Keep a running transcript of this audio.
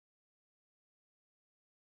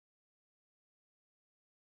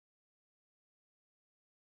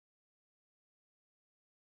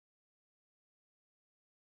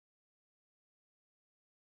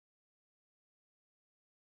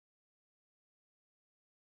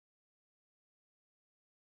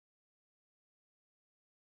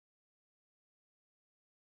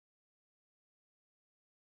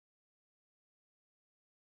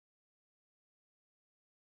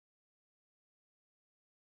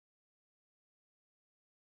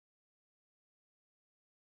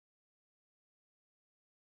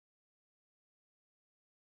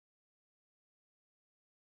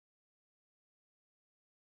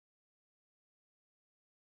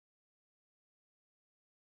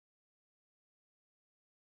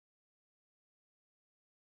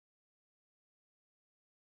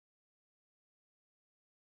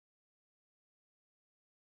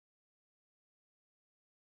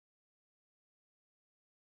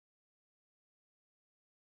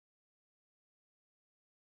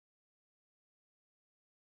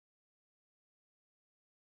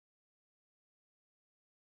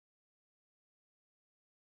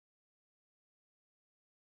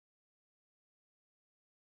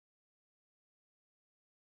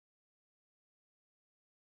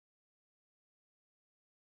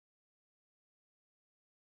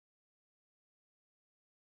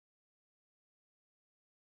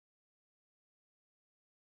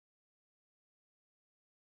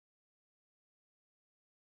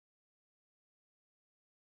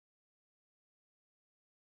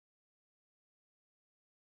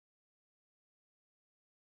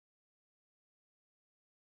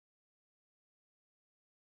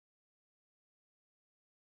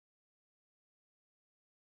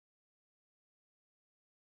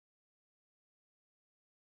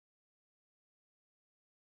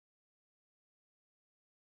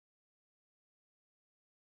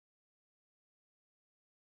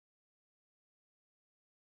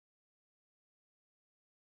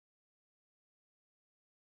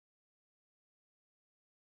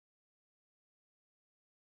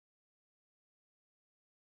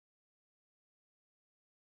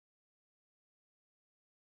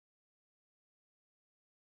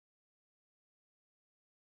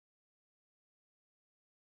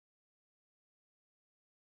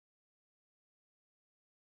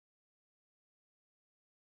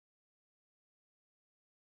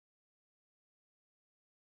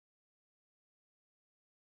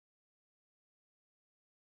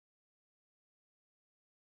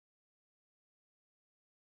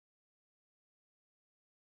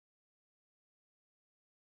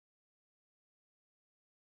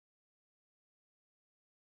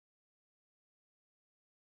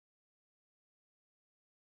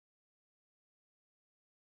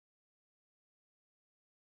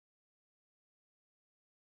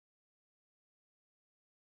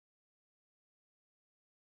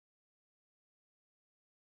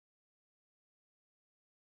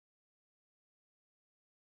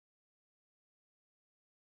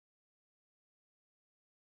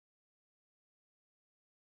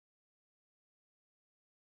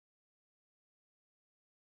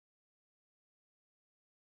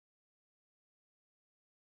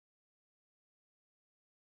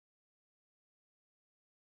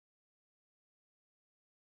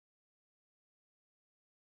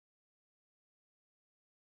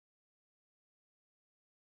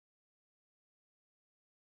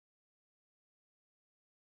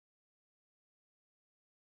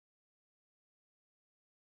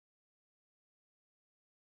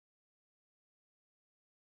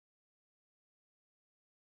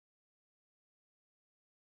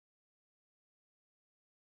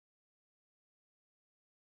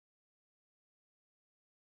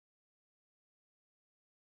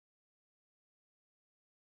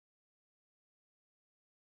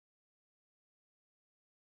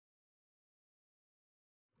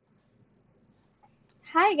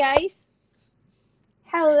Hi guys.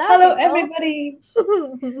 Hello Hello, people. everybody.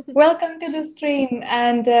 Welcome to the stream.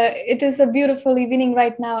 And it is a beautiful evening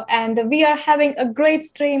right now. And we are having a great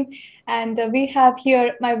stream. And we have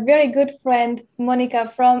here my very good friend,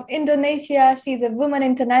 Monica from Indonesia. She's a Women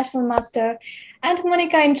International Master. And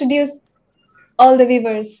Monica, introduce all the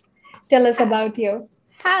viewers. Tell us about you.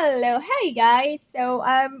 Hello. Hey guys. So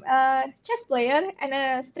I'm a chess player and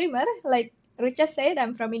a streamer. Like Rucha said,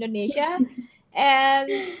 I'm from Indonesia. And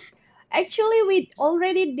actually we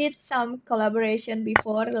already did some collaboration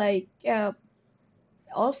before, like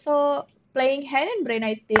also playing Hand and Brain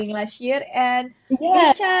I think last year. And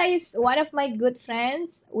Yeah, Rucha is one of my good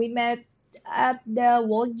friends. We met at the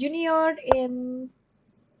World Junior in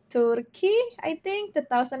Turkey, I think,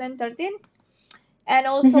 2013. And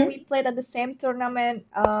also mhm. we played at the same tournament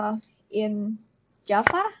in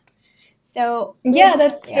Java. So Yeah,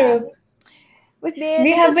 that's true. we've been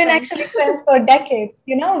We a have good been friends. actually friends for decades.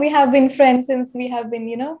 We have been friends since we have been,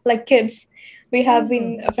 like kids. We have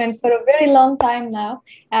been Hmm. friends for a very long time now.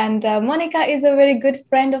 And Monica is a very good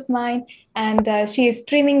friend of mine. And she is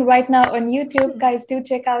streaming right now on YouTube. Guys, do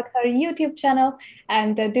check out her YouTube channel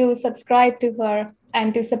and do subscribe to her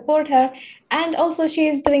and to support her. And also, she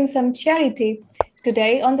is doing some charity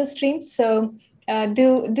today on the stream. So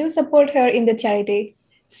do support her in the charity.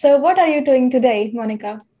 So, what are you doing today,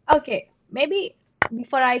 Monica? Okay, maybe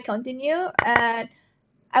before I continue,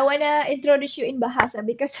 I wanna introduce you in bahasa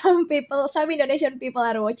because some Indonesian people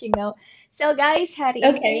are watching now. So guys, hari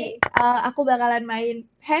Okay. ini aku bakalan main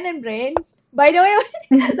Hand and Brain. By the way,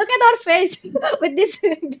 look at our face with these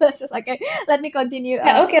glasses. Okay, let me continue.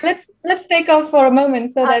 Yeah, okay, let's take off for a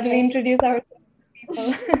moment so that we Okay, introduce ourselves to people.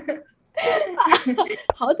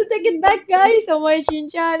 how to take it back, guys? Oh my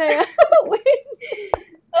chinchana, ya. Wait.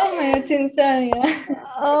 Oh my Chinchanya.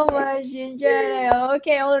 Oh my chinchana, ya.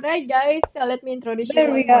 Okay, alright, guys. So let me introduce you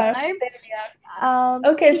There we one more are. time. There we are.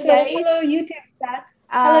 Okay, Ini so guys, hello YouTube chat.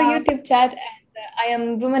 Hello um, YouTube chat, and I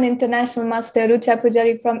am Women International Master Rucha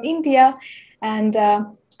Pujari from India, and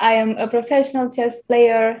I am a professional chess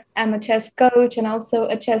player. I'm a chess coach and also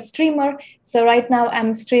a chess streamer. So right now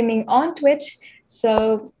I'm streaming on Twitch.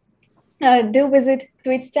 So do visit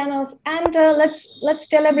Twitch channels and let's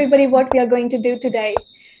tell everybody what we are going to do today.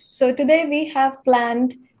 So today we have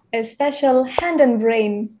planned a special hand and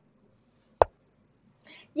brain.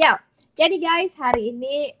 ya, jadi guys, hari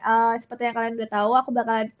ini seperti yang kalian udah tahu, aku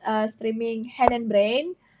bakalan streaming Hand and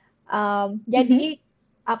Brain. Mhm. Jadi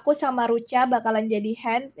aku sama Rucha bakalan jadi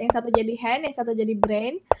hand, yang satu jadi hand, yang satu jadi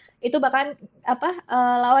brain. Itu bakalan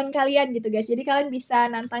lawan kalian gitu guys. Jadi kalian bisa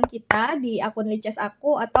nantang kita di akun lichess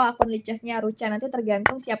aku atau akun lichessnya Rucha. Nanti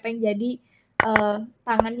tergantung siapa yang jadi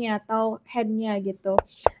tangannya atau handnya gitu.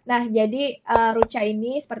 Nah, jadi Rucha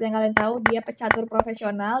ini seperti yang kalian tahu dia pecatur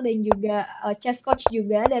profesional dan juga chess coach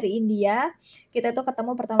juga dari India. Kita tuh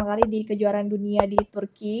ketemu pertama kali di kejuaraan dunia di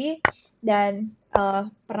Turki dan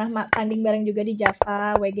pernah tanding bareng juga di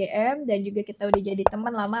Java WGM dan juga kita udah jadi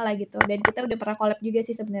teman lama lah gitu. Dan kita udah pernah collab juga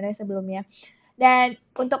sih sebenarnya sebelumnya. Dan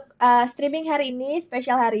untuk streaming hari ini,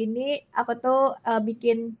 spesial hari ini, aku tuh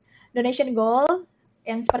bikin donation goal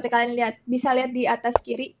yang seperti kalian lihat bisa lihat di atas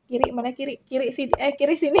kiri kiri mana kiri kiri sini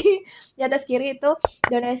kiri sini di atas kiri itu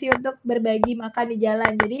donasi untuk berbagi makan di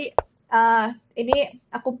jalan. Jadi ini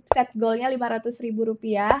aku set goalnya 500.000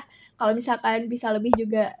 rupiah. Kalau misalkan bisa lebih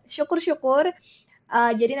juga syukur-syukur.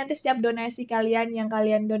 Jadi nanti setiap donasi kalian yang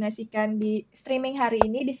kalian donasikan di streaming hari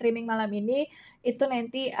ini, di streaming malam ini, itu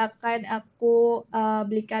nanti akan aku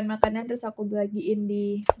belikan makanan terus aku bagiin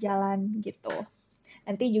di jalan gitu.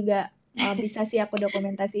 Nanti juga bisa sih aku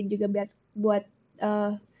dokumentasiin juga biar buat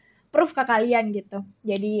uh, proof ke kalian gitu.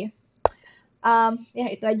 Jadi ya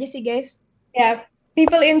itu aja sih guys. Yeah,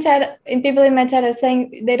 people in my chat are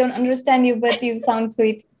saying they don't understand you, but you sound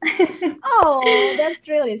sweet. Oh, that's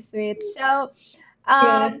really sweet. So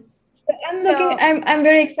Yeah. um, So so I'm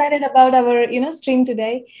very excited about our, stream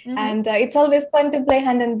today. mhm. And it's always fun to play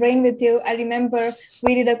hand and brain with you. I remember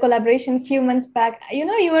we did a collaboration few months back. You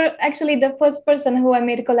were actually the first person who I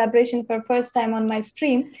made a collaboration for first time on my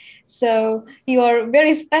stream. So you are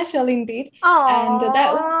very special indeed. And that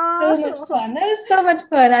was so much Oh. fun. That was so much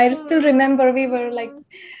fun. I still remember we were like Hmm.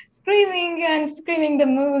 screaming and screaming the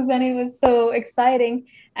moves, and it was so exciting.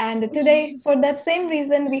 And today, for that same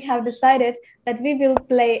reason, we have decided that we will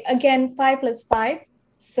play again 5 plus 5.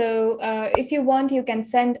 So if you want, you can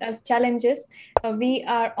send us challenges. We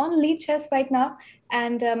are on Lead Chess right now,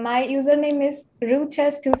 and my username is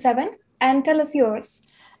RuChess27. And tell us yours.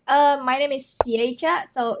 My name is Siecha,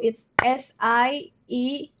 so it's Sieeica.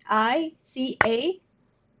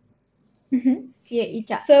 Sia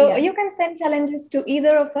Ica. So Yeah. you can send challenges to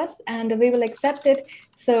either of us and we will accept it.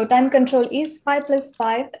 So time control is 5 plus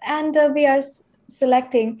 5 and we are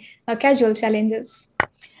selecting casual challenges.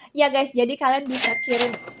 Ya guys, jadi kalian bisa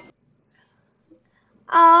kirim.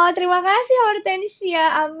 Oh, terima kasih Hortensia.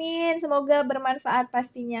 Amin. Semoga bermanfaat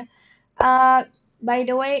pastinya. By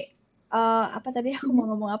the way, apa tadi aku mau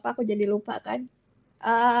ngomong apa? Aku jadi lupa kan.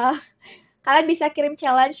 Uh, Kalian bisa kirim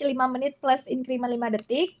challenge 5 menit plus increment 5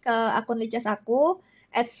 detik ke akun Lichess aku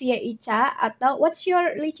 @siaica atau what's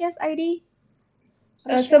your Lichess ID?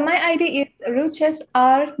 So Rusha? my ID is Ruches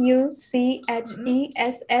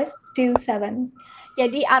RUCHESS27.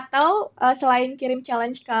 Jadi atau selain kirim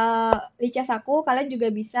challenge ke Lichess aku, kalian juga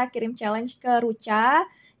bisa kirim challenge ke Rucha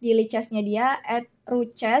di Lichessnya dia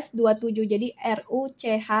 @ruches27. Jadi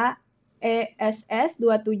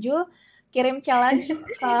RUCHESS27. Kirim challenge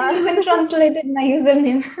ke You even translated my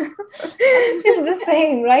username. It's the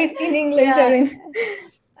same, right? In English or ya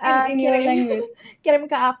in your kirim language. kirim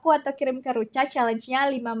ke aku atau kirim ke Rucha challenge-nya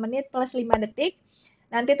 5 menit plus 5 detik.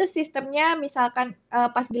 Nanti tuh sistemnya misalkan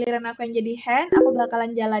pas giliran aku yang jadi hand, aku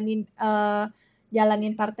bakalan jalanin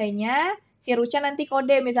partainya. Si Rucha nanti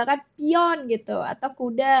kode misalkan pion gitu atau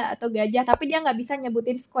kuda atau gajah, tapi dia nggak bisa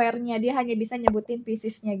nyebutin square-nya, dia hanya bisa nyebutin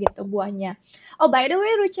pieces-nya gitu, buahnya. Oh, by the way,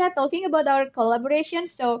 Rucha, talking about our collaboration,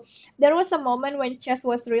 so there was a moment when chess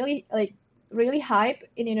was really hype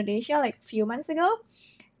in Indonesia like few months ago.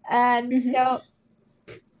 And so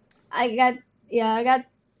I got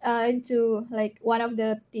into like one of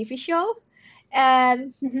the TV show,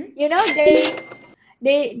 and you know they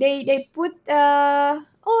put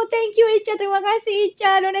oh thank you Ica, terima kasih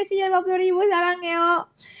Ica, donasinya 50.000 sarang yo.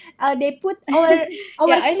 They put our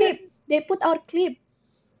Yeah, I said, clip. They put our clip.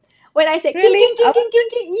 When I say king really? king king king king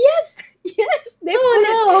king, yes, yes, they put it.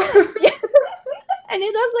 Oh no. Yeah. And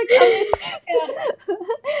it was like Yeah.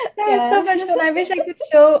 That was yeah. so much fun. I wish I could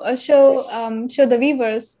show the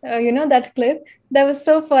viewers, that clip. That was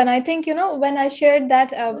so fun. I think, when I shared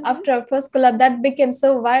that Mhm. after our first collab, that became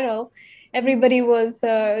so viral. Mhm. Everybody was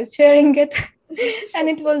sharing it, and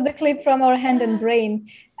it was the clip from our hand and brain.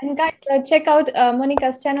 And guys, check out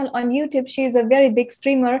Monica's channel on YouTube. She's a very big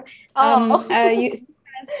streamer. Oh.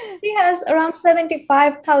 She has around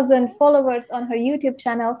 75,000 followers on her YouTube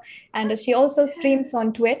channel, and she also streams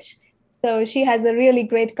on Twitch. So she has a really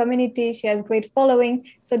great community. She has great following.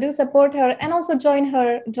 So do support her and also join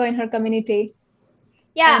her community.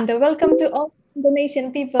 Ya, And welcome to all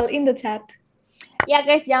Indonesian people in the chat. ya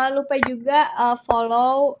guys, jangan lupa juga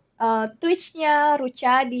follow Twitch-nya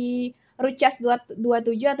Rucha di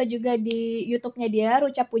Ruchas227 atau juga di YouTube-nya dia,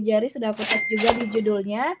 Rucha Pujari, sudah aku tag juga di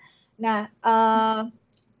judulnya. Nah,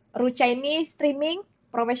 Rucha ini streaming,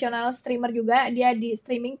 profesional streamer juga, dia di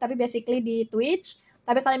streaming tapi basically di Twitch.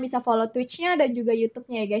 Tapi kalian bisa follow Twitch-nya dan juga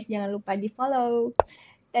YouTube-nya ya guys, jangan lupa di follow.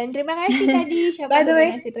 Dan terima kasih tadi, siapa By yang the udah way,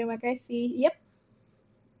 donasi, terima kasih. Yep,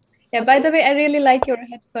 yeah, by oke. the way, I really like your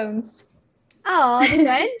headphones. Oh, this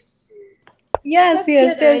one? So Yes,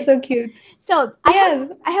 yes, cute, they're right? so cute. So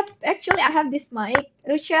Yeah, I have this mic,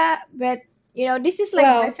 Rusha, but this is like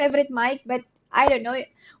my wow. favorite mic, but I don't know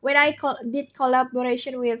when did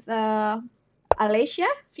collaboration with Alicia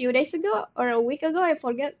few days ago or a week ago, I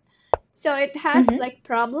forget. So it has Mm-hmm. like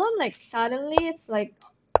problem, like suddenly it's like,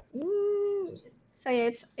 mm, so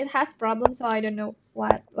yeah, it has problem, so I don't know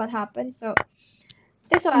what happened. So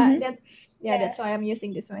that's why Mm-hmm. Yeah. that's why I'm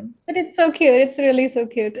using this one. But it's so cute. It's really so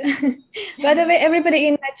cute. By the way, everybody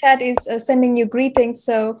in my chat is sending you greetings.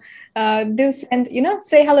 So do send,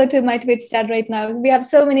 say hello to my Twitch chat right now. We have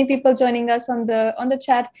so many people joining us on the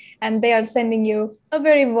chat, and they are sending you a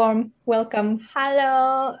very warm welcome.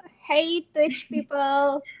 Hello, hey Twitch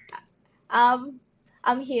people. Um,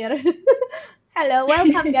 I'm here. Hello,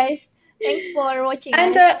 welcome guys. Thanks for watching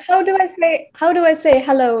And us. how do I say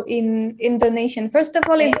hello in Indonesian? First of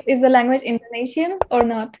all, is Say is the language Indonesian or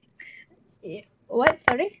not? what?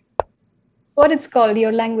 Sorry. What it's called,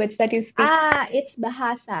 your language that you speak? It's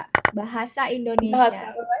bahasa. Bahasa Bahasa,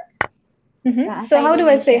 Indonesia. right? So Bahasa how do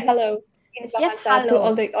I say Indonesia. hello in It's just Bahasa to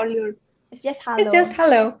hello. all your? It's just It's just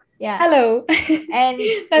hello. hello. Yeah. Hello. And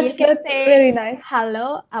you can That's say very nice.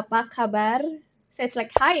 hello, apa kabar? So it's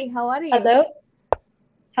like hi, how are you? Hello.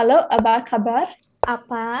 Hello, apa kabar?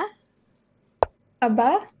 Apa?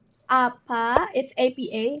 Apa? Apa? It's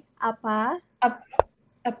APA. Apa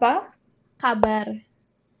Apa kabar?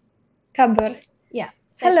 kabar? Yeah.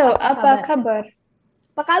 So it's Hello, apa apa kabar? kabar?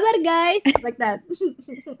 Apa kabar guys? Like that.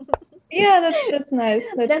 Yeah, that's nice.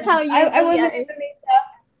 That's That's nice. how I usually was in I. Indonesia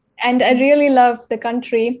and I really love the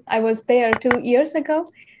country. I was there 2 years ago.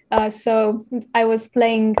 So I was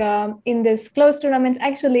playing in this closed tournament.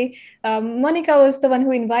 Actually, Monica was the one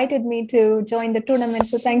who invited me to join the tournament.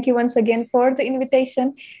 So thank you once again for the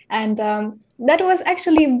invitation. And that was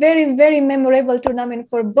actually very, very memorable tournament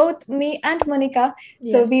for both me and Monica.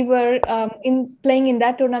 So Yes. we were in playing in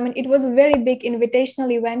that tournament. It was a very big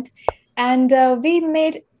invitational event, and we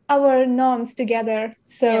made our norms together.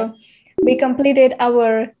 So Yes. we completed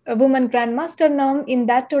our woman grandmaster norm in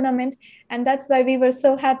that tournament, and that's why we were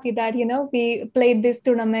so happy that we played this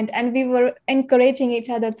tournament, and we were encouraging each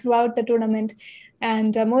other throughout the tournament,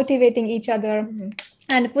 and motivating each other Mhm.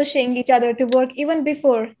 and pushing each other to work even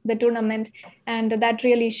before the tournament, and that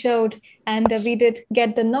really showed. And we did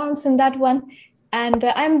get the norms in that one, and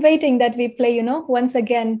I'm waiting that we play once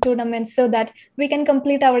again tournaments so that we can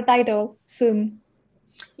complete our title soon.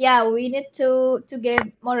 Yeah, we need to get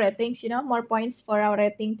more ratings, more points for our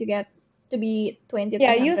rating to get to be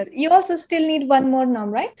Yeah, you 2300. you also still need one more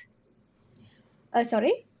norm, right?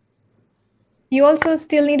 Sorry? You also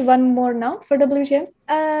still need one more norm for WGM.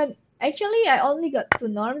 Actually, I only got two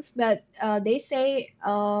norms, but they say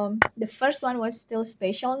the first one was still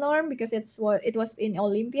special norm because it was in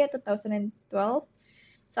Olympia 2012.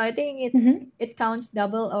 So I think Mhm. it counts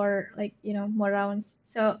double or like more rounds.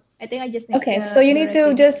 So I think I just need Okay, so you the need to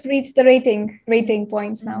rating. just reach the Hmm. rating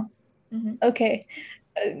points Hmm. now. Hmm. Okay.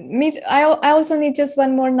 I also need just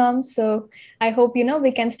one more norm, so I hope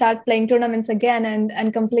we can start playing tournaments again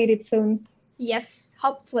and complete it soon. Yes,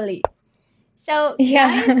 hopefully. So guys,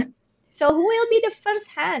 Yeah. so who will be the first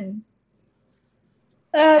hand?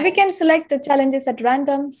 We I, can select the challenges at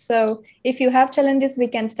random. So if you have challenges, we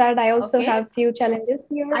can start. I also okay, have few challenges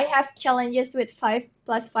I here. have challenges with 5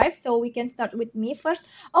 plus 5, so we can start with me first.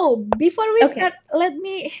 Oh, before we start, Okay. let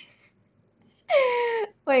me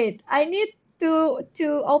wait. I need to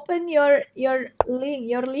open your link,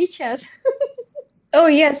 your lichess. Oh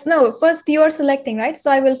yes, no. First you are selecting, right?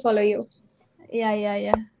 So I will follow you. Yeah, yeah,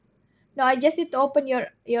 yeah. No, I just need to open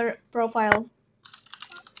your profile.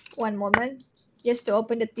 One moment, just to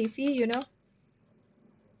open the TV.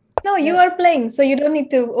 No, you The are playing, so you don't need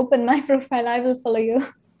to open my profile. I will follow you.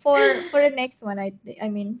 for the next one, I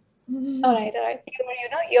mean. All right, all right.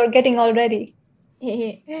 You're getting all ready,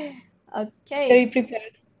 very Okay.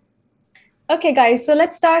 prepared. Okay, guys, so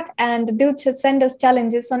let's start and do send us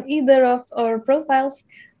challenges on either of our profiles.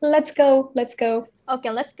 Let's go, let's go. Okay,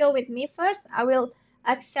 let's go with me first. I will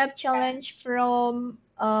accept challenge from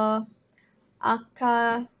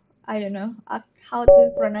Aka. I don't know how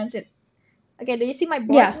to pronounce it. Okay, do you see my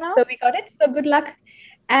board Yeah, now? so we got it. So good luck.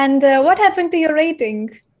 And what happened to your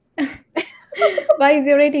rating? Why is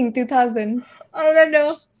your rating 2000? I don't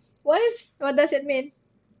know. What does it mean?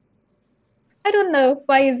 I don't know.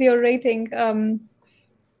 Why is your rating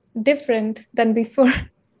different than before?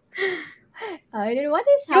 I don't know what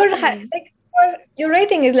is Your happening. like your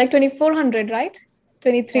rating is like 2400, right?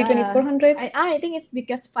 23, Yeah, 2400. I think it's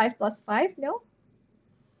because 5 plus 5. No.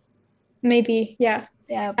 Maybe, yeah.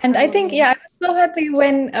 Yeah, And I think, probably. yeah, I was so happy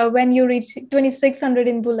when you reached 2600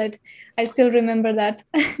 in bullet. I still remember that.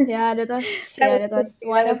 Yeah, that was That yeah was that was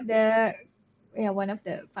crazy. That was crazy. one of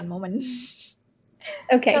the fun moments.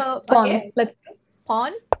 Okay, So pawn. okay, Let's go.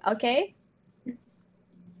 pawn. Okay.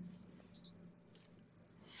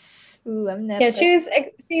 Ooh, I'm Yeah, nervous.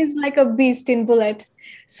 she's like a beast in bullet.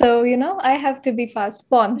 So, I have to be fast.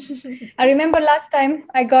 Pawn. I remember last time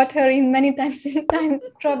I got her in many times in time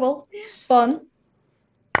trouble. Pawn.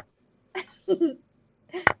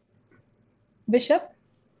 Bishop.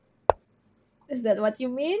 Is that what you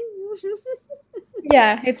mean?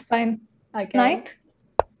 Yeah, it's fine. Okay. Knight.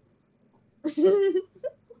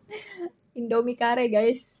 Indomie kare,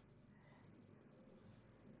 guys.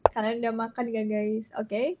 Kalian udah makan gak, guys?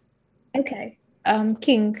 Oke. Okay.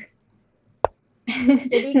 King.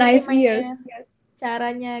 Jadi gini Nice mainnya. ears. Yes.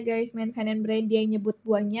 Caranya, guys, main Fan and Brand, dia yang nyebut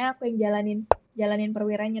buahnya, aku yang jalanin jalanin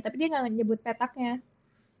perwiranya. Tapi dia nggak nyebut petaknya.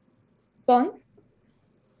 Pawn.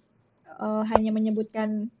 Hanya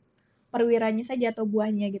menyebutkan perwiranya saja atau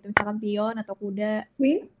buahnya gitu. Misalkan pion atau kuda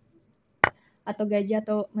Queen. atau gajah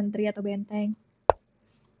atau menteri atau benteng.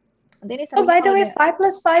 Nanti ini Oh, serunya by the kalau way, dia 5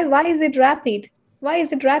 plus 5, why is it rapid? Why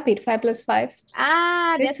is it rapid, 5 plus 5? It's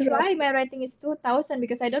that's why rapid. my rating is 2000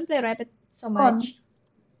 because I don't play rapid so Pawn. much.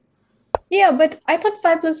 Yeah, but I thought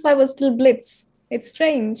 5 plus 5 was still blitz. It's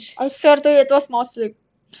strange. I swear to you, it was mostly.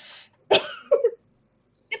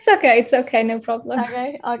 It's okay, no problem.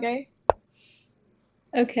 Okay, okay,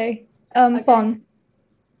 Okay. okay. Pawn.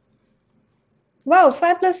 Wow,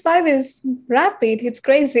 5 plus 5 is rapid. It's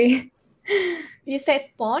crazy. You said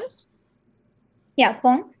pawn? Yeah,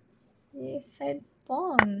 pawn. You said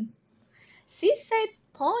pawn. She said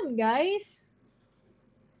pawn, guys.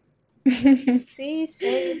 C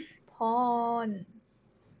say pawn.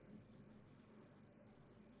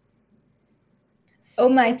 Oh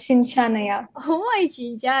C my is Chinchanaya. oh my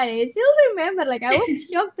Chinchane. I still remember. Like I was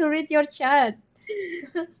shocked to read your chat.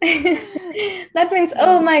 That means,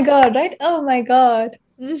 oh Oh. my God, right? Oh my God.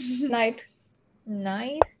 Night.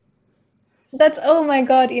 Knight. That's oh my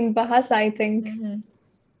God in Bahasa, I think. Mm-hmm.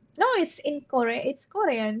 No, it's in Korea. It's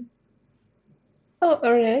Korean. Oh,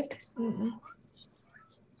 all right. Mm-mm.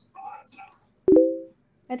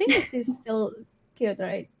 I think this is still cute,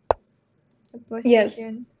 right? The Yes.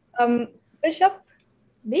 position. Um, Bishop.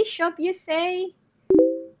 Bishop, you say?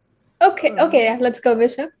 Okay, Oh, okay, yeah, let's go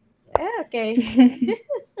Bishop. okay.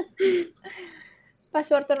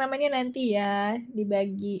 Password turnamennya nanti ya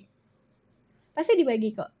dibagi. Pasti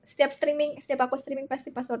dibagi kok. Setiap aku streaming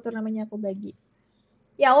pasti password turnamennya aku bagi.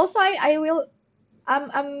 Yeah, also I will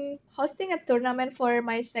I'm hosting a tournament for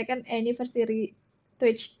my second anniversary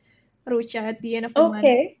Twitch Rucha at the end of the month.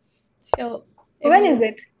 Okay. So if When you is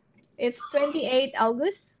it? it's 28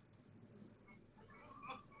 August.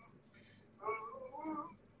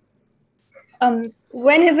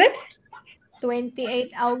 When is it?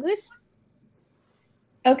 28 August.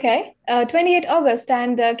 Okay, 28 August.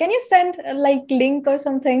 And can you send like link or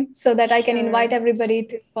something so that I can invite Sure. everybody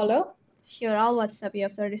to follow? Sure, I'll WhatsApp you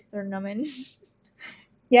after this tournament.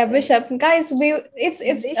 Yeah, Wait, Bishop. Guys,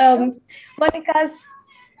 it's Bishop? Monica's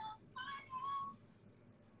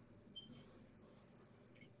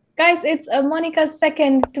guys, it's Monica's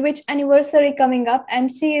second Twitch anniversary coming up,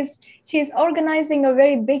 and she's organizing a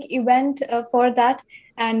very big event for that,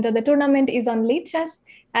 and the tournament is on Lichess.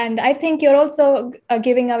 And I think you're also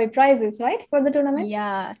giving away prizes, right, for the tournament?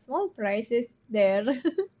 Yeah, small prizes there.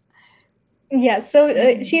 Yeah, so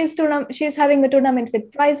Mhm. she's having a tournament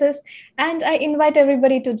with prizes, and I invite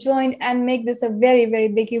everybody to join and make this a very very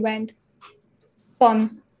big event.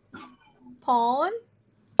 Fun. Pawn?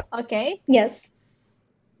 Okay. Yes.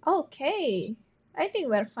 Okay. I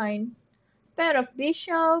think we're fine. Pair of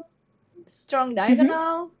bishop, strong Mm-hmm.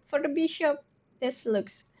 diagonal for the bishop. This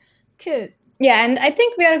looks good. Yeah, and I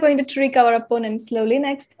think we are going to trick our opponent slowly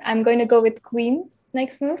next. I'm going to go with queen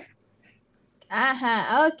next move.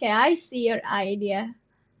 Aha, okay, I see your idea.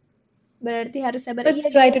 Berarti harus sabar. Iya Let's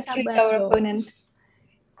try guys, to trick sabar our dong. opponent.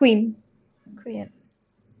 Queen. Queen.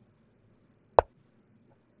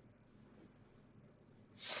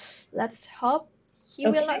 Let's hope he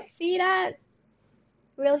will not Okay. see that.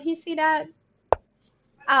 Will he see that?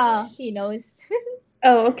 Ah, he knows.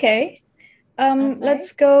 Oh, okay. Okay.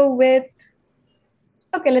 Let's go with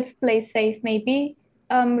okay, let's play safe maybe.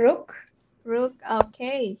 Rook. Rook,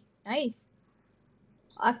 okay. Nice.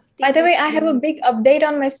 By the way, Activates I the have a rook. big update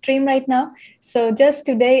on my stream right now. So just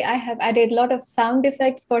today I have added a lot of sound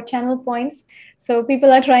effects for channel points. So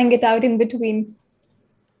people are trying it out in between.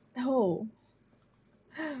 Oh,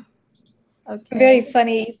 Very okay.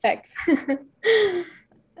 funny effects.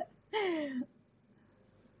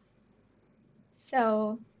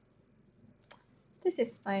 So, this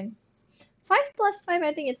is fine. 5 plus 5,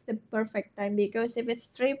 I think it's the perfect time because if it's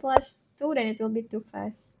 3 plus 2, then it will be too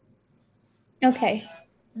fast. Okay.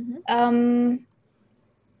 Mm-hmm.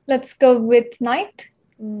 Let's go with knight.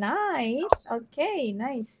 Nice. Okay,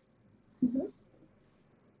 nice. Mhm.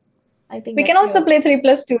 I think We can that's also good. play 3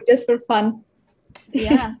 plus 2 just for fun.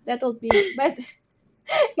 Yeah, that will be. But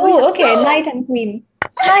we have Oh, okay. no. Knight and queen.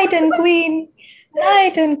 Knight and queen.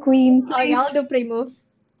 Knight and queen, Okay, I'll please. do pre-move.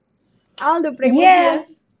 I'll do pre-move here.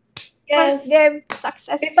 Yes. First Yes. game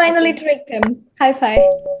success, We I finally think. tricked him. High five.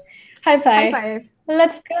 High High five. five.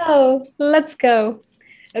 Let's go. Let's go.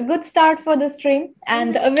 A good start for the stream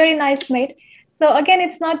and Mm-hmm. a very nice mate. So again,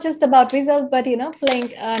 it's not just about result, but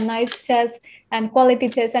playing nice chess and quality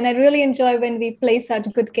chess. And I really enjoy when we play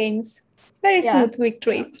such good games. Very Yeah. smooth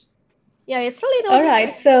victory. Yeah, it's a little All trick. right.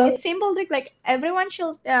 Like So, it's simple trick. Like everyone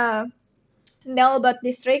should know about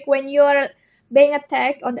this trick. When you're being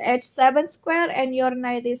attacked on the h7 square and your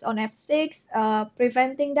knight is on f6,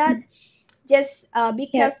 preventing that, just be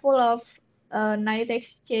yes. careful of knight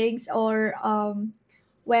exchange or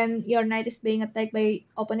when your knight is being attacked by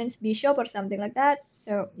opponent's bishop or something like that.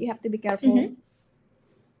 So you have to be careful. Mhm.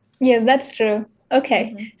 Yes, that's true.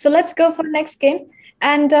 Okay. Hmm. So let's go for next game.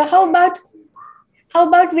 And how about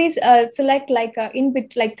we select like in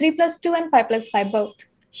bit like 3 plus 2 and 5 plus 5 both.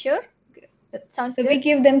 Sure, that sounds So we good.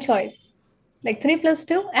 give them choice, like 3 plus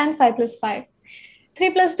 2 and 5 plus 5. 3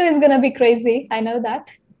 plus 2 is gonna be crazy. I know that.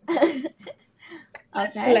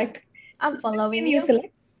 Let's Okay, select. I'm Which following game you you.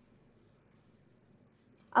 select?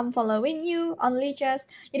 I'm following you only just.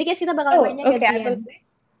 Jadi guys kita bakalan Oh, mainnya okay. I will gantian. say.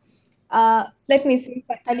 Uh, Let me see.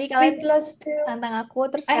 Tadi Three kalian plus two. tantang aku,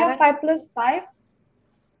 terus I have sekarang 5 plus 5.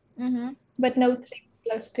 Mm-hmm. but no 3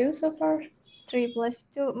 plus 2 so far. 3 plus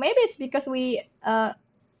 2. Maybe it's because we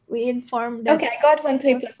informed that Okay, I got one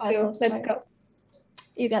 3 equals plus five 2. plus Let's five. go.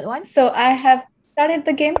 You got one? So I have started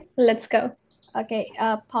the game. Let's go. Oke,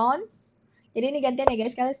 pawn. Jadi ini gantian ya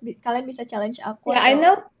guys. Kalian bisa challenge aku Yeah, I atau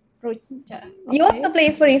know. Rucha. You also Oke.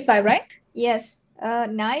 play for e5, right? Yes.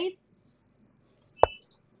 Knight.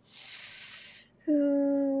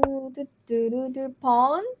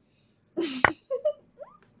 Pawn.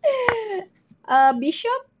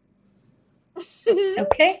 Bishop.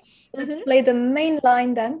 Okay, let's Mhm, play the main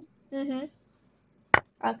line then. mhm.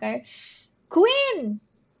 Oke. Queen.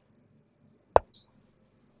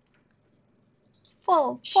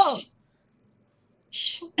 Fall. Fall.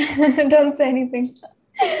 Shh, shh. Don't say anything.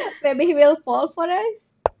 Maybe he will fall for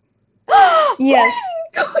us. Yes,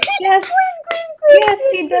 Queen! Queen! yes, Queen! Queen! Queen! yes,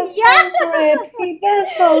 Queen! he Queen! does fall for it. Yeah! He does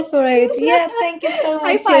fall for it. Yeah, thank you so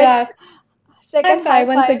High much, five. Chirag. High Second high five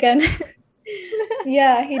once five. again.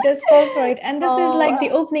 Yeah, he does fall for it. And this is Oh, like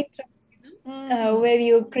the opening mhm. where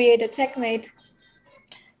you create a checkmate.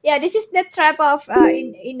 Yeah, this is the trap of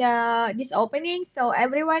in this opening. So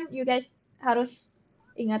everyone, you guys harus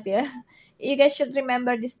ingat ya. You guys should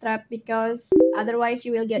remember this trap because otherwise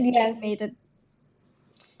you will get Yes. checkmated.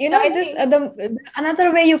 You So I know, this think,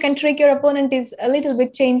 another way you can trick your opponent is a little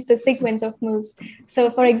bit change the sequence of moves. So,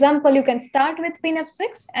 for mhm. example, you can start with queen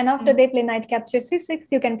f6, and after Mm. they play knight capture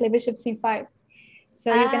c6, you can play bishop c5.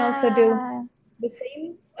 So you can also do Ah, the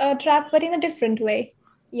same trap, but in a different way.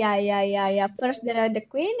 yeah. First So the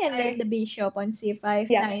queen and then I the bishop on c5.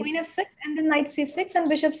 Yeah, Nice. queen f6 and then knight c6 and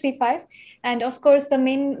bishop c5. And of course, the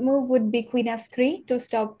main move would be queen f3 to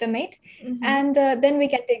stop the mate. Mm-hmm. And then we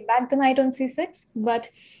can take back the knight on c6. But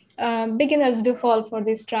beginners do fall for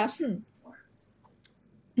this trap.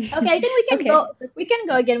 Okay, I think we can Okay, go. We can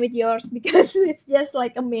go again with yours because it's just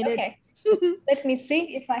like a minute. okay. Let me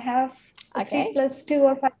see if I have a 3 Okay. plus 2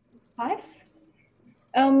 or 5 plus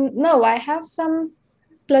 5. No, I have some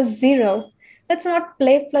plus 0. Let's not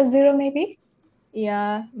play plus 0 maybe.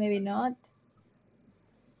 Yeah, maybe not.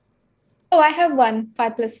 Oh, I have one,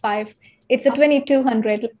 5 plus 5. It's a Oh,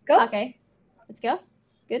 2200. Let's go. okay. Let's go.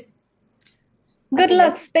 Good. Good Okay,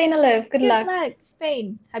 luck, guys. Spain alive. Good Good luck. luck,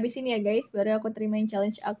 Spain. Habis ini ya, guys. Baru aku terimain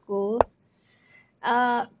challenge aku.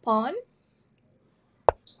 Pawn.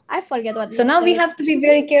 I forget what So we now we said. have to be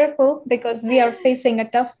very careful because we are facing a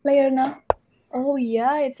tough player now. Oh,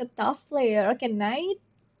 yeah. It's a tough player. Okay, knight.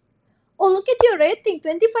 Oh, look at your rating.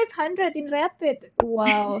 2500 in rapid.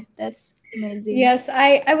 Wow, that's amazing. Yes,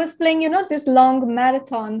 I was playing, this long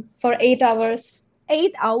marathon for 8 hours.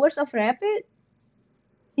 8 hours of rapid?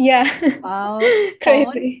 Yeah, Wow.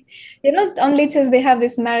 Pawn. crazy. On leeches they have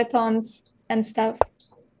these marathons and stuff.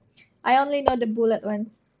 I only know the bullet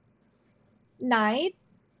ones. Knight.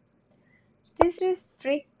 This is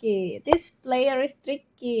tricky. This player is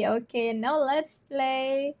tricky. Okay, now let's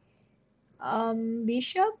play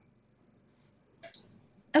bishop.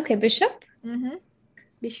 Okay, bishop. Mm-hmm.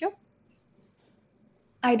 Bishop.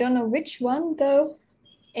 I don't know which one though.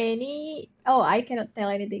 Any. Oh, I cannot tell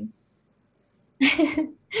anything.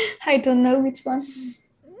 I don't know which one.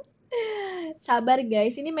 Sabar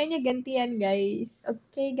guys, ini mainnya gantian guys.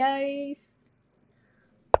 Oke guys.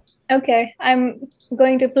 Okay, I'm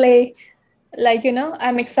going to play like,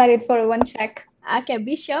 I'm excited for one check. Okay,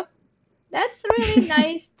 bishop. That's really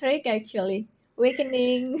nice trick actually.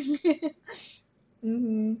 Awakening.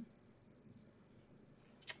 Mm-hmm.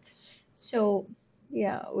 So,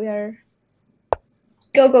 yeah, we are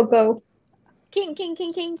Go, go, go. king,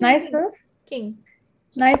 Nice king. move. King.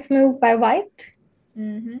 Nice move by white.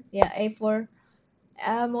 Mm-hmm. Yeah, a4.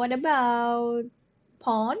 What about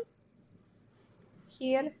pawn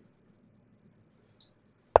here?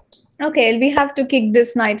 Okay, we have to kick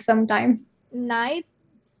this knight sometime. Knight.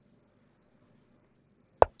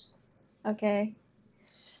 Okay.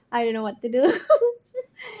 I don't know what to do.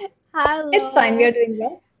 It's fine, we Hello. are doing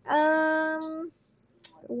well. Um,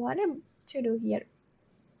 what am to do here?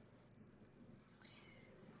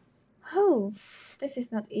 Oh, this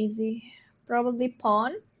is not easy. Probably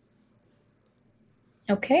pawn.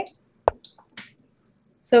 Okay.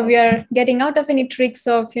 So we Okay. are getting out of any tricks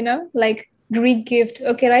of, like Greek gift.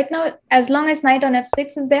 Okay, right now, as long as knight on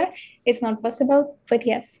f6 is there, it's not possible, but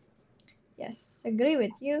yes. Yes, agree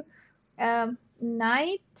with you.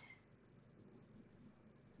 Knight.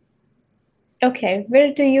 Okay,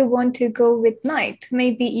 where do you want to go with knight?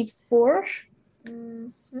 Maybe e4?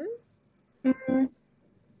 Mm-hmm. Mm,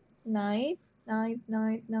 Knight.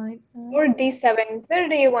 or d7? Where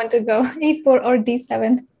do you want to go? e4 or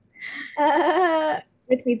d7? Uh,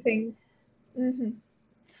 Let me think. mhm.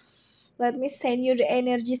 Let me send you the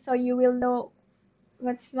energy so you will know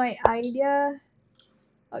What's my idea?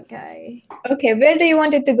 Okay. Okay, where do you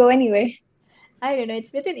want it to go anyway? I don't know. It's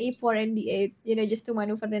between e4 and d8, just to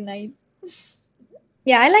maneuver the knight.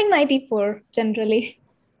 Yeah, I like knight e4 generally.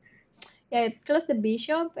 Yeah, close the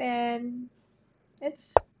bishop and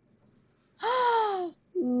it's.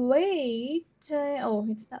 Wait. Oh,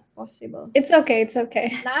 it's not possible. It's okay, it's okay.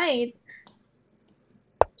 Knight.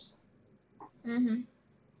 Mm-hmm.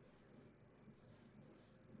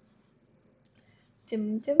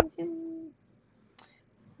 Tim, tim, tim.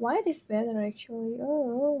 White is better actually.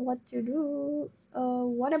 Oh, what to do?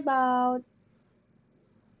 What about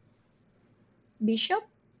bishop?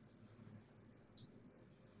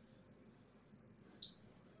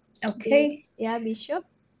 Okay, Yeah, bishop.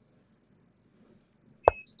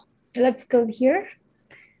 let's go here.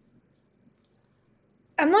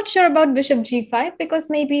 I'm not sure about bishop g5 because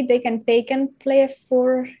maybe they can take and play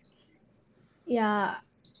f4. Yeah,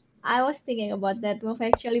 I was thinking about that move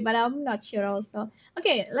actually, but I'm not sure also.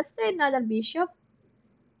 Okay, let's play another bishop.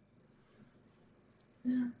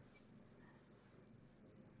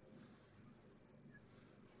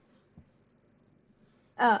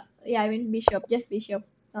 Yeah, I mean bishop, just bishop,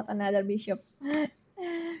 not another bishop.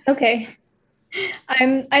 Okay.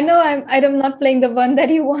 I'm not playing the one that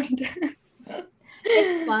you want.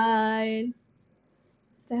 It's fine.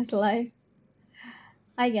 That's life.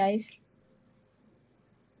 Hi guys.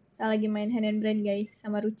 Kita lagi main hand and brain guys,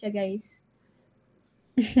 sama Rucha guys.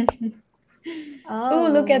 Oh,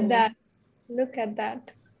 look at Oh, that. Look at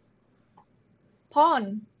that.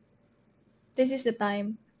 pawn. This is the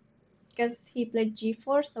time. Because he played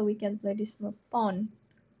g4, so we can play this move. Pawn.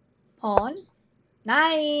 Pawn.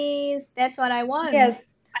 Nice. That's what I want.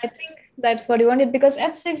 Yes, I think that's what you wanted because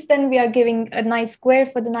f6, then we are giving a nice square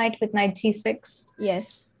for the knight with knight g6.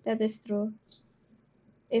 Yes, that is true.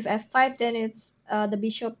 If f5, then it's the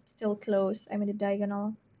bishop still close. I mean the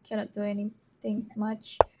diagonal cannot do anything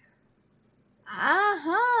much.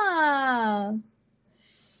 Aha!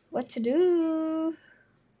 What to do?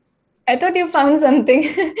 I thought you found something.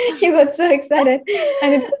 You got so excited.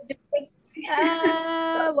 And it was just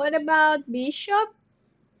What about bishop?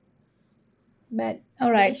 But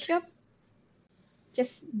all right. bishop,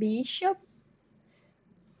 just bishop.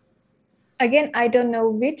 Again, I don't know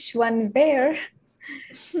which one where.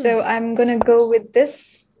 Hmm. So I'm gonna go with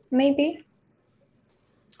this, maybe.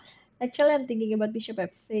 Actually, I'm thinking about bishop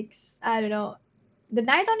f6. I don't know. The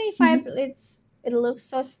knight on e5, Mhm. it looks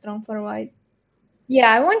so strong for white. Yeah,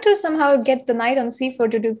 I want to somehow get the knight on c4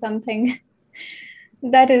 to do something.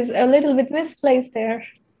 That is a little bit misplaced there.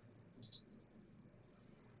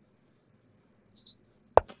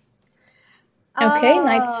 Okay,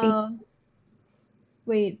 knight c. Oh,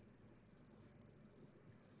 wait.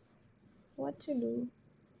 What to do?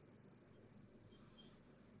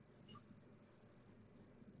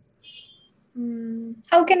 Hmm.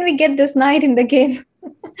 How can we get this knight in the game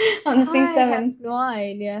on I have c7? no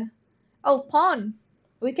idea. Oh, pawn.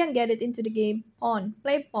 We can get it into the game. Pawn.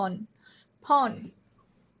 Play pawn. Pawn.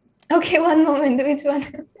 Okay, one moment. Which one?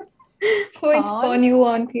 Which Pawn. pawn you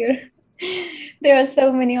want here? There are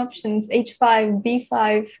so many options. h5,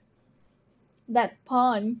 b5. That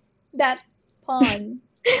pawn. That pawn.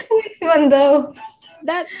 Which one though?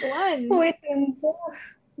 That one. Which one though?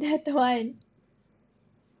 That one.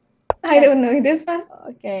 I That. don't know this one.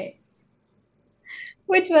 Okay.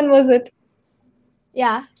 Which one was it?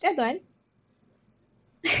 Yeah, that one.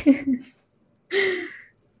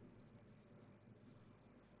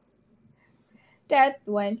 That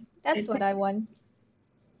one. That's what I want.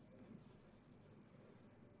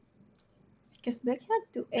 Because they cannot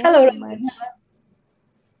do Hello, anything Ranjan. much.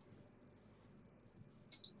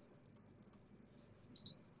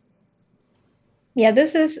 Yeah,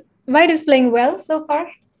 this is White is playing well so far.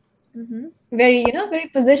 Mm-hmm. Very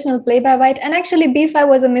positional play by White. And actually, b5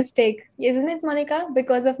 was a mistake, isn't it, Monica?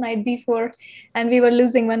 Because of knight b4, and we were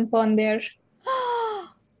losing one pawn there.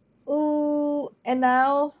 Ooh, and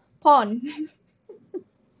now pawn.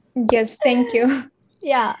 Yes, thank you.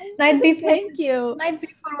 Yeah, Knight b4 thank you. knight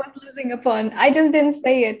b4 was losing a pawn. I just didn't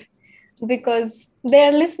say it because they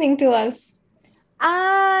are listening to us.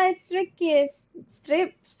 Ah, it's tricky.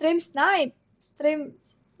 Stream snipe. Stream,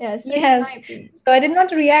 yeah, stream Yes. sniping. So I did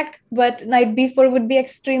not react, but knight b4 would be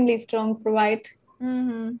extremely strong for White.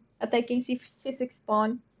 Mm-hmm. Attacking c6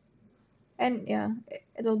 pawn. And yeah,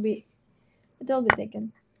 it will be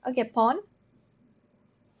taken. Okay, pawn.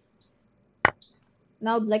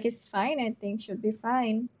 Now black is fine, I think should be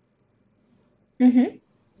fine. Mm-hmm.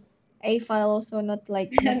 A file also not This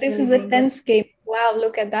really is a doing good. tense game. Wow,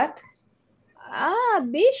 look at that. Ah,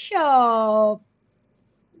 bishop.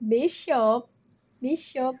 Bishop.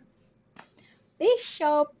 Bishop.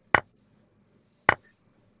 Bishop.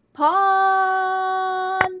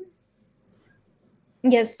 Pawn.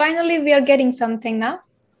 Yes, finally we are getting something now.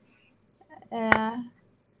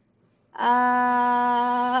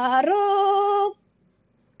 Rook.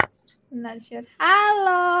 Not sure.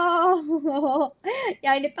 Halo.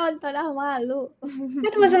 Yang ditonton malu.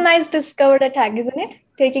 That was a nice discovered attack, isn't it?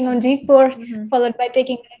 Taking on g4, followed by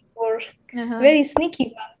taking f4. Very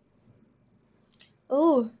sneaky one.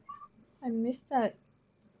 Oh, I missed that.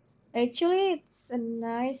 Actually, it's a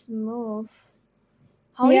nice move.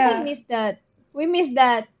 How did I miss that? We missed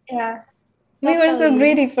that. Yeah. We were so Totally.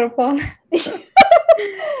 greedy for pawn.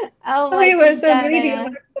 Oh my We were so greedy Kincana.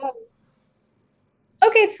 about pawn.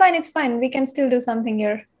 Okay, it's fine, it's fine. We can still do something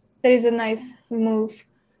here. There is a nice move.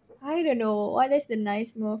 I don't know. What is the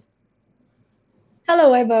nice move?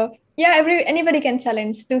 Hello, above. Yeah, anybody can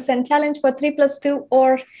challenge. Do send challenge for 3+2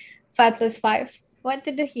 or 5+5. What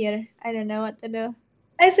to do here? I don't know what to do.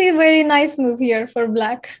 I see a very nice move here for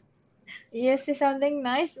black. You see something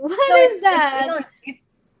nice? What No, is that?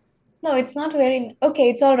 No, it's not very. Okay,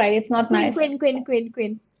 it's all right. It's not nice. Queen.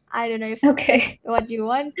 I don't know if Okay. that's what you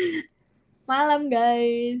want. Malam,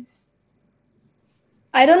 guys.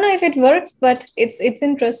 I don't know if it works, but it's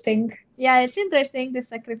interesting. Yeah, it's interesting to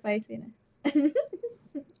sacrifice,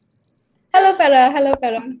 Hello, Para. Hello,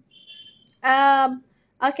 Para.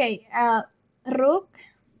 Okay. Rook.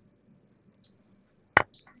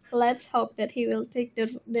 Let's hope that he will take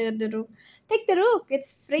the rook. Take the rook.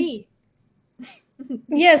 It's free.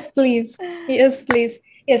 Yes, please. Yes, please.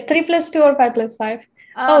 Yes, 3+2 or 5+5.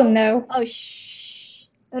 Oh no. Oh shh.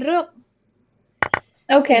 Rook.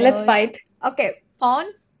 Okay, let's Close. fight. Okay,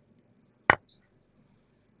 pawn.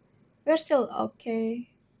 We're still okay.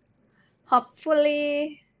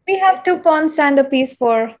 Hopefully. We have 2 pawns and a piece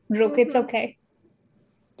for rook. It's okay.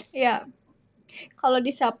 Yeah. Kalau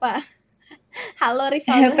disapa. Halo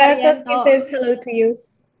Rivaldo Parakoski Haryanto. says hello to you.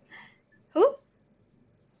 Who?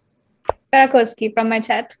 Parakoski from my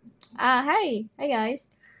chat. Hi. Hi guys.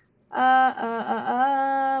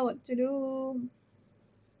 What to do?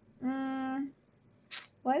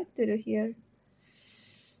 What to do here?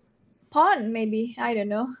 Pawn, maybe. I don't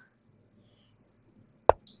know.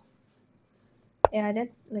 Yeah,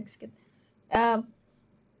 that looks good.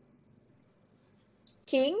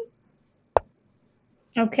 King.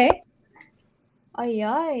 Okay. Oh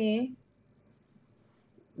yeah.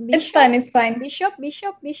 It's fine. It's fine. Bishop.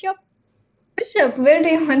 Bishop. Where do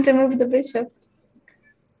you want to move the bishop?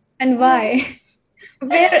 And why?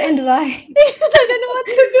 Where and why? I don't know what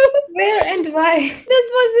to do. Where and why? This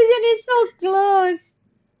position is so close.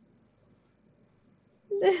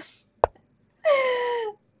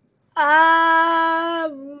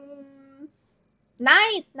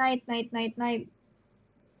 Knight. Namaste,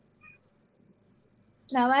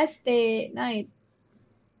 knight.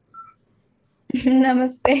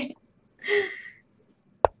 Namaste.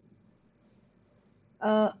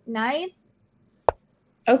 Knight.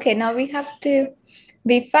 Okay, now we have to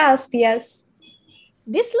be fast, yes.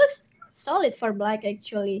 This looks solid for black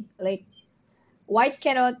actually. Like white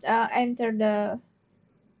cannot enter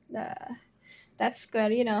that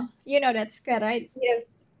square, You know that square, right? Yes.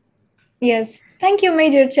 Yes. Thank you,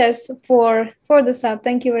 Major Chess, for the sub.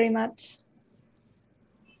 Thank you very much.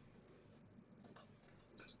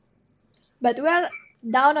 But we're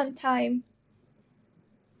down on time.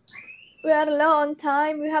 We are low on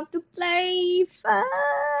time. We have to play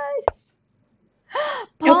fast.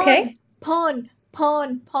 Okay. Pawn.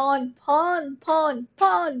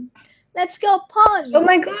 Let's go, pawn. Oh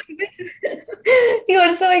my God. You are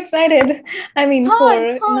so excited. I mean,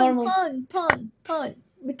 for normal. Pawn.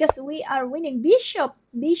 Because we are winning. Bishop.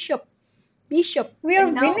 We are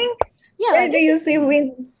And now, winning? yeah, Where do you see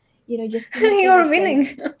win? Just to make You them are afraid.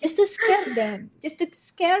 winning. Just to scare them. Just to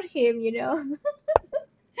scare him,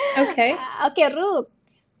 Okay. Okay, rook.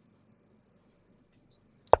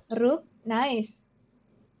 Rook, nice.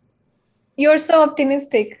 You're so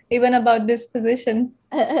optimistic, even about this position.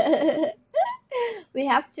 We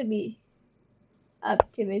have to be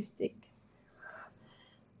optimistic.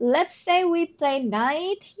 Let's say we play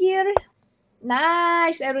knight here.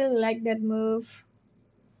 Nice, I really like that move.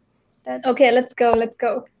 Okay, let's go.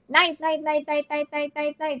 Knight.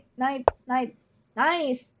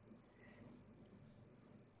 Nice.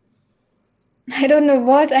 I don't know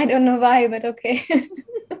what, I don't know why, but okay.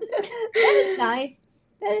 That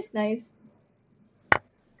is nice.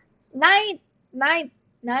 Knight.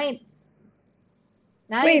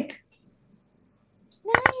 Wait.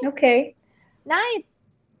 Okay. Knight.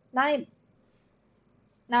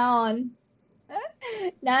 Now on.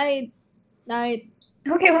 Knight.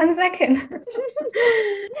 Okay, 1 second.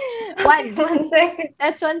 One. 1 second.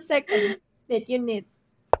 That's 1 second that you need.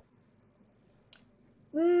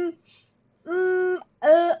 Mm, mm.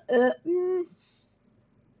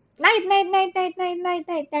 Night, night, night, night, night, night,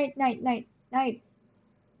 night, night, night, night, night,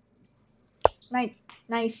 night.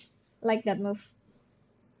 Nice. Like that move.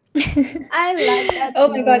 I like that Oh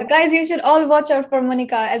my God, move. guys, you should all watch out for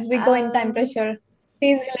Monica as we go in time Um, pressure.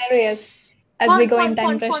 She's hilarious as we pawn, go pawn, in time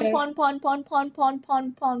pawn, pawn, pressure. pawn, pawn, pawn, pawn, pawn,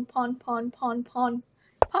 pawn, pawn, pawn, pawn, pawn, pawn,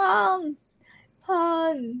 pawn,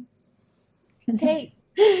 pawn. Take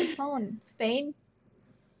the pawn. Spain.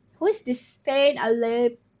 Who is this Spain?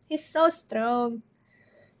 Alep. He's so strong.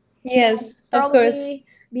 He'll Yes, of course. probably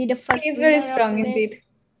be the first He's very winner of the strong match. indeed.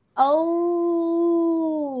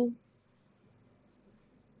 Oh,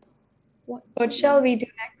 what? What shall we do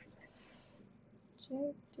next?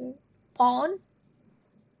 Pawn,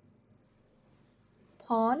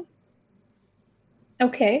 pawn.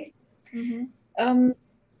 Okay. Mm-hmm. Um,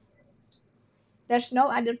 There's no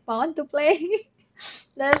other pawn to play.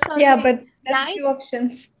 There's yeah, only but that's knight two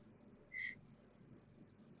options.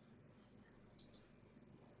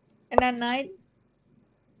 and a knight.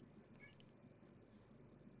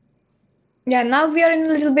 Yeah, now we are in a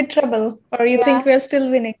little bit trouble. Or you think Yeah. we're still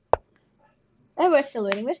winning? We're still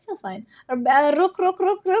winning. We're still fine. Rook.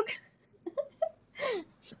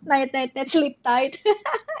 Night, sleep tight.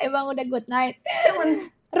 Emang udah good night. Someone's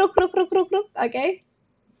Rook. Okay.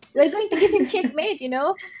 We're going to give him checkmate, you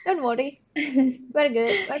know. Don't worry. We're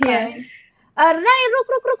good. We're yeah. fine. Knight, rook.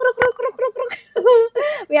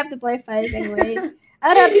 We have to play fast anyway.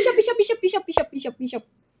 Bishop.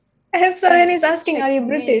 Someone is asking, are you Checkmate.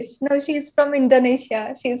 British? No, she's from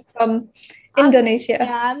Indonesia. She's from Yeah, Indonesia.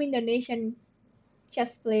 I'm Indonesian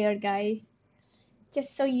chess player, guys.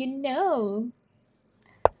 Just so you know.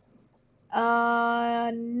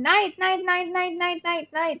 Night.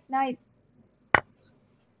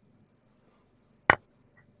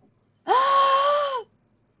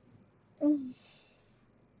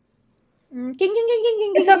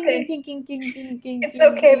 It's okay. It's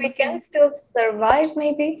okay. We can King. still survive,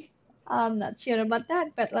 maybe. I'm not sure about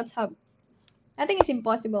that, but let's hope. I think it's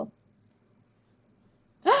impossible.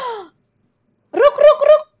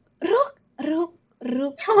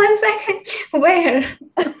 Rook. 1 second. Where?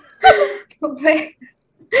 Where?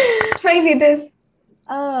 Maybe this.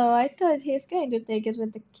 Oh, I thought he's going to take it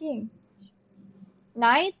with the king.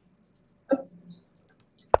 Knight.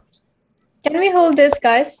 Can we hold this,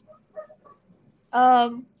 guys?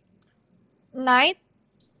 Um, knight.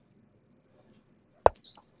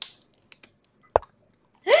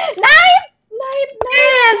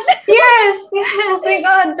 Yes, we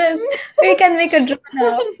got this. We can make a draw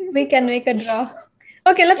now. We can make a draw.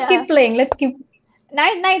 Okay, let's Yeah. keep playing. Let's keep.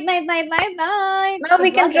 Night. Now He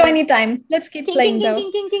we can draw blunder. anytime. Let's keep playing though.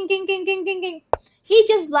 King. He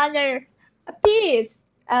just blunder a piece.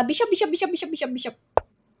 Bishop.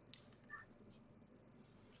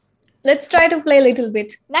 Let's try to play a little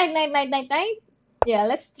bit. Night. Yeah,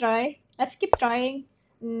 let's try. Let's keep trying.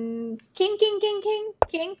 King.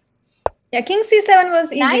 Yeah, King C7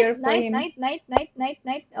 was easier for Night. him.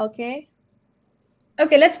 Okay.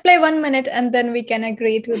 Okay, let's play 1 minute and then we can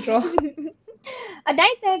agree to draw. A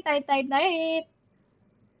night.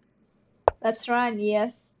 Let's run.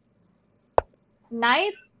 Yes.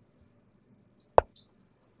 Knight.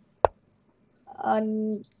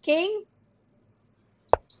 King.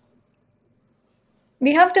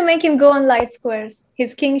 We have to make him go on light squares.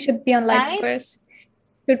 His king should be on light Knight. squares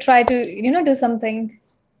to try to, do something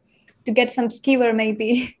to get some skewer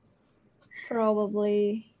maybe.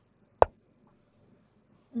 Probably.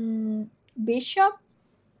 Bishop.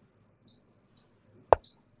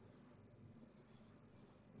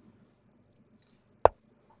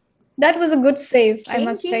 That was a good save, I King.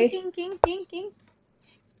 must say. King. King.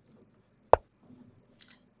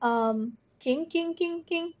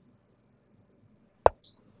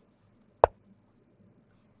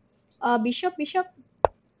 Bishop.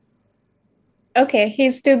 Okay,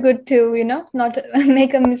 he's too good to, not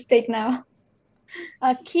make a mistake now.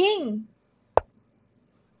 King.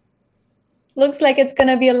 Looks like it's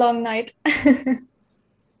gonna be a long night.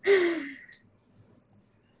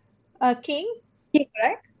 King. King,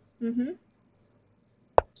 right? Mm-hmm.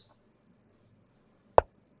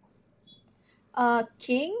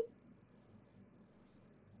 King.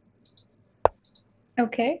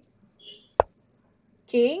 Okay.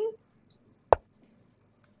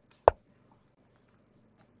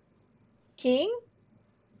 King.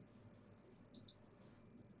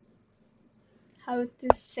 How to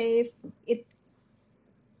save it?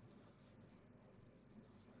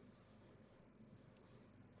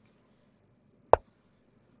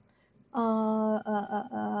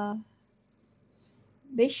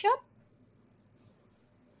 Bishop?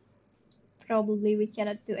 Probably we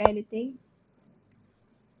cannot do anything.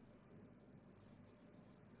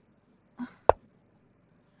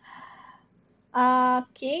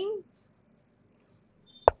 King?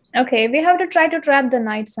 Okay, we have to try to trap the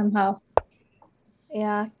knight somehow.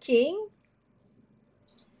 Yeah, king?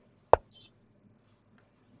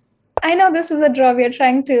 I know this is a draw. We are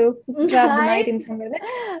trying to trap the knight Knight? in somewhere.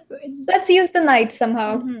 Let's use the knight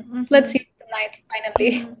somehow. Mm-hmm, Let's mm-hmm, use the knight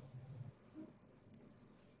finally. mm-hmm.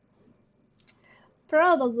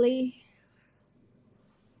 Probably.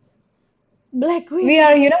 Black We Queen.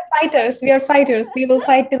 are, fighters. We are fighters. We will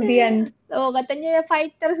fight till the end. Oh, katanya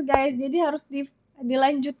fighters guys, jadi harus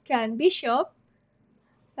dilanjutkan. Bishop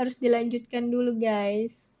harus dilanjutkan dulu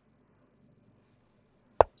guys.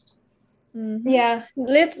 Mhm. Yeah,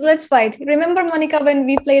 let's fight. Remember, Monica, when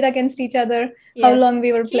we played against each other, how Yes. long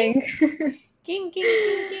we were King, playing? king, king,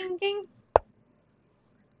 king, king, king.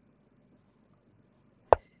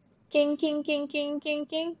 King, king, king, king, king,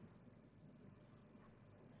 king.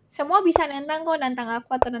 Semua bisa nantang kok, nantang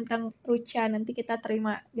aku atau nantang Rucha. Nanti kita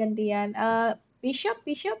terima gantian. Bishop,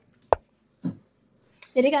 bishop.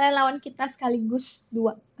 Jadi kalian lawan kita sekaligus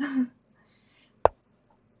dua.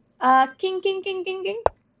 King, king, king, king, king.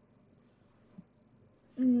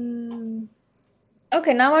 Hmm.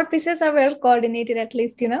 Okay, now our pieces are well coordinated at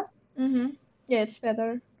least, Mm-hmm. Yeah, it's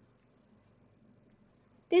better.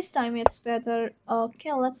 This time it's better.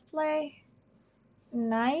 Okay, let's play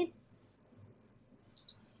knight.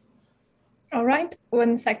 All right,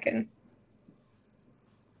 1 second.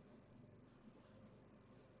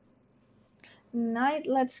 Knight,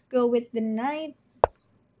 let's go with the knight.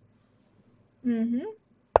 Mm-hmm.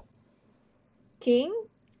 King.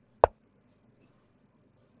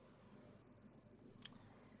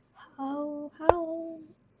 How?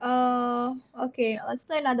 Okay, let's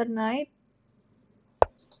play another knight.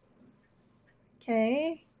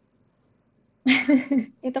 Okay.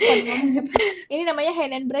 Itu kode ngomongnya apa? Ini namanya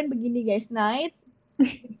hand and brand begini guys, knight.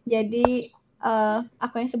 Jadi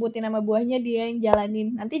aku yang sebutin nama buahnya, dia yang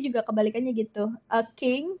jalanin. Nanti juga kebalikannya gitu.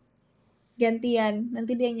 King gantian.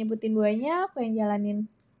 Nanti dia yang nyebutin buahnya, aku yang jalanin.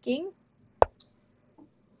 King.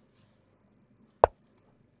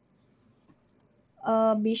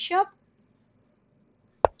 Bishop.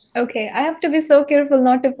 Okay, I have to be so careful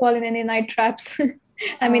not to fall in any knight traps.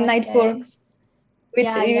 I mean, knight Okay. forks,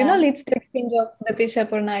 which, Yeah. leads to exchange of the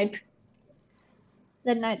bishop or knight.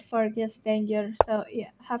 The knight fork is danger, so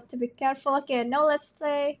yeah, have to be careful. Okay, now let's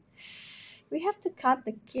play. We have to cut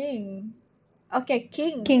the king. Okay,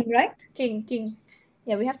 king. King, right? King, king.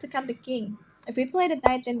 Yeah, we have to cut the king. If we play the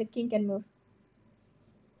knight, then the king can move.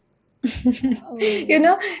 You Oh,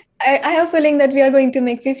 know, I have a feeling that we are going to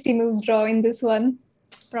make 50 moves draw in this one.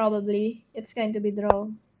 probably it's going to be draw.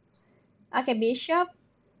 Okay, bishop.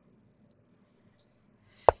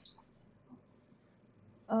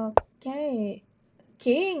 Okay,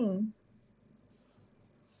 king.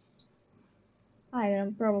 I don't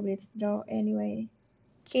know, probably it's draw anyway.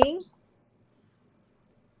 King.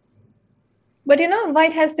 But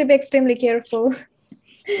white has to be extremely careful.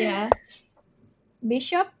 Yeah.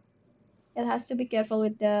 Bishop. It has to be careful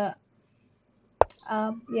with the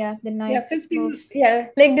yeah, the Yeah, knight 15. moves. Yeah,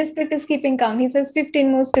 Lake District is keeping count. He says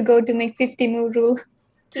 15 moves to go to make 50 move rule.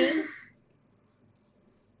 King.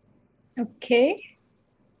 Okay.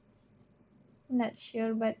 Not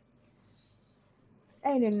sure, but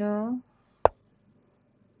I don't know.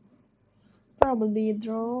 Probably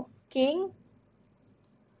draw. King.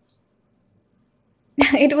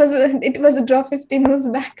 it was a draw 50 moves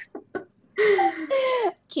back.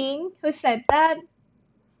 King. Who said that?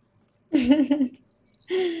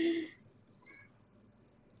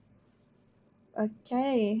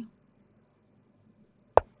 Okay.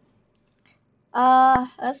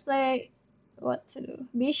 Let's play what to do.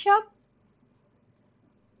 Bishop.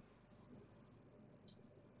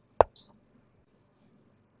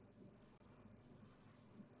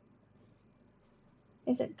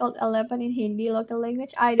 Is it called 11 in Hindi local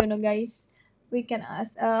language? I don't know, guys. We can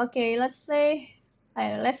ask. Okay, let's play. I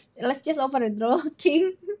don't know, let's just offer a draw.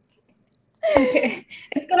 King. Okay.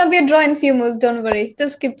 It's gonna be a draw in few moves, don't worry.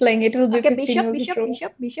 Just keep playing. It will be Okay, 50 bishop, moves bishop, draw.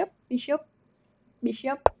 bishop, bishop, bishop,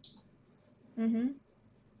 bishop. Mm-hmm.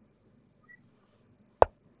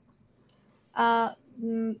 Uh,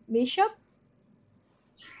 Bishop.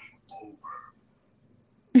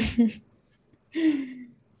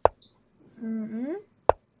 Mm-hmm.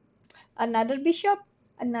 Another bishop.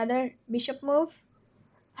 Another bishop move.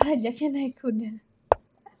 Rajaknya naik kuda.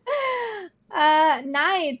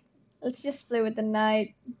 Knight. Let's just play with the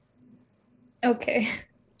knight. Okay.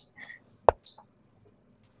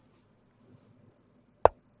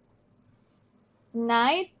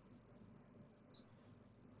 Knight.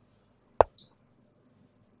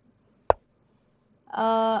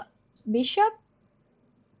 Bishop.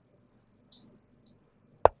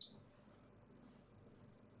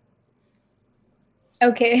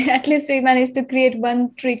 Okay, at least we managed to create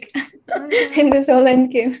one trick Mm-hmm. in this whole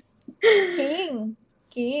end game. King.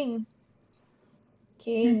 King.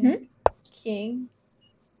 King. Mm-hmm. King.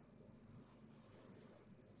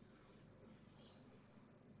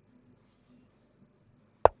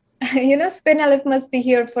 Spin Aleph must be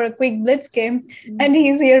here for a quick blitz game, and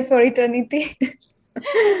he's here for eternity.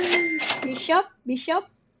 Bishop. Bishop.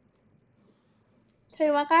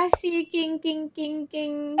 Terima kasih, King, King, King,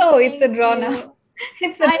 King. Oh, it's a Thank draw now. you.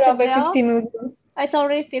 It's a It's a draw by draw. 50 moves. It's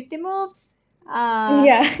already 50 moves.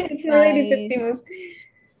 Yeah, it's already 50 Nice. moves.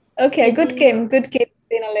 Okay, Jadi, good game,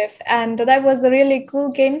 Spin Aleph. And that was a really cool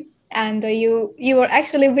game. And you were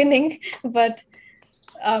actually winning, but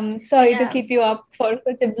sorry to yeah. keep you up for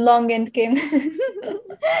such a long end game.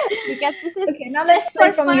 Because this is Okay, now let's just play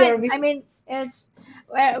for from fun. your I view. mean, it's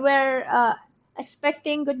we're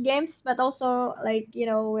expecting good games, but also like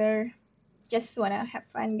we're just wanna have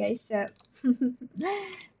fun, guys. So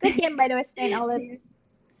good game by the way, Spain.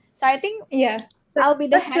 So I think Yeah. So I'll be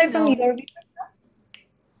the let's play hand from now. your view.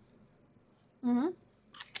 Hmm.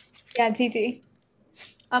 Yeah, GG.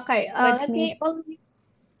 Okay. Let Let me me. follow you.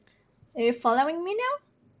 Are you following me now?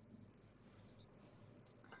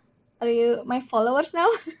 Are you my followers now?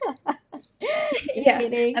 Just Yeah,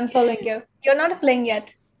 kidding. I'm following you. You're not playing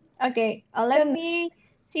yet. Okay. Let Then me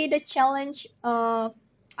see the challenge.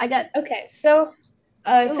 I got okay, so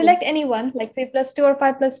ooh select anyone, like 3 plus 2 or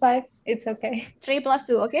 5 plus 5. It's okay. 3 plus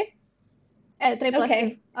 2. Okay. 3 plus 2.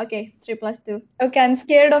 Okay. Okay. 3 plus 2. Okay, I'm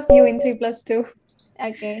scared of you in 3 plus 2.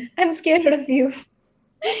 Okay. I'm scared of you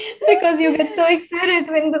because you get so excited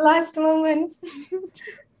in the last moments.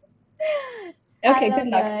 Okay, Hello good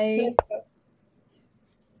luck. guys. Let's go.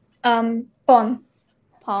 Pawn.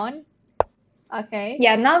 Pawn. Okay.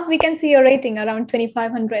 Yeah, now we can see your rating around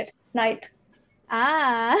 2500. Knight.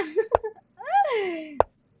 Ah.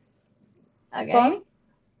 Pawn. Okay.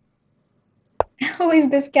 Who is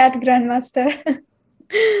this cat grandmaster?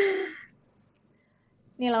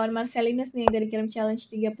 Nih lawan Marcelinus nih yang dari kirim challenge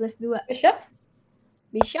 3+2. Bishop.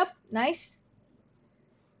 Bishop. Nice.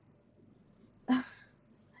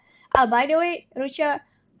 By the way, Rucha,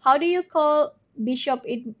 how do you call bishop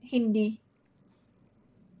in Hindi?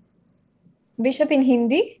 Bishop in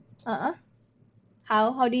Hindi. Uh-uh.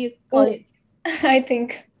 How do you call Oh, it? I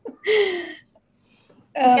think.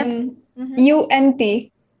 Because Um, mm-hmm. UNT.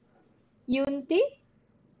 Yunti?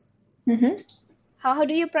 Mm-hmm. How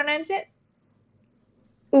do you pronounce it?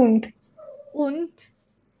 Und. Unt.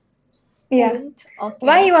 Yeah. Unt.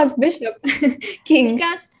 Why Okay. you ask bishop? King.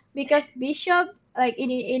 Because bishop like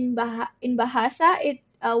in bahasa it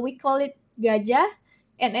we call it gajah,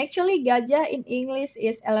 and actually gajah in English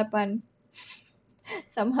is elephant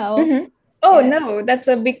somehow. Mm-hmm. Oh Yeah. no, that's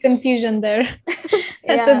a big confusion there.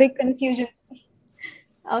 That's a Yeah. big confusion.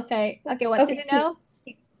 Okay. Okay. What to do Okay, now?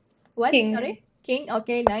 What? king, Sorry. King.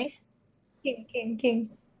 Okay. Nice. king.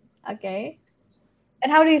 Okay. And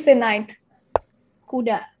how do you say knight?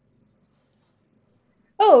 Kuda.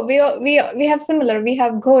 Oh, we have similar. We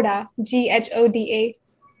have Ghoda, Ghoda.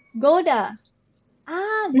 Goda.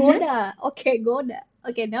 Ah, Mm-hmm. Goda. Okay, Goda.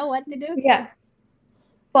 Okay. Now what to do? Yeah,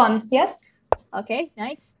 pawn. Yes, Okay.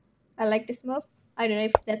 Nice. I like this move. I don't know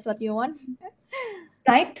if that's what you want.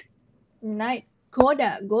 knight. Knight.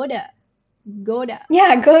 Goda. Goda. Goda.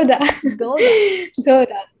 Yeah, Ghoda, Goda.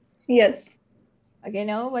 Ghoda. Yes. Okay,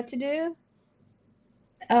 now what to do?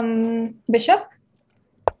 Bishop.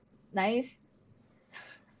 Nice.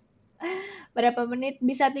 Berapa menit?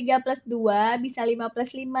 Bisa 3+2, bisa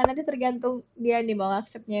 5+5. Nanti tergantung dia nih mau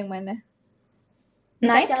accept-nya yang mana. Bisa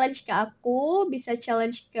Knight. challenge ke aku, bisa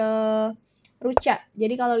challenge ke Rucha.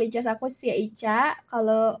 Jadi kalau lichess aku sih Ica,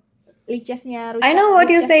 kalau lichessnya I Rucha, know what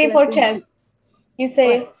you lichess say bulan for 7. chess. You What? say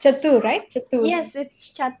chatur, right? Chatur. Yes,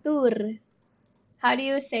 it's Chatur. How do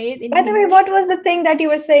you say it in By the way, Hindi? what was the thing that you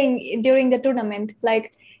were saying during the tournament?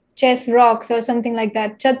 Like chess rocks or something like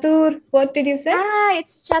that. Chatur, what did you say? Ah,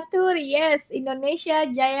 it's Chatur. Yes, Indonesia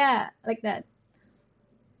Jaya. Like that.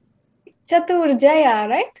 Chatur Jaya,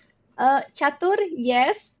 right? Chatur,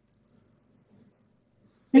 yes.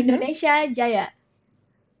 Mm-hmm. Indonesia Jaya.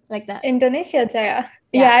 Like that. Indonesia Jaya.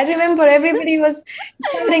 Yeah, Yeah. I remember everybody was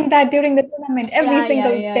shouting that during the tournament every Yeah, yeah,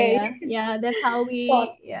 single yeah, day. yeah. Yeah, that's how Pawn, we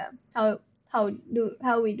yeah,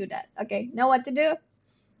 how we do that. Okay. Now what to do?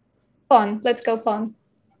 pawn. Let's go pawn.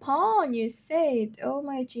 Pawn, you said. Oh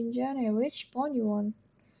my Chinjane, which pawn you want?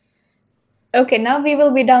 Okay, now we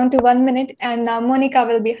will be down to 1 minute, and now Monica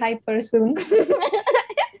will be hyper soon.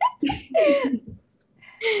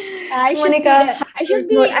 I should be Monica, the I hyper should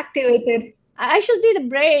mode be activated. I should be the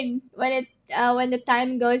brain when the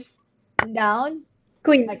time goes down.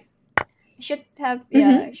 Queen. Like I should have I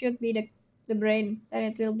Mm-hmm. should be the brain.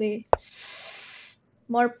 Then it will be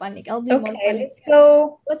more panic. I'll be more Okay, panic. let's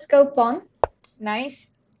go. Let's go pawn. Nice.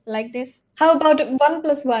 Like this. How about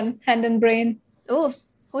 1+1, hand and brain? Oh,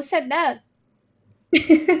 who said that? you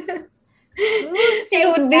Who said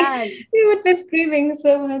would be that? you would be screaming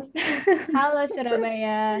so much. Halo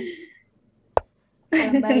Surabaya.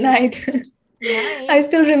 Malam baik. Night. I Night.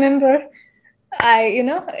 still remember. In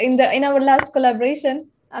our last collaboration.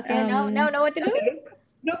 Okay, now know what to do?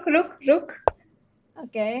 Okay, rook.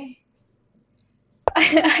 Okay.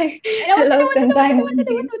 I, I know I what to do, lost what to some do, what to do, time what to on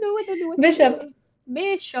do, what game. to do, what to do, what to Bishop. do.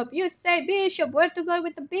 Bishop, you say bishop. Where to go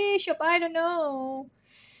with the bishop? I don't know.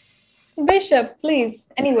 Bishop, please.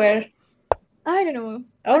 Anywhere. I don't know.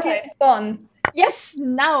 All Okay. right. Pawn. Yes,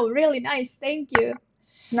 now. Really nice. Thank you.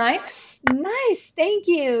 Knight. Nice. Thank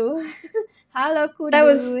you. Hello, That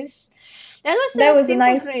was Kudus. That was that a was a simple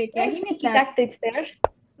nice, trick. I nice missed sneaky that. tactics there.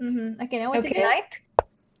 Okay, now what to Okay, do? knight. I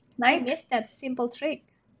Knight. missed that simple trick.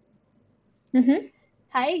 Mm-hmm.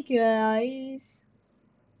 Hi, guys.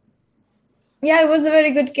 Yeah, it was a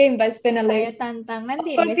very good game by Saya Spinalace. tantang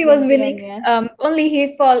nanti Of ya course, guys he was gantian winning. ya. Only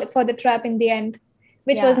he fall for the trap in the end,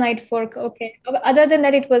 which was Yeah. knight fork. Okay. Other than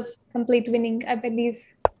that, it was complete winning, I believe.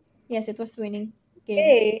 Yes, it was winning game.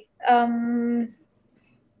 Okay.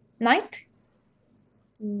 Knight.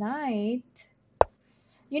 Knight.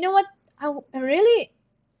 You know what? I really,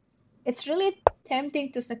 it's really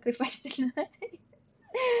tempting to sacrifice the knight.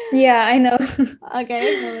 Yeah, I know.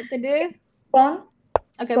 Okay, now what to do? Pawn.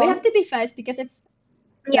 Okay, we have Pawn. to be fast because it's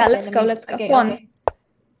Yeah, last let's go. enemy. Let's go. Okay, Pawn. okay,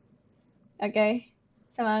 okay.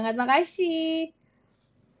 Semangat, makasih.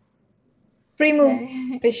 Pre-move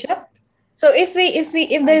Okay, bishop. So if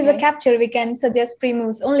there is a okay. capture, we can suggest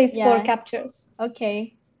pre-moves. Only score Yeah, captures.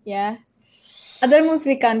 okay. Yeah. Other moves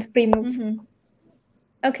we can't pre-move. Mm-hmm.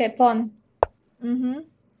 Okay, pawn. Mm-hmm.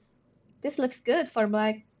 This looks good for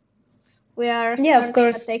black. We are Yeah, of starting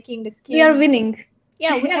course. attacking the We are king. winning.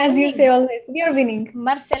 Yeah, we are As you say winning. always, we are winning.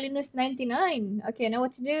 Marcelinus 99. Okay, now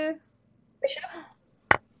what to do? Bishop.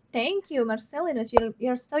 Thank you, Marcelinus.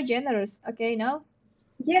 You're so generous. Okay, now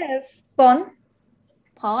Yes. Pawn.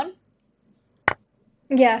 pawn.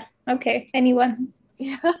 Yeah. Okay. Anyone.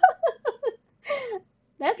 Yeah,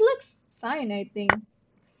 that looks fine, I think.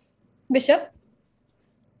 Bishop.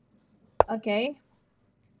 Okay.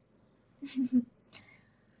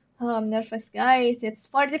 Oh, I'm nervous, guys. It's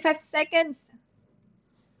 45 seconds.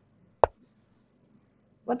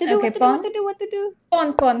 What to do? Okay, What to do? What pawn. to do? What to do?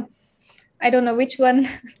 Pawn. I don't know which one,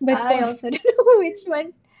 but I pawn. also don't know which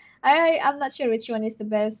one. I'm not sure which one is the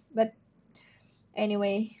best, but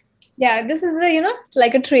anyway. Yeah, this is it's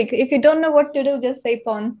like a trick. If you don't know what to do, just say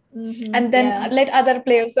pawn, and then Yeah. let other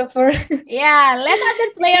players suffer. Yeah, let other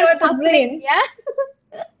If you players are the suffering, brain, yeah?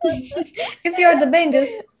 if you are the brain,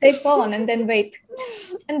 just say pawn and then wait,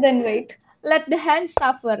 and then wait. Let the hand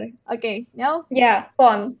suffer. Okay, now? Yeah,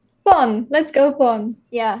 pawn, pawn. Let's go pawn.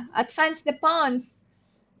 Yeah, advance the pawns.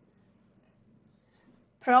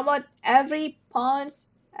 Promote every pawns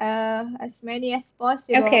as many as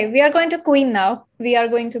possible. Okay, we are going to queen now. We are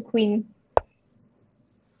going to queen.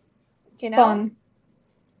 Okay, now? Pawn.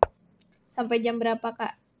 Sampai jam berapa,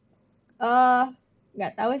 Kak?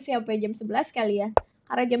 Nggak tahu sih, sampai jam 11 kali ya.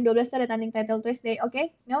 Karena jam 12 tuh ada tanding title Tuesday.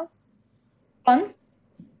 Okay, no? Pawn.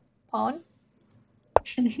 Pawn.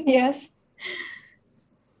 Yes.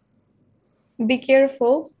 Be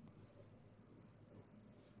careful.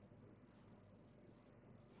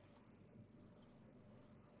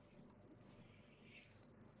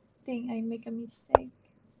 Think I make a mistake.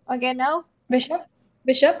 Okay, now? Bishop.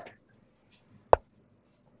 Bishop.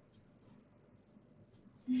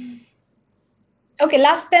 Okay,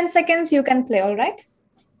 last 10 seconds you can play, all right?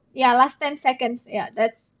 Yeah, last 10 seconds. Yeah,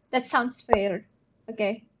 that sounds fair.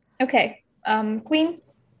 Okay. Okay. Queen.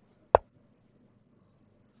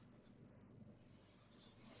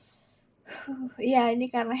 Ya, ini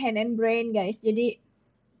karena hand and brain, guys. Jadi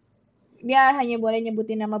dia hanya boleh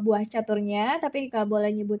nyebutin nama buah caturnya, tapi nggak boleh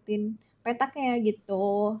nyebutin petaknya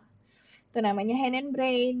gitu. Itu namanya hand and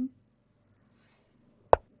brain.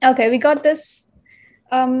 Okay, we got this.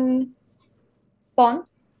 Pawn.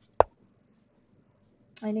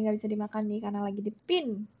 Nah, ini nggak bisa dimakan nih karena lagi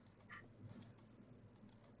dipin.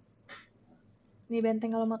 Ini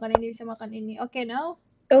benteng kalau makan ini bisa makan ini. Okay, now.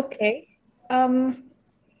 Okay.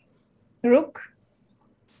 Rook.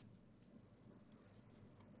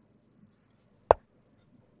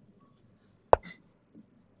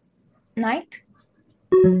 Knight.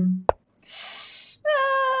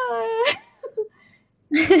 Ah.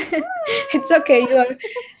 It's okay.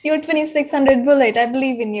 You're 2600 bullet. I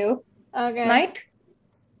believe in you. Okay. Knight.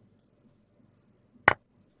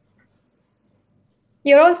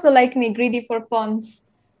 You're also like me, greedy for pawns.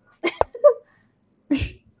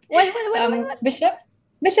 What? Bishop.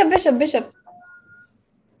 Bishop.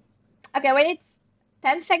 Okay, when it's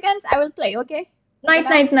 10 seconds, I will play, okay? Okay, Knight, now?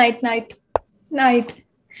 knight, knight, knight. Knight.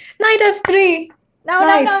 Knight F3. No,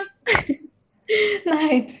 Knight. no.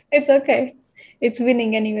 Knight. It's okay. It's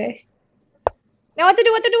winning anyway. Now what to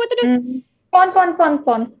do? What to do? What to do? Pawn.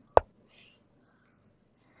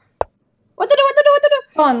 What to do? What to do? What to do?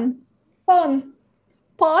 Pawn.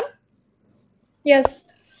 Pawn? Yes.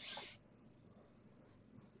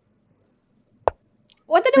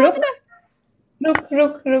 What to do? What to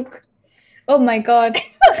Rook. Rook. Oh my God. do?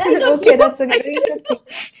 I don't Okay, know. that's a I very don't interesting.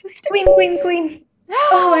 Queen.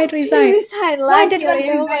 Oh, white He resigned. resigned Why like did white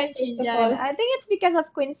you resign first mentioned, of Jan. all? I think it's because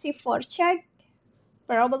of Queen C4 check,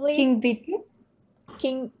 probably. King B2,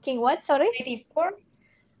 King what? Sorry? knight E4,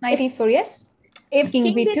 knight If E4, yes. if King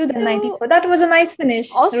King B2, then knight B2, E4. That was a nice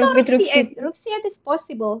finish. also Rook with Rook Rook C8. C2. Rook C8 is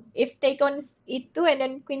possible. If take on E2 and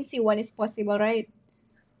then Queen C1 is possible, right?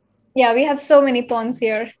 Yeah, we have so many pawns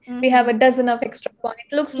here. We have a Mm-hmm. dozen of extra pawns.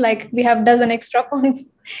 It looks like Mm-hmm. we have dozen extra pawns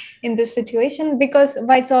in this situation because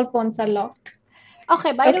white's all pawns are locked.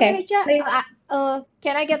 Okay, by the way, Okay. Richa,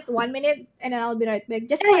 can I get 1 minute and then I'll be right back?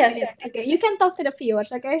 Just one Yeah, sure. minute. Take Okay, your you time. can talk to the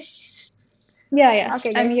viewers, okay? Yeah.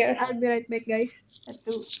 Okay, I'm guys, here. I'll be right back, guys.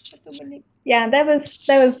 Satu menit. Yeah, that was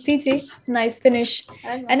GG. Nice finish.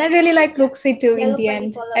 Kalian And I ngomong really apa like aja? Rook C2 Jangan in the lupa di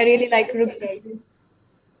end. follow I really IG-nya like Rucha, Rook guys. C2.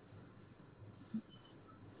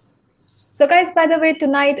 So, guys, by the way,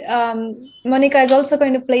 tonight Monica is also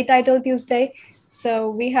going to play Title Tuesday.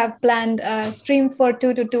 So we have planned a stream for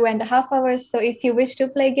 2 to 2.5 hours. So if you wish to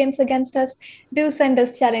play games against us, do send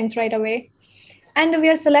us challenge right away. And we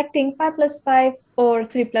are selecting 5+5 or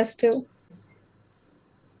 3+2.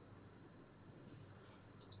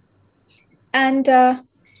 And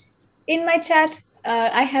in my chat,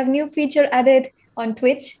 I have new feature added on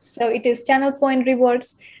Twitch. So it is channel point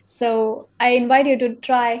rewards. So I invite you to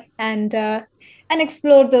try and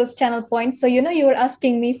explore those channel points. So you were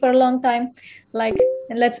asking me for a long time, like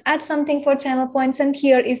let's add something for channel points, and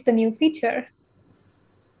here is the new feature.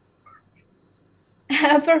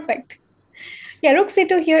 Perfect. Yeah, Rook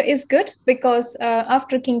C2 here is good because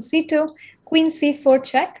after King C2, Queen C4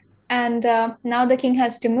 check, and now the king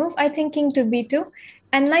has to move. I think King to B2,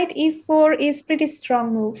 and Knight E4 is pretty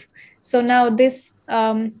strong move. So now this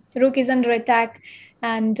Rook is under attack,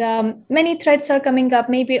 and many threats are coming up.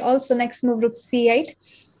 Maybe also next move Rook C8.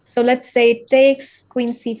 So let's say it takes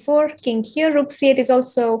Queen C4, King here. Rook C8 is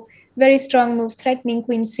also very strong move, threatening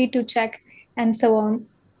Queen C2 check, and so on.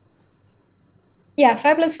 Yeah,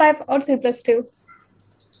 5+5 or 3+2.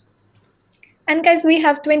 And guys, we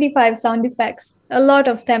have 25 sound effects, a lot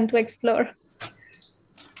of them to explore.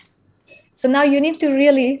 So now you need to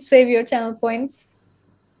really save your channel points.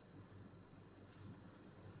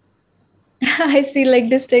 I see like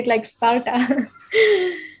district like Sparta.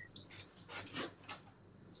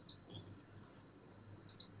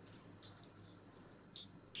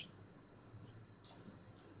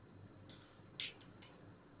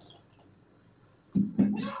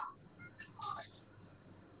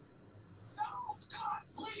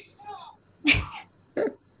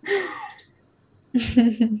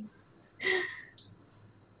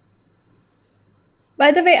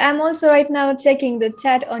 By the way, I'm also right now checking the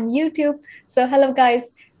chat on YouTube. So hello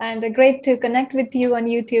guys, and great to connect with you on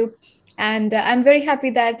YouTube. And I'm very happy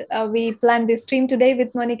that we planned this stream today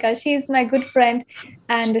with Monica. She is my good friend,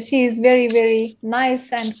 and she is very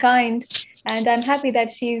nice and kind. And I'm happy that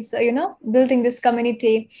she's building this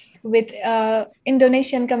community with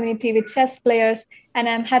Indonesian community with chess players. And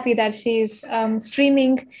I'm happy that she's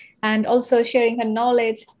streaming and also sharing her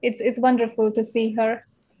knowledge. It's wonderful to see her.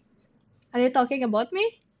 Are you talking about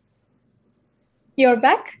me? You're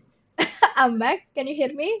back? I'm back. Can you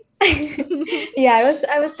hear me? Yeah,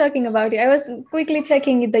 I was talking about you. I was quickly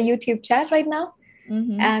checking the YouTube chat right now,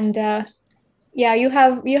 Mm-hmm. and yeah, you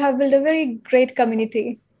have built a very great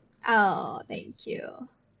community. Oh, thank you.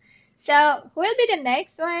 So, who will be the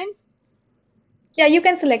next one? Yeah, you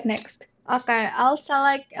can select next. Okay, I'll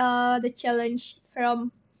select the challenge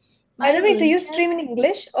from By my the way, do you leeches. stream in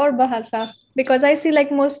English or Bahasa? Because I see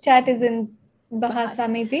like most chat is in Bahasa.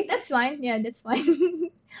 Bahasa, maybe. That's fine. Yeah, that's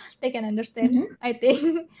fine. They can understand, Mhm. I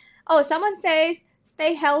think. Oh, someone says,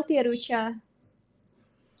 stay healthy, Rucha.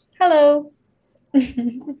 Hello.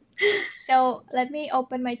 So let me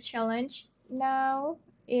open my challenge now.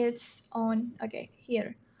 It's on. Okay,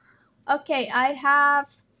 here. Okay, I have.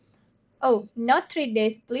 Oh, not 3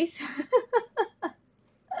 days, please.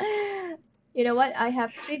 You know what? I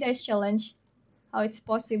have 3 days challenge. How it's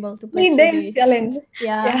possible to play 3 days 3 days? challenge.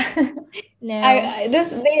 Yeah, Yeah.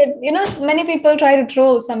 no. Many people try to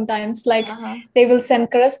troll sometimes, like Uh-huh. they will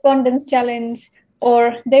send correspondence challenge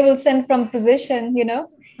or they will send from position,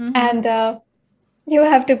 Mm-hmm. and you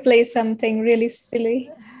have to play something really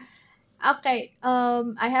silly. Okay.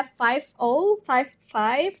 I have 5-0, 5-5,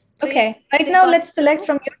 3, Okay, right 3 now plus let's select 2.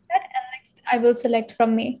 from your set, and next I will select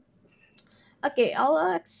from me. Okay, I'll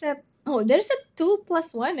accept. Oh, there's a 2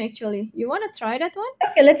 plus 1 actually. You want to try that one?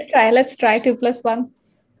 Okay, let's try. Let's try 2 plus 1.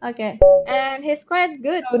 Okay. And he's quite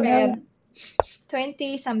good Oh player. no.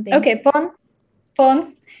 20 something. Okay, pawn,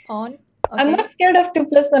 pawn. Pawn. I'm not Okay. scared of 2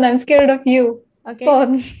 plus 1. I'm scared of you. Okay.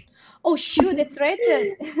 Pawn. Oh shoot, it's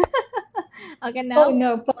rated. Okay, Oh now.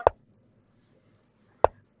 no, pawn.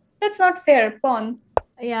 That's not fair. Pawn.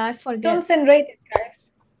 Yeah, I forget. Don't send rated, guys.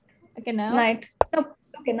 Okay, now. Knight. No.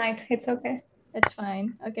 Okay, knight. It's okay. That's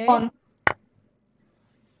fine. Okay. Pawn.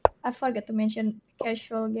 I forgot to mention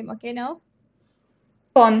casual game. Okay, now.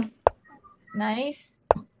 Pawn. Nice.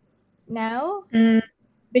 Now. Mm,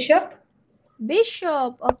 bishop.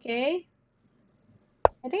 Bishop. Okay.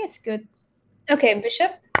 I think it's good. Okay,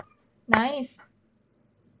 bishop. Nice.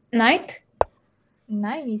 Knight.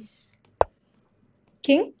 Nice.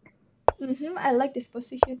 King. I like this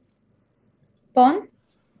position. Pawn.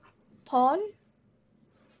 Pawn.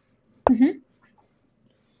 Mm-hmm.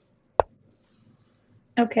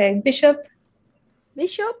 Okay, bishop.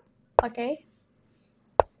 Bishop. Okay.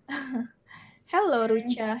 Hello, Mm,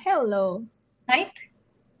 Rucha. Hello. knight.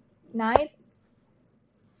 Knight.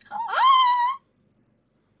 Ah!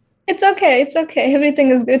 It's okay. It's okay. Everything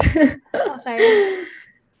is good. Okay.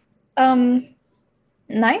 um,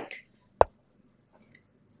 knight.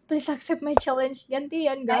 Please accept my challenge.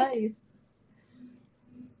 Gantian, Knight. guys.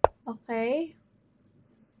 Okay.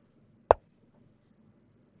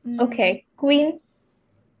 Okay, queen.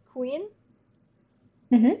 Queen.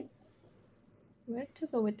 Mm-hmm. Where to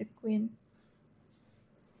go with the queen?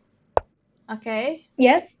 Okay.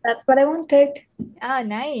 Yes, that's what I wanted. Ah,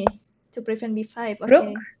 nice. To prevent b5. Rook.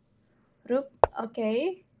 Okay. Rook.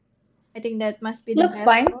 Okay. I think that must be the Looks best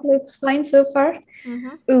fine. move. Looks fine so far.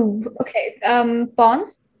 Mm-hmm. Ooh, okay.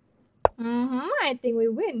 Pawn. I think we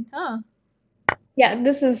win, huh? Yeah,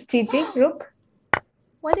 this is GG. Rook.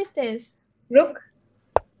 What is this? Rook.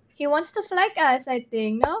 He wants to flag us, I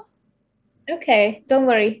think, no? Okay, don't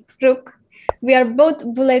worry. Rook. We are both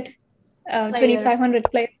bullet Players. 2500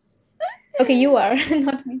 players. Okay, you are,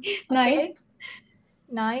 not me. Knight. Okay.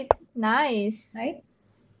 Knight. Nice. Knight.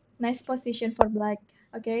 Nice position for black.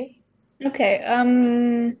 Okay. Okay,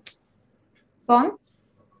 pawn.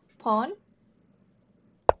 Pawn.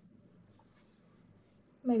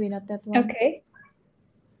 Maybe not that one. Okay.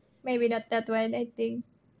 Maybe not that one, I think.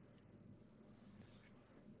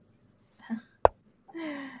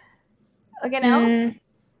 Okay, now.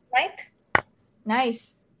 Knight. Nice.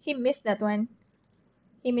 He missed that one.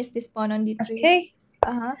 He missed this pawn on d3. Okay,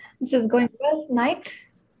 Uh-huh. this is going well. Knight.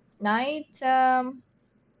 Knight.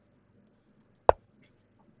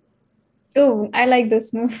 Oh, I like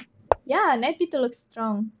this move. Yeah, knight b2 looks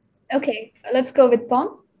strong. Okay, let's go with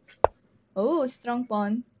pawn. Oh, strong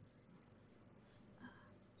pawn.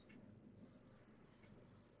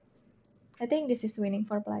 I think this is winning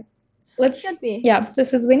for black. Should be. Yeah,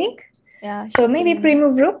 this is winning. Yeah, So should be maybe winning.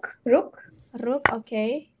 pre-move rook. Rook. Rook,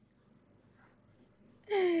 okay.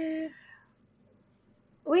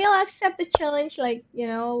 We'll accept the challenge like,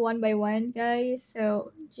 one by one, guys.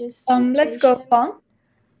 So just be Let's go patient. pawn.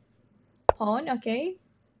 Pawn, okay.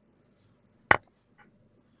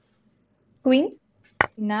 Queen.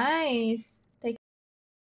 Nice. Take.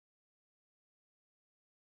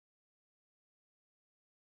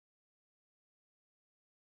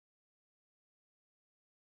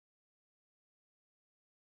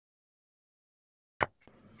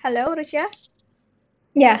 Hello, Rucha?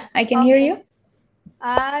 Yeah, I can hear you. Okay.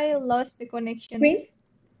 I lost the connection. Queen.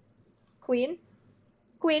 Queen.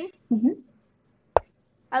 Queen. Mm-hmm.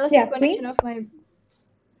 I lost the Yeah, connection queen. of my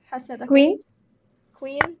headset. Okay. Queen.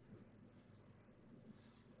 Queen.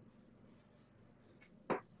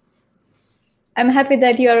 I'm happy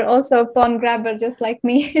that you are also a pawn grabber just like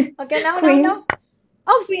me. Okay, now, now, Queen. now.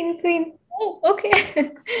 Oh, Queen, queen. Oh,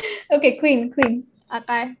 okay. Okay, queen, queen.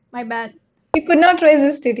 okay. My bad. You could not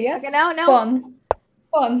resist it, yes? Okay, now, now. Pawn.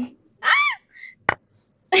 Pawn.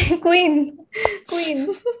 Queen.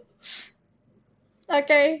 Queen.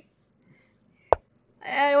 Okay.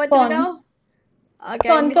 What to do Pawn. now? Okay,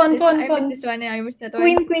 I Pawn, missed pawn, this. pawn, I missed pawn. this one. I missed that one.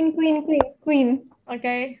 Queen, queen, queen, queen, queen.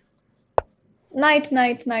 Okay. Knight,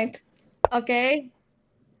 knight, knight. Okay.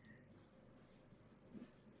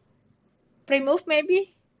 Pre-move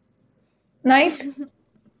maybe? Knight.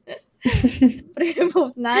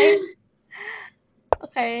 Pre-move knight.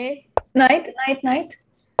 Okay. Knight, knight, knight.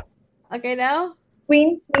 Okay now?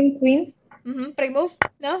 Queen, queen, queen. Pre-move?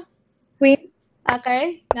 No? Queen,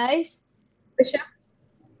 Okay. Nice. bishop.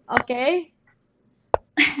 Okay.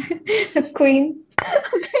 Queen.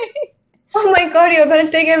 Okay. Oh my God, you're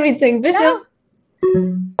gonna take everything. Bishop,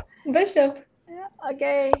 No. bishop,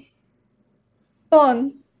 Okay.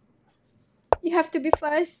 pawn, You have to be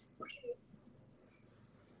fast.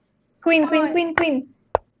 queen, Come queen, on. queen, queen,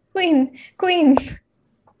 queen, queen,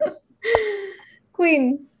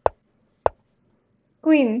 queen,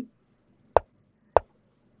 queen,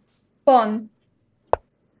 pawn,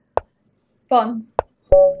 pawn.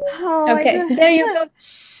 Oh my Okay, there you God. go.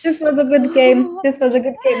 This was a good game. This was a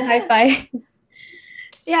good game. High five.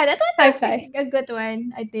 Yeah, that one High was five. a good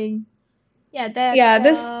one, I think. Yeah, that Yeah,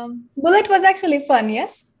 this bullet was actually fun.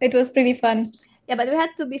 Yes, it was pretty fun. yeah, but we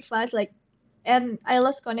had to be fast, like, and I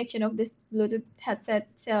lost connection of this Bluetooth headset,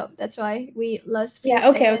 so that's why we lost few Yeah,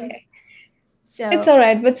 okay, seconds. okay. It's So, all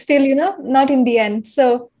right, but still, not in the end.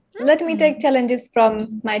 So let me take hmm, challenges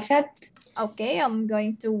from my chat. okay, I'm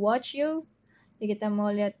going to watch you. Jadi kita mau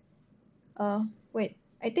lihat. Wait,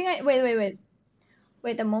 I think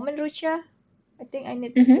wait a moment, Rucha. I think I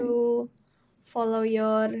need Mm-hmm. to follow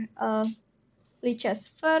your lichess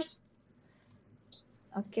first.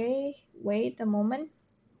 Okay, wait a moment.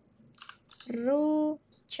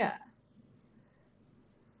 Rucha.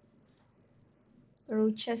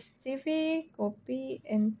 Rucha's TV, copy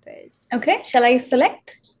and paste. Okay, shall I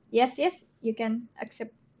select? Yes, yes, you can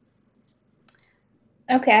accept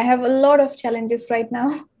Okay, I have a lot of challenges right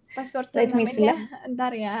now. password Let me turnamen ya. select.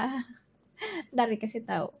 Ntar ya. Ntar dikasih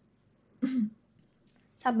tahu.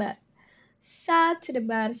 Sabar. To the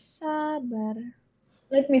bar, sabar.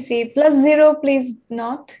 Let me see. +0, please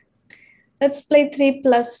not. Let's play 3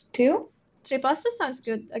 plus 2. 3 plus 2 sounds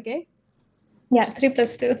good, okay? Yeah, 3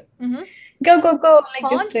 plus 2. Mm-hmm. Go, go, go, like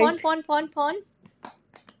this Pawn, straight. pawn, pawn, pawn.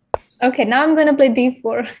 Okay, now I'm gonna play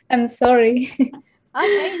d4. I'm sorry.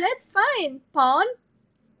 Okay, that's fine. Pawn.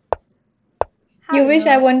 You wish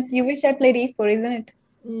I Hello. want. You wish I played e4, isn't it?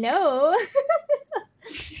 No.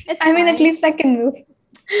 It's I mean, at fine. least second move.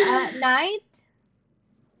 Knight,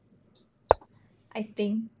 I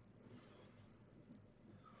think.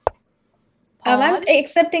 I'm Pawn,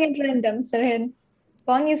 accepting it random, Sarhan.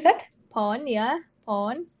 Pawn, you said? pawn, yeah,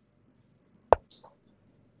 pawn.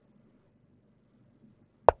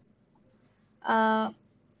 Uh,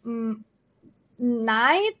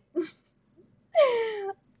 Knight.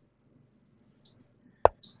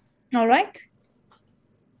 All right.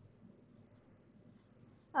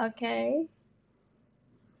 Okay.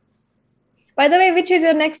 By the way, which is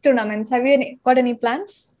your next tournaments? Have you got any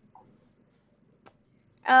plans?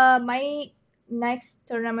 My next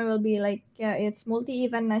tournament will be like it's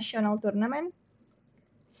multi-event national tournament.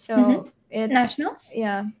 Mm-hmm. So it's Nationals?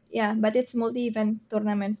 yeah, but it's multi-event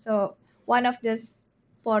tournament. So one of the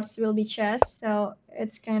sports will be chess. So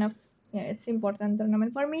it's kind of it's important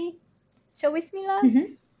tournament for me. So wish me luck.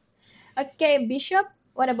 Mm-hmm. Okay, Bishop.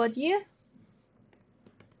 What about you?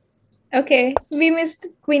 Okay, we missed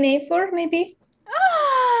Queen A4, maybe?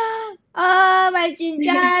 My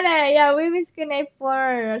Chinchara. Yeah, we miss Connect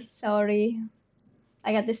for. Sorry,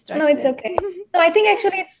 I got No, it's distracted. okay. No, I think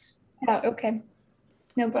actually it's. Yeah, okay.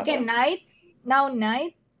 No Okay, problem. knight. Now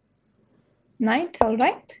knight. Knight, all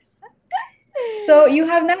right. So you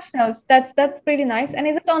have nationals. That's pretty nice. And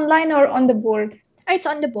is it online or on the board? It's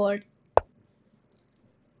on the board.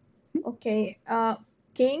 Okay.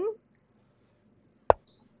 King.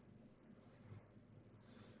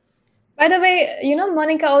 By the way,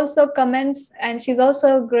 Monica also comments, and she's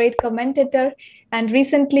also a great commentator. And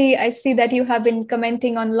recently, I see that you have been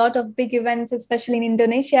commenting on a lot of big events, especially in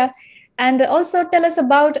Indonesia. And also tell us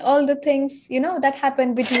about all the things, that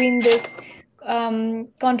happened between this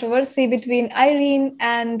controversy between Irene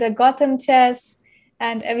and Gotham Chess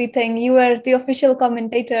and everything. You were the official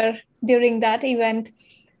commentator during that event.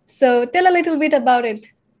 So tell a little bit about it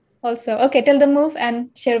also. Okay, tell the move and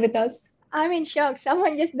share with us. I'm in shock.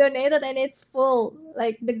 Someone just donated and it's full.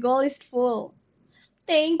 Like the goal is full.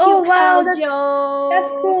 Thank you, Oh wow, that's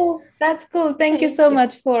Kaljo. cool. That's cool. Thank you Thank so you.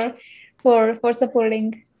 much for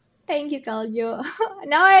supporting. Thank you, Kaljo.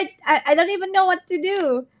 Now I don't even know what to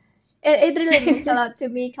do. It really means a lot to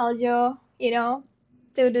me, Kaljo,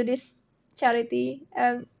 to do this charity.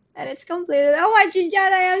 And it's completed. Oh my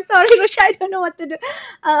Jinjana, I'm sorry, Rucha, I don't know what to do.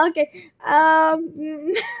 Okay.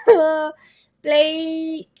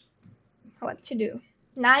 Play what to do?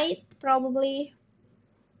 Knight, probably.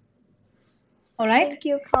 All right. Thank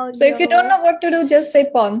you, So if you don't Claudio. know what to do, just say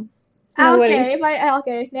pawn. No Okay, worries.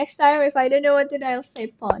 okay, next time if I don't know what to do, I'll say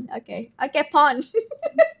pawn. Okay, okay, pawn.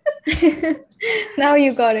 Now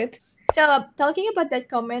you got it. So talking about that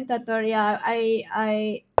commentator, yeah,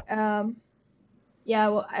 yeah,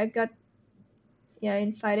 well, I got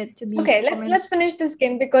invited to be Okay, let's comment. let's finish this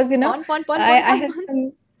game because Pawn, pawn, pawn, I pawn, I pawn, have pawn,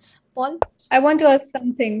 some pawn. I want to ask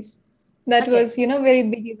some things. That Okay, was very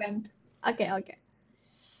big event. okay, okay.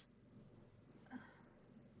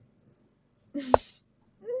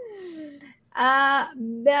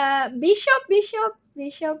 The bishop.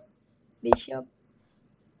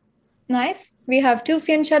 Nice. We have two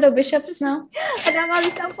Fian Shadow bishops now. Udah nggak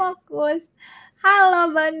bisa fokus.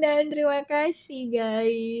 Halo Banda, terima kasih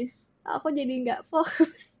guys. Aku jadi nggak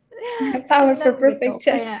fokus. Power for Seneng gitu, perfect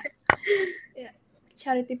chess. kayak ya,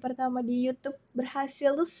 charity pertama di YouTube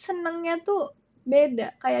berhasil tuh senengnya tuh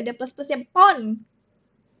beda. Kayak ada plus-plusnya. Pon.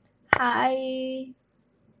 Hai.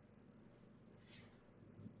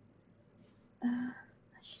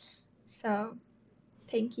 So,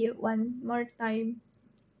 thank you one more time.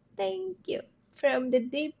 Thank you from the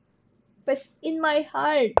deepest in my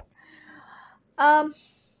heart. Um,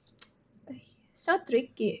 so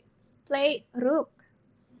tricky. Play rook.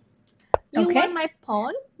 You want Okay, my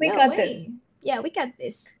pawn? we No got this. way. Yeah, we got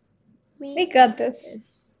this. We We got got this. this.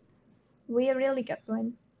 We really got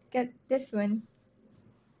one. Got this one.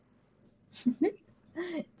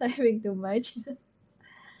 Typing too much.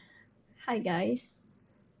 Hi guys.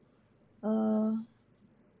 Uh,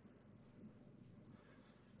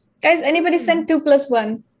 Guys, anybody hmm. send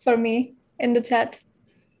 2+1 for me in the chat?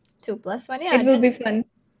 2+1, It yeah. will Then be fun.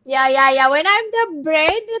 yeah. When I'm the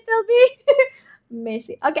brain, it will be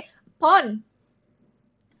messy. Okay, pawn.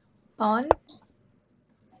 Pawn.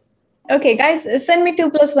 Okay, guys, send me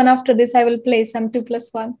 2+1 after this. I will play some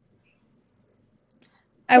 2+1.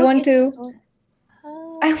 I Rook want is to for.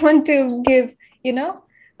 I want to give,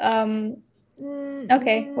 um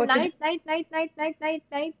okay, what to do?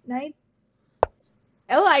 Knight.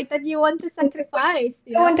 Oh, I thought you want to sacrifice,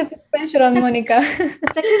 I don't want to put pressure on Sac Monica.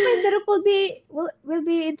 sacrifice the rook will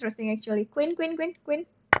be interesting actually. Queen.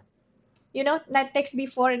 Knight takes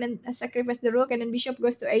b4 and then sacrifice the rook and then bishop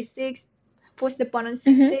goes to a6, push the pawn on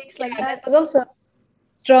c6 like Yeah, that that. was also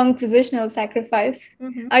strong positional sacrifice.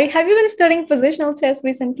 Mm-hmm. Have you been studying positional chess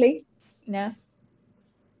recently? No.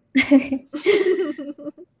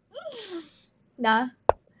 Nah.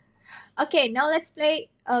 Okay, now let's play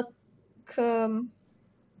a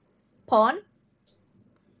pawn.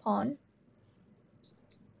 Pawn.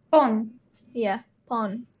 Pawn. Yeah,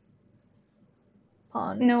 pawn.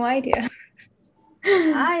 Pawn. No idea.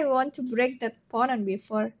 I want to break that pawn on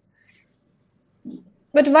b4.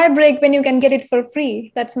 But why break when you can get it for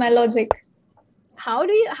free? That's my logic. How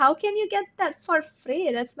can you get that for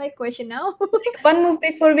free? That's my question now. Like one move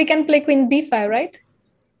before we can play queen b5, right?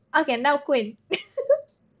 Okay, now queen.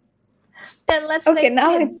 Then let's Okay, play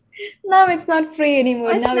now queen. it's not free Oh,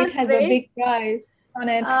 anymore. it's Now it not has a free? big price on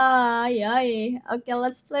it. Yeah. Okay,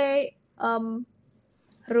 let's play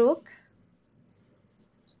rook.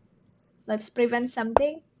 Let's prevent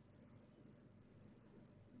something.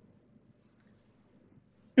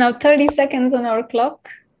 Now 30 seconds on our clock.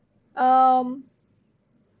 Um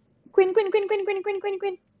queen.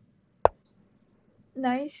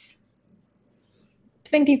 Nice.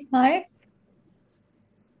 25.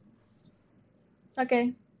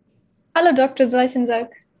 Okay. Hello, Dr. Zaishinzak.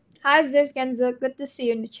 Hi Zizgenzo, good to see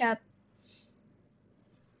you in the chat.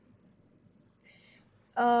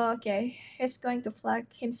 Okay, he's going to flag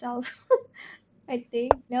himself. I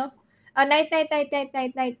think. No. Knight.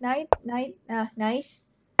 Nice.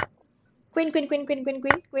 Queen.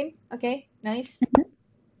 Okay, nice.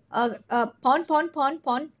 Pawn.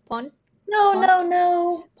 No, Pawn. no,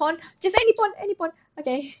 no. Pawn. Just any pawn.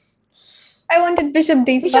 Okay. I wanted bishop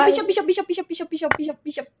Bishop, d5. bishop, bishop, bishop, bishop, bishop, bishop, bishop,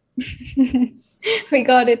 bishop. We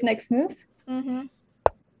got it. Next move. Mm-hmm.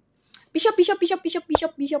 Bishop. Bishop. Bishop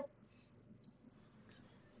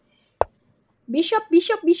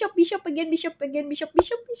again, bishop.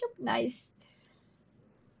 Nice.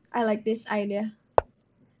 I like this idea.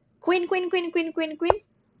 Queen. Queen.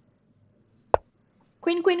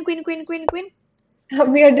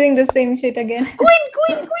 We are doing the same shit again. Queen.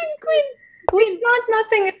 It's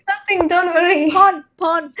nothing. It's nothing. Don't worry. Pawn.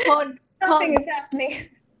 Nothing is happening.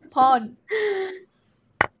 Pawn.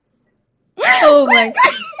 Oh my.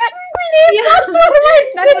 Queen. Yeah,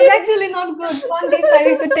 that was actually not good. Pawn d5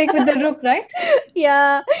 we could take with the rook, right?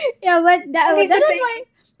 Yeah, but that And he that could was take.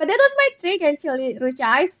 my trick actually, Rucha.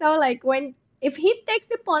 I saw like when if he takes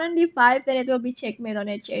the pawn on d5, then it will be checkmate on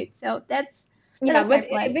h8. So that Yeah, was my but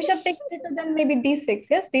plan. bishop takes better than maybe d6.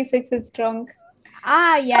 Yes, d6 is strong.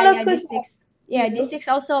 Yeah, Hello, yeah, Kush. d6. Yeah, You. d6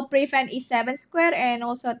 also prevent e7 square and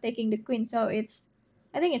also taking the queen, so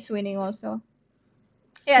I think it's winning also.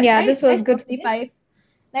 Yeah, Yeah, nice, this was nice good move finish. d5.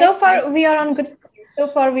 So Nice, nice. far we are on good score. So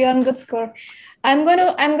far we are on good score. I'm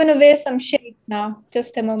gonna wear some shades now.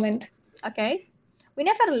 Just a moment. Okay. We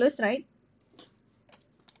never lose, right?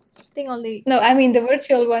 I think only. No, I mean the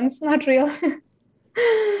virtual ones, not real.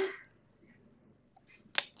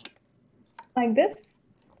 Like this.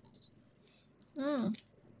 Hmm.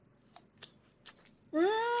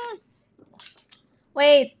 Hmm.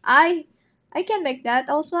 Wait, I can make that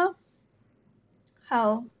also.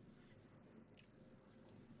 How?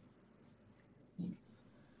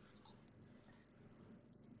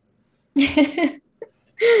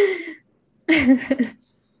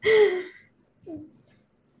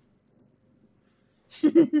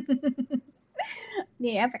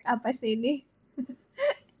 Nih efek apa sih ini?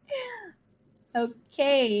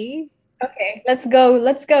 Okay. Okay, let's go.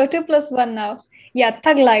 Let's go. 2+1 now. Yeah,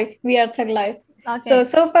 Thug Life. We are Thug Life. So, Okay.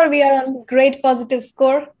 so far we are on great positive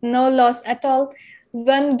score. No loss at all.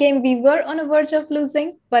 One game we were on a verge of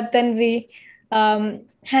losing, but then we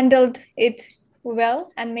handled it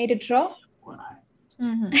well and made a draw.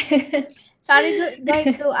 Mm-hmm. So are you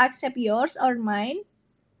going to accept yours or mine?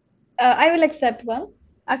 I will accept one.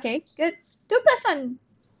 Okay, good. 2+1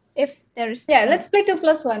 if there's Yeah, no. let's play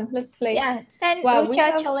 2+1. Let's play. Yeah, send Wow, we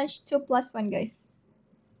Rucha have. challenge 2+1, guys.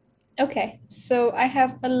 Okay, so I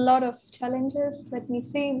have a lot of challenges. Let me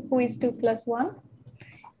see who is 2+1.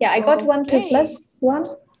 Yeah, I got one, two Okay. plus one.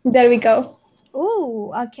 There we go. Ooh,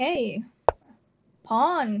 okay.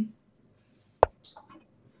 Pawn.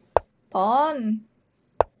 Pawn.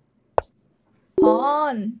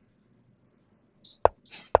 Pawn.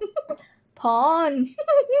 Pawn.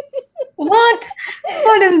 What?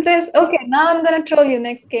 What is this? Okay, now I'm gonna troll you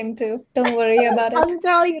next game too. Don't worry about it. I'm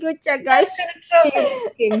trolling Rucha, guys. I'm gonna troll you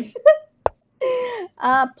next game.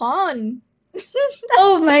 Pawn.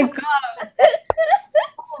 Oh my god.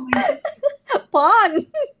 Oh my god. Pawn.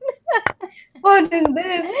 What is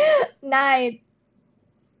this? Knight.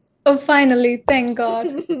 Oh, finally, thank God.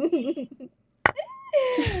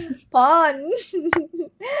 Pawn.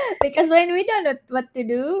 Because when we don't know what to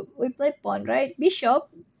do, we play pawn, right? Bishop.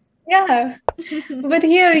 Yeah, but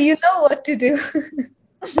here you know what to do.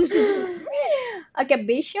 Okay,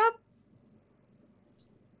 bishop.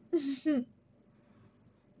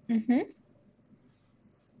 Mm-hmm.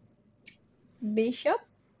 Bishop.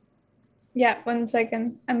 Yeah, 1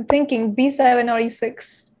 second. I'm thinking B7 or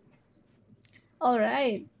E6. All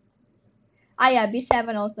right. Ah, yeah,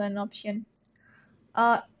 b7 also an option.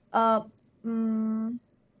 Uh, uh, mm,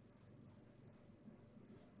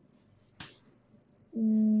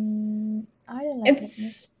 I don't like that move.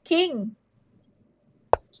 It's King.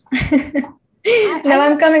 I now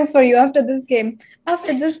I'm don't. coming for you after this game.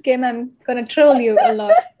 After this game, I'm gonna troll you a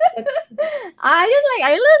lot. Let's I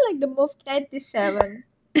don't like the move knight d7.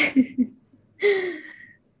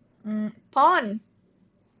 Pawn.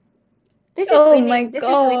 Oh my This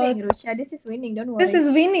is winning, God. Rucha. This is winning. Don't This worry. is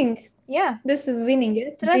winning. Yeah, This is winning,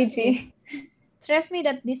 yes. trust me. GG. Trust me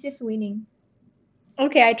that this is winning.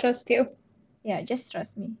 Okay, I trust you. Yeah, just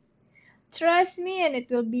trust me. Trust me, and it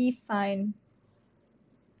will be fine.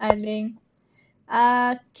 I think.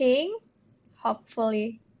 King.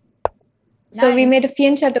 Hopefully. So we made a Nice.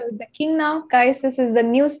 fianchetto with the king now. Guys, this is the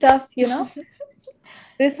new stuff, you know?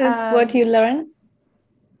 This is what um, you learn.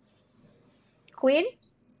 Queen.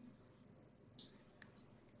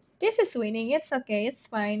 This is winning. It's okay. It's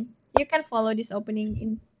fine. You can follow this opening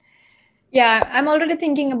in. Yeah, I'm already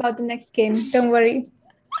thinking about the next game. Don't worry.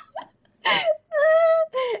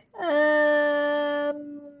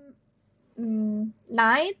 um,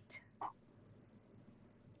 Knight.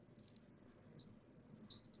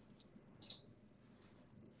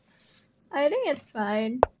 I think it's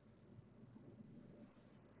fine.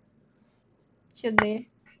 Should be.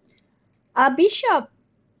 Bishop.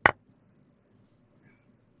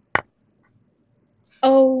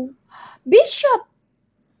 Oh, Bishop.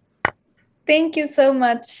 thank you so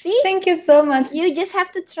much. See, Thank you so much. you just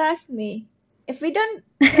have to trust me. If we don't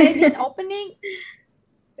play this opening,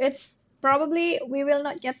 it's probably we will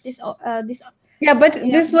not get this Yeah, but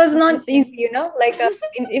yeah this this was not position. easy, you know? Like,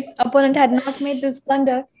 if opponent had not made this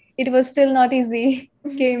blunder, it was still not easy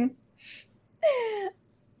game.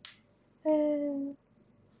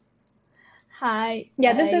 Hi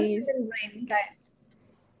Yeah, this is guys. Hidden Brain, guys.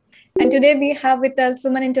 And today we have with us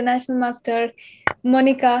Women International Master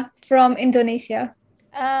Monica from Indonesia.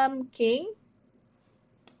 King.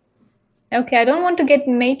 Okay, I don't want to get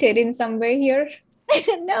mated in some way here.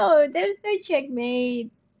 No, there's no checkmate.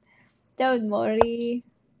 Don't worry.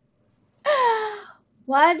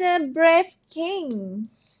 What a brave king.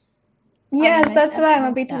 I Yes, mess that's up why I'm a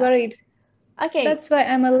my bit stuff. worried. Okay, That's why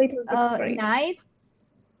I'm a little bit worried. knight.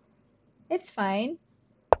 It's fine.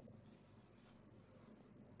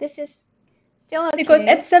 This is still Because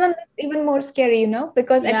okay. h7 looks even more scary, you know,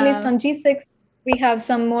 because at least Yeah. on g6 we have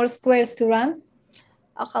some more squares to run.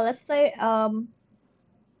 Okay, let's play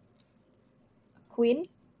queen.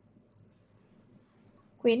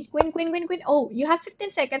 Queen, queen, queen, queen, queen. Oh, you have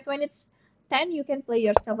 15 seconds. When it's 10, you can play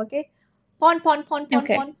yourself, okay? Pawn, pawn, pawn, pawn,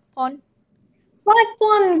 Okay. pawn, pawn. What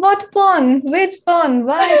pawn? What pawn? Which pawn?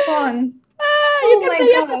 Why pawn? You Oh can my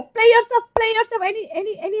play yourself, god. play yourself, play yourself.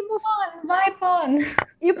 Any move. Pawn? Why pawn?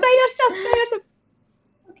 You play yourself, play yourself.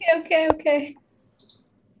 Okay.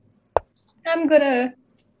 I'm gonna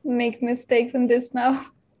make mistakes in this now.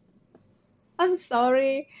 I'm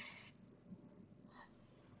sorry.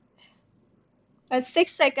 At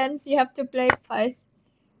 6 seconds, you have to play five.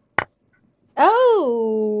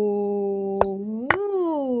 Oh.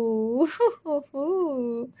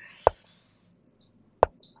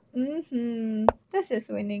 This is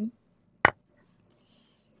winning,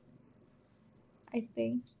 I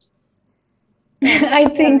think. Yeah, I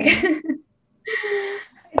we are think. winning.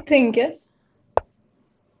 I think, yes.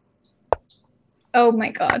 Oh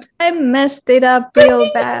my god. I messed it up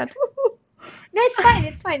real bad. No, it's fine.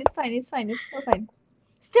 It's fine. It's fine. It's fine. It's still fine.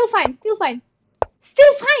 Still fine. Still fine.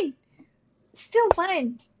 Still fine. Still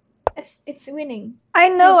fine. It's winning. I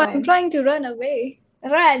Still know, I'm fine. trying to run away.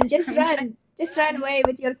 Run. Just I'm trying run. to Just run run. away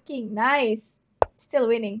with your king. Nice. Still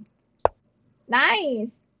winning. Nice.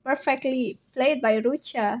 Perfectly played by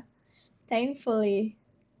Rucha. Thankfully.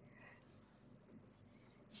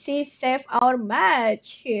 She saved our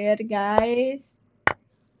match here, guys.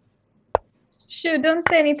 Shoo, don't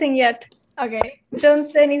say anything yet. Okay. Don't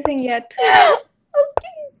say anything yet.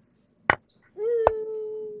 Okay.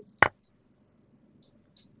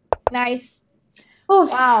 Nice. Oof,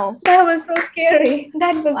 Wow. that was so scary.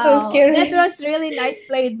 That was so Wow. That scary. was really nice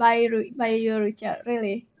played by you, Richard.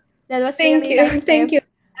 Really. That was Thank really you. nice Thank save. you.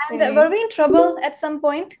 And were Really. we in trouble at some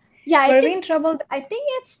point? Yeah, Were we in trouble? I think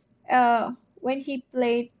it's when he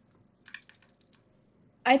played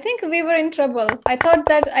I think we were in trouble. I thought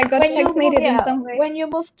that I got when you move checkmated in yeah, some way. when you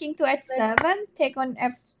move king to But h7, take on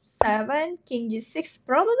f7, king g6,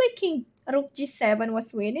 probably king rook g7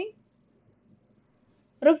 was winning.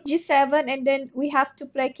 Rook g7 and then we have to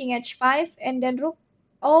play king h5 and then rook.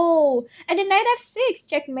 Oh, and then knight f6,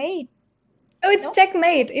 checkmate. oh, it's No?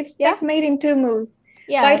 checkmate. It's Yeah? checkmate in two moves.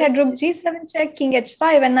 Yeah, White rook had rook g g7 check, king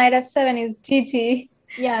h5, and knight f7 is GG.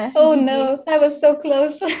 yeah, Oh GG. no, that was so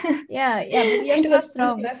close. Yeah, but you're It so was so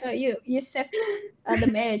strong. close. So you saved the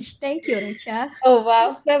match. Thank you, Rucha. Oh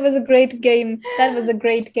wow, that was a great game. That was a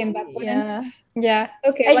great game, opponent. Yeah. Yeah.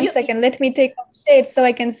 Okay, And one second. Let me take off shades so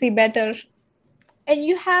I can see better.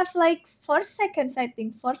 you have like 4 seconds, I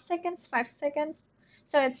think. 4 seconds, 5 seconds.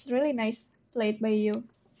 So it's really nice played by you.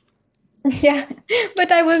 Yeah,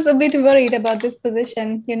 but I was a bit worried about this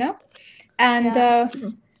position, you know. And Yeah.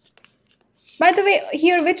 by the way,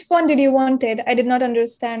 here, which pawn did you wanted? I did not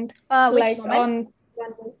understand. Which Like moment? on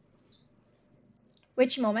one move,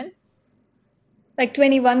 Which moment? like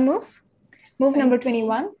 21 move, move number 20.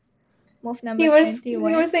 21. Move number You were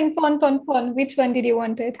 21. saying pawn, pawn, pawn. Which one did you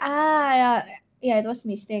wanted? Yeah, it was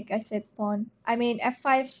mistake. I said pawn. I mean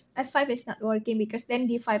F5 is not working because then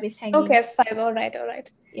D5 is Okay, hanging. F5. All right, all right.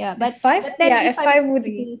 Yeah, F5. but then Yeah, D5 F5 is would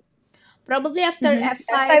free. be. Probably after F5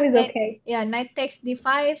 F5, is okay. knight takes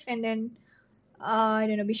D5 and then I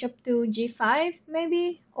don't know, bishop to G5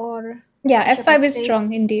 maybe or Yeah, bishop F5 is strong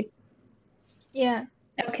F6. indeed. Yeah.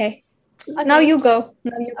 Okay. Now Okay. you go.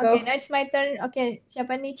 Now you Okay, go. now it's my turn. Okay,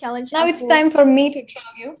 siapa nih challenge Now it's aku? time for me to throw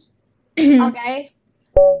you. Okay.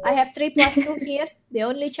 I have 3+2 here. The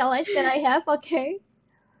only challenge that I have. Okay.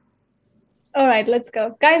 All right, let's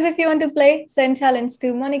go. Guys, if you want to play, send challenge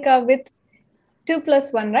to Monica with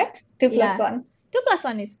 2+1, right? 2 plus Yeah. 1.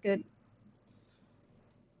 2+1 is good.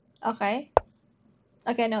 Okay.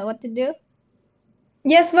 Okay, now what to do?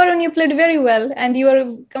 Yes, Varun, you played very well and you are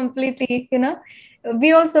completely,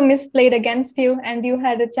 we also misplayed against you and you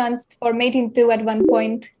had a chance for mate in 2 at one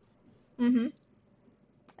point. Mm-hmm.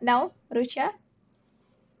 Now, Rucha.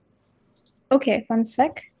 Okay, one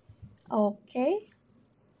sec. Okay.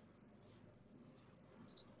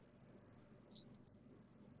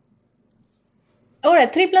 All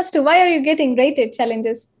right, 3+2. Why are you getting rated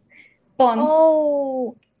challenges? Pawn.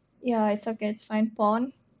 Oh, yeah, it's okay. It's fine.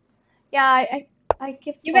 Pawn. Yeah, I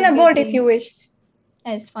keep You can abort if you forgetting. wish.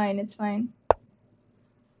 It's fine. It's fine.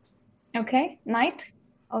 Okay, knight.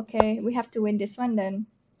 Okay, we have to win this one then.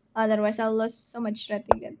 Otherwise, I'll lose so much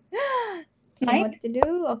rating then. Okay, Knight. what to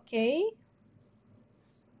do? Okay.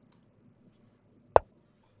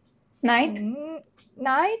 Knight.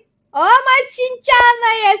 Knight. Oh my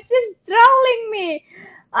Cincana, yes, he's trolling me.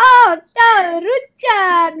 Oh, no,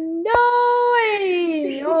 Rucha, no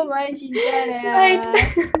way. Oh my Knight.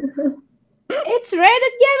 Cincana. It's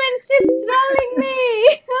rated game and she's trolling me.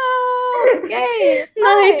 Okay,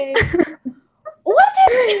 Knight. fine. What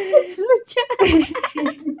is this, Rucha?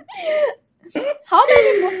 How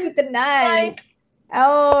many moves with the knight? Knight.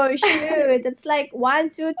 Oh shoot, it's like 1,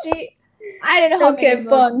 2, 3. I don't know how many Okay, moves.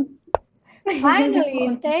 pawn. Finally,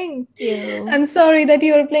 Pawn. thank you. I'm sorry that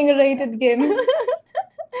you are playing a rated game.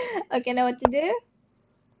 Okay, now what to do?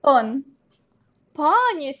 Pawn.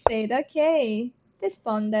 Pawn, you said. Okay. This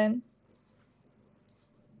pawn then.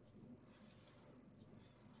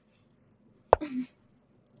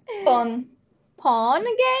 Pawn. Pawn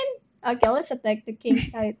again? Okay, let's attack the king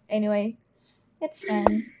side anyway. It's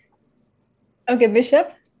fine. Okay,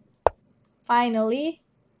 bishop. Finally,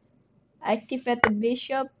 activate the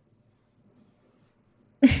bishop.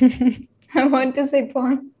 I want to say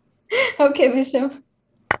pawn. Okay, bishop.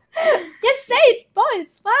 Just say it's pawn,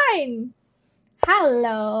 it's fine.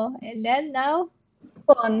 Hello. And then now,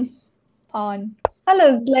 Pawn. pawn.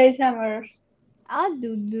 Hello, sledgehammer. Ah,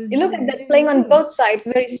 do, do, You look do, at that do, playing on do. both sides,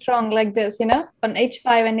 very strong like this, on h5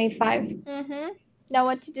 and a5. Now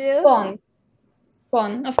what to do? Pawn.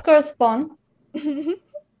 Pawn. Of course, pawn.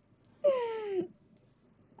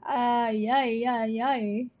 Ay, ay, ay,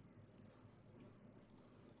 ay.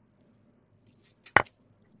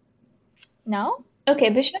 Now? Okay,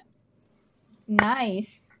 bishop.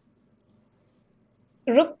 Nice.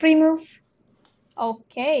 Rook pre-move.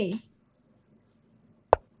 Okay.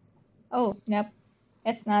 Oh, yep.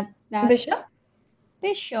 It's not that. Bishop.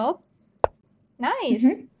 Bishop. Nice.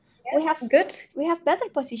 Yes, good. We have better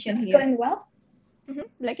position It's here. going well.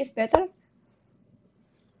 Black is better.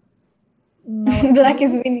 Now what to Black do?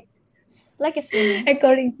 is winning, Black is winning.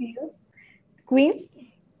 according to you. Queen.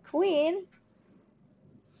 Queen.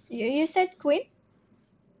 You said queen?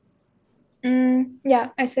 Yeah,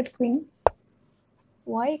 I said queen.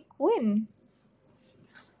 Why queen?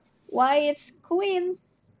 Why it's queen?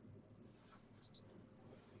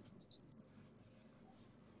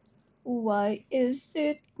 Why is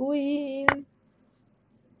it queen?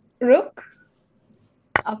 Rook.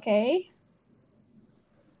 Okay.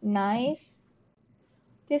 Nice.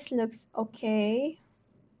 This looks okay.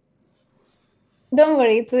 Don't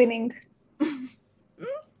worry, it's winning.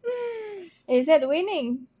 Is it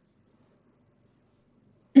winning?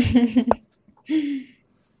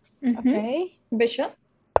 Okay. Bishop.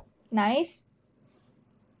 Nice.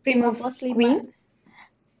 Pre-move 5+5. queen.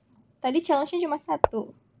 Tadi challenge-nya cuma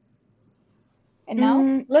 1. And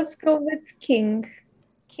now? Let's go with king.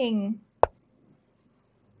 King.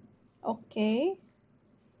 Okay.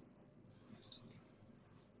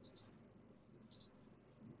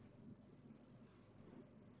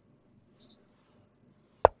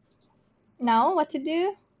 Now what to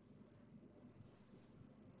do?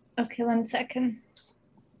 Okay, 1 second.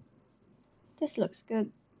 This looks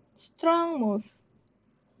good. Strong move.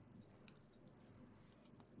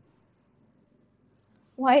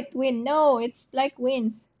 White win. No, it's black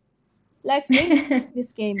wins. Black wins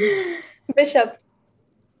this game. Bishop.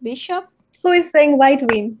 Bishop. Who is saying white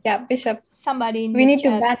win? Yeah, bishop. Somebody in We the need to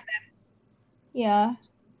chat. ban them. Yeah.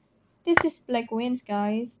 This is black wins,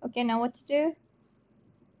 guys. Okay, now what to do?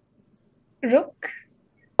 Rook.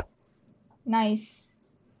 Nice.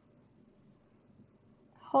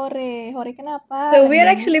 Hore, hore kenapa? So we are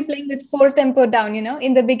actually playing with 4 tempo down,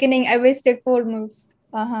 In the beginning, I wasted 4 moves.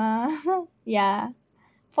 Yeah.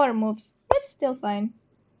 4 moves. It's still fine.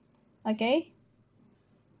 Okay.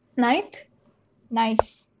 Knight.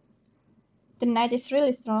 Nice. The knight is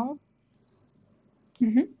really strong.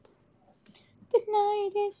 The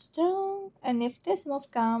knight is strong. And if this move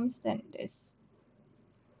comes, then this.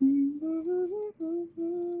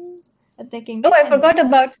 Attacking this. Oh, I forgot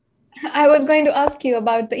about. I was going to ask you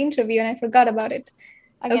about the interview and I forgot about it.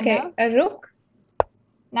 Okay, now? a rook.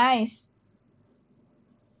 Nice.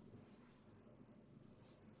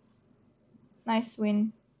 Nice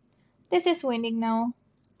win. This is winning now.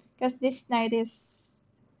 Because this knight is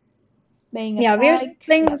being attacked. Yeah, we are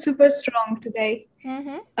playing super strong today.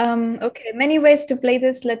 Okay, many ways to play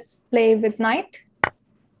this. Let's play with knight.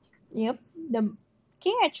 Yep. The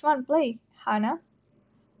king h1 play, Hannah.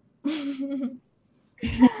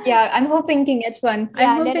 Yeah, I'm hoping king h1.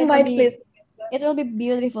 Yeah, I'm hoping white plays. It will be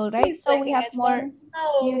beautiful, right? So we have more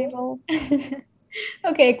beautiful.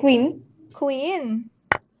 Okay, queen. Queen.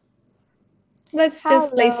 Let's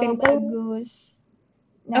just play simple. Bagus.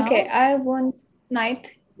 Now? Okay, I want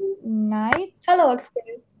knight. Knight. Hello, Axel.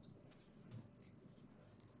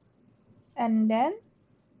 And then?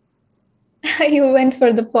 You went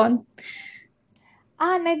for the pawn.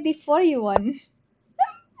 Knight d4 you won.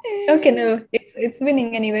 Okay, no, it's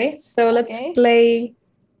winning anyway. So let's Okay. play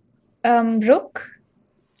rook.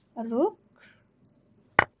 Rook.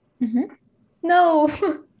 No.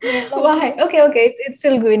 No, Why? no. Okay, it's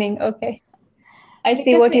still winning. Okay. I see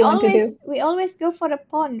Because what you want to do. we always go for the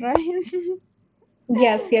pawn, right?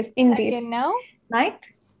 Yes, Okay, indeed. now. Knight,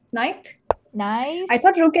 knight. I Nice.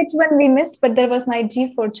 thought rook h1 we missed, but there was knight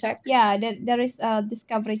g4 check. Yeah, there is a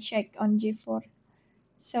discovery check on g4.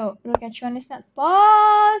 So rook h1 is not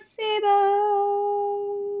possible.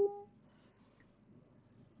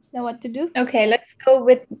 Now what to do? Okay, let's go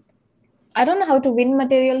with. I don't know how to win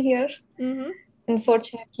material here, Mm-hmm.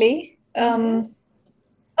 unfortunately. Mm-hmm.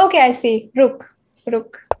 Okay, I see. Rook,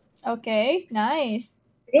 rook, Okay, nice.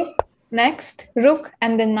 rook. Next, rook,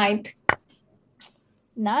 and then knight.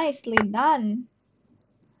 Nicely done.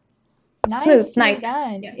 Smooth Nicely knight.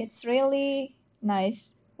 done. Yes. It's really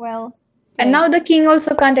nice. Well And played. now the king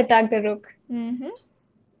also can't attack the rook. Mm-hmm.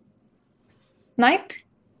 Knight.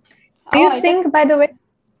 Do Oh, you I thought think, by the way,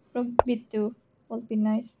 rook b2 would be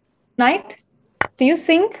nice. knight? Do you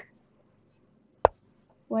think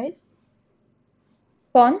Wait,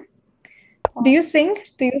 pawn? Do pawn. you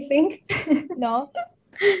think? Do you think? No,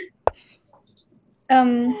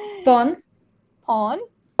 Pawn. pawn.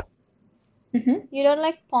 Hmm. You don't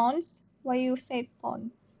like pawns? Why you say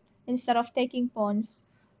pawn instead of taking pawns?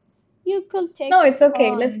 You could take No, it's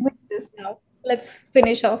okay. Let's pawn. win this now. Let's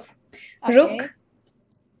finish off. Rook. Okay.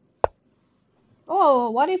 Oh,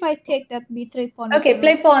 what if I take that b3 pawn with Okay, the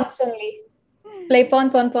play rook? pawns only. Play pawn,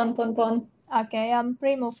 pawn, pawn, pawn, pawn. Okay, I'm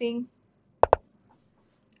pre-moving.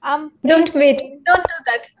 I'm Don't wait. pre-moving. Don't do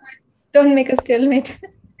that. Don't make a stalemate.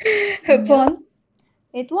 No, Pawn,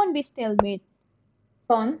 it won't be stalemate.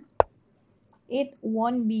 pawn. It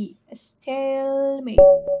won't be a stalemate.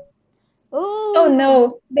 Oh Oh,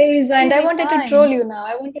 no, they she resigned. I wanted to troll resigned. you now.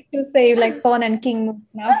 I wanted to say like pawn and king move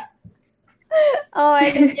now. Oh,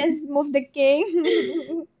 and then just move the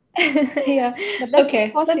king. Yeah. But that's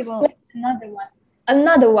Okay, let's possible. play another one.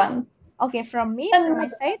 Another one. Okay, from me, from my Another one.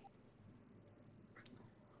 side.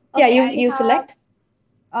 Yeah, Okay, I you have select.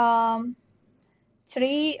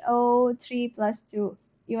 303 plus 2.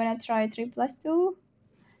 You wanna try 3 plus 2?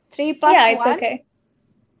 3 plus Yeah, it's 1? okay.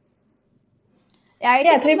 Yeah, I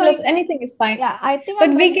Yeah, think I'm three plus going. anything is fine. Yeah, I think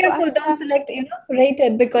I'm But be going to careful, don't accept. select,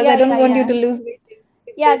 rated because I Yeah, don't yeah, want you yeah. to lose weight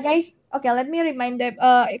with Ya this. guys, oke let me remind them,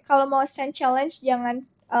 kalau mau send challenge jangan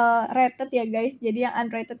rated ya guys, jadi yang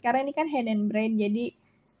unrated karena ini kan hand and brain, jadi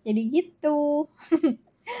gitu.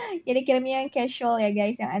 Jadi kirimnya yang casual ya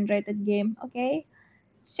guys, yang unrated game, okay?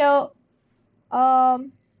 So,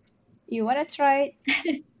 you wanna try?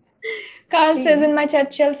 Carl Do says you? in my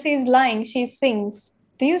chat, Chelsea is lying. She sings.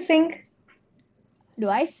 Do you sing? Do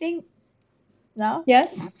I think? No?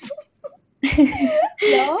 Yes.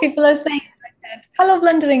 No? People are saying it like that. Hello,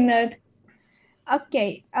 blundering nerd.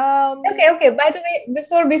 Okay. Okay. By the way,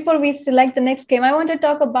 before we select the next game, I want to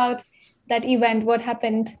talk about that event. What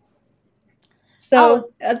happened? Oh,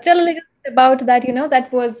 So tell a little bit about that.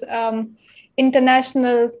 That was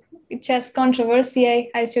international chess controversy,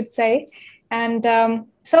 I should say, and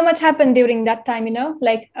so much happened during that time.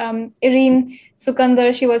 Like Irene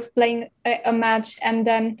Sukandar, she was playing a match, and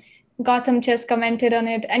then Gotham Chess commented on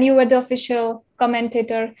it, and you were the official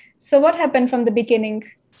commentator. So what happened from the beginning?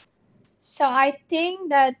 so I think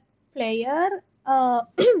that player,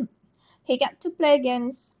 he got to play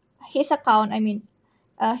against his account. I mean,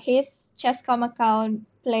 his chess.com account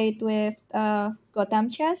played with Gotham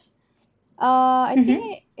Chess. I think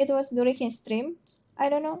Mm-hmm. it was during his stream. I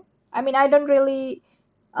don't know. I mean, I don't really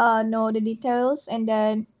know the details. And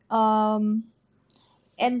then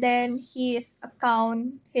his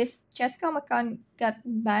chess.com account got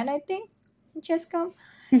banned. I think in chess.com.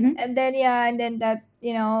 Mm-hmm. And then yeah, and then that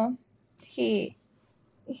he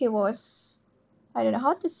he was, I don't know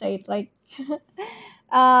how to say it, like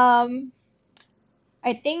um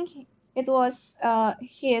I think it was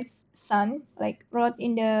his son like wrote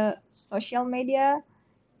in the social media,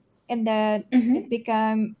 and then Mm-hmm. it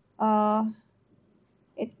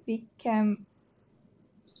became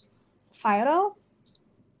viral.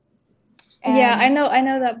 Yeah, I And know, I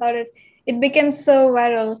know that about it. It became so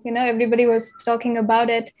viral, everybody was talking about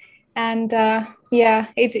it. And yeah,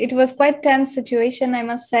 it was quite tense situation, I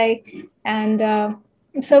must say. And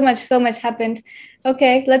so much happened.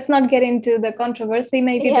 Okay, let's not get into the controversy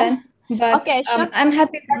maybe yeah. then. But Okay, short.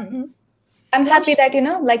 Mm-mm. I'm Yeah, happy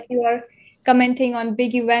that, like you are commenting on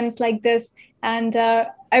big events like this. And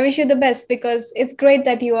I wish you the best because it's great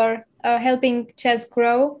that you are helping chess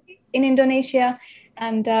grow in Indonesia.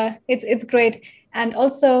 And it's great. and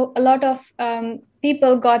also a lot of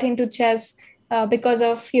people got into chess because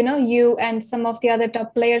of you and some of the other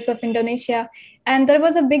top players of Indonesia, and there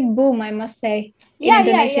was a big boom, I must say, in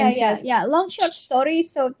Indonesian chess. Yeah. Long short story.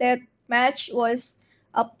 So that match was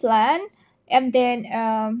a plan, and then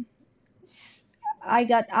I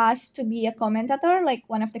got asked to be a commentator, like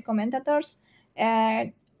one of the commentators,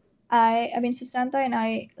 and I mean Susanto and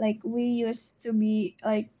I, like we used to be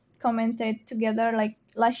like commented together like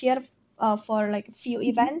last year for like a few Mhm.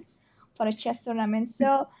 events for a chess tournament.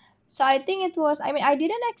 So I think it was. I mean, I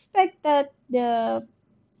didn't expect that the.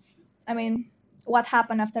 I mean, what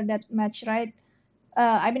happened after that match, right?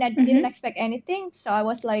 I mean, I didn't Mhm. expect anything, so I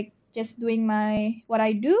was like just doing my what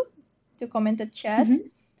I do to comment the chess,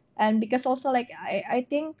 Mhm. and because also like I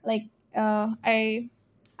think like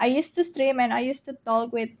I used to stream and I used to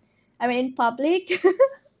talk with, I mean, in public.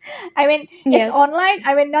 I mean, it's Yes. online.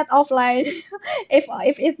 I mean, not offline. If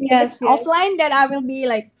it's Yes. Yes. offline, then I will be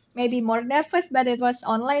like maybe more nervous. But it was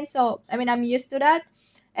online, so I mean, I'm used to that,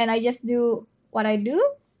 and I just do what I do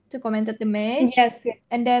to comment at the match, Yes. Yes.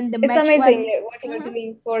 and then the It's match amazing when. what you're Mhm.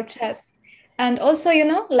 doing for chess. And also,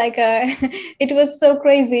 like it was so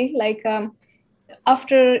crazy. Like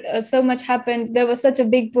after so much happened, there was such a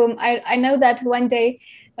big boom. I know that one day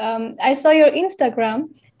I saw your Instagram,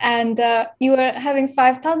 and you were having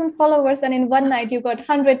 5,000 followers, and in one night you got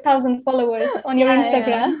 100,000 followers on your Yeah,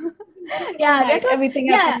 Instagram. yeah. In one Yeah, night, that's what, everything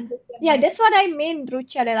yeah, happened in just one yeah, night. that's what I mean,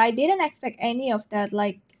 Rucha, that I didn't expect any of that.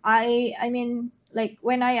 Like I mean, like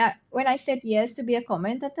when I said yes to be a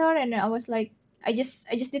commentator, and I was like, I just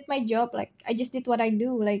did my job, like I just did what I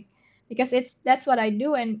do, like because that's what I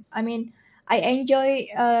do, and I mean, I enjoy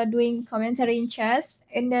doing commentary in chess,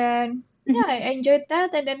 and then yeah, Mhm. I enjoyed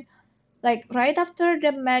that, and then like right after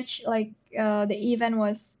the match, like the event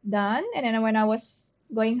was done, and then when I was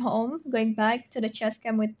going home, going back to the chess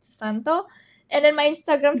camp with Susanto, and then my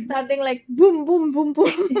Instagram starting like boom boom boom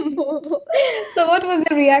boom boom. So, what was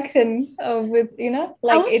your reaction with,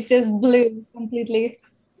 I like it was, just blew completely?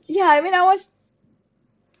 yeah, I mean, I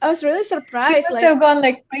was really You surprised, must like have gone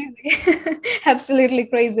like crazy, absolutely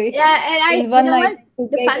crazy. yeah, and I, In you one know night, what, to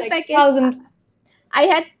the get fun like fact is 1,000, I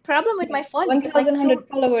had problem with yeah, my phone because like 1,100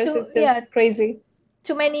 followers. It's yeah, just crazy.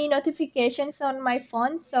 too many notifications on my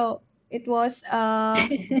phone, so it was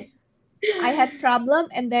I had problem,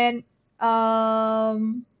 and then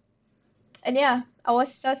um and yeah, I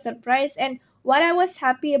was so surprised. And what I was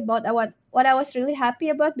happy about, what I was really happy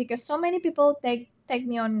about, because so many people take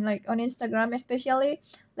me on like on Instagram, especially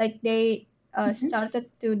like they Mhm. started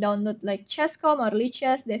to download like chess.com or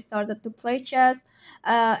Lichess. They started to play chess,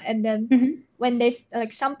 and then Mhm. when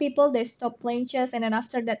like some people they stop playing chess, and then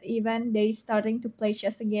after that event they starting to play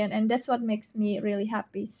chess again, and that's what makes me really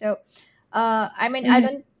happy. So I mean,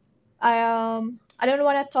 Mhm. I don't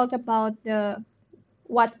want to talk about the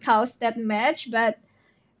what caused that match, but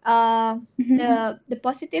uh, Mhm. the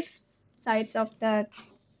positive sides of that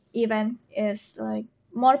event is like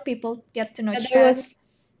more people get to know Yeah, there was chess.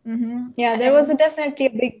 Mm-hmm. Yeah, And there was then, definitely a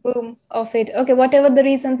big boom of it. Okay, whatever the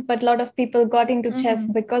reasons, but a lot of people got into chess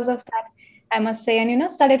mm-hmm. because of that, I must say,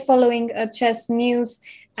 and started following chess news.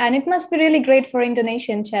 And it must be really great for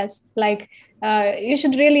Indonesian chess. Like, you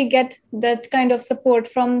should really get that kind of support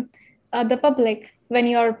from the public when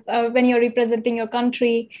you're representing your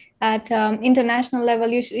country at international level.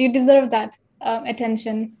 You deserve that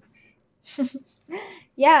attention.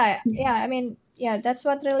 Yeah, I mean, yeah, that's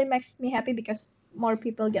what really makes me happy, because more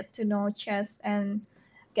people get to know chess and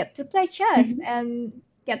get to play chess Mhm. and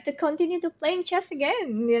get to continue to playing chess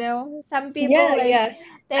again. Some people Yeah, like yeah,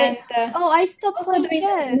 and they, oh, I stopped also playing doing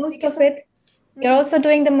the chess most of because of. it. You're Mhm. also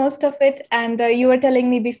doing the most of it. And you were telling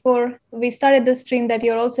me before we started the stream that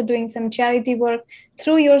you're also doing some charity work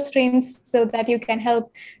through your streams so that you can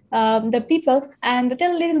help the people. And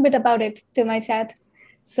tell a little bit about it to my chat.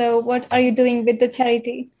 So, what are you doing with the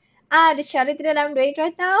charity? The charity that I'm doing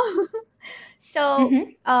right now. So,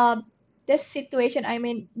 Mm-hmm. this situation, I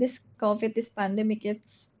mean, this COVID, this pandemic,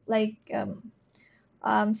 it's like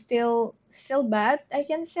still bad, I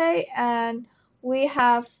can say, and we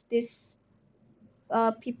have this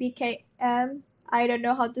PPKM. I don't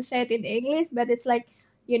know how to say it in English, but it's like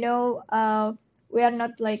we are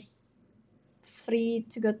not like free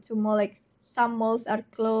to go to mall. Like some malls are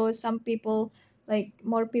closed. Some people, like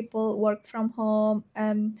more people work from home,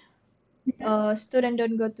 and student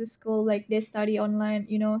don't go to school, like they study online,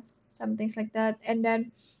 some things like that. And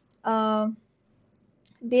then uh,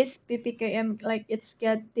 this ppkm, like it's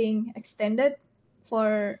getting extended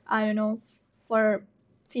for, I don't know, for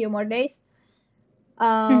few more days.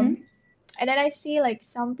 um Mm-hmm. and then I see like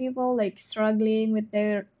some people like struggling with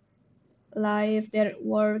their life, their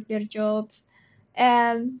work, their jobs,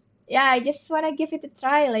 And yeah, I just wanna give it a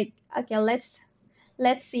try. Like, okay,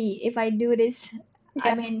 let's see if I do this. I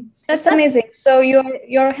Yeah, mean, it's that's not. amazing. So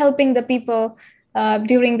you're helping the people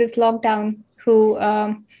during this lockdown who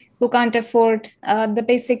can't afford the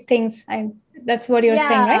basic things. That's what you're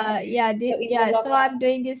saying, right? So in the Yeah. So lockdown. I'm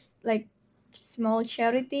doing this like small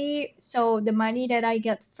charity. So the money that I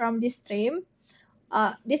get from this stream,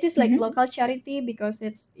 this is like Hmm. local charity because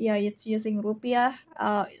it's using rupiah.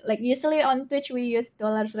 Like usually on Twitch we use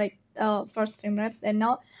dollars like for streamers, and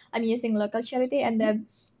now I'm using local charity, and then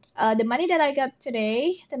the money that I got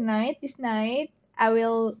this night, I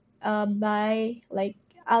will buy like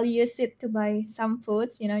I'll use it to buy some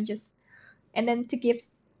foods, just and then to give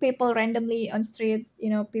people randomly on street,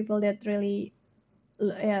 people that really,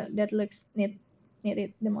 yeah, that looks need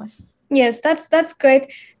it the most. Yes, that's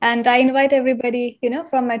great. And I invite everybody,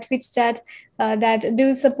 from my Twitch chat that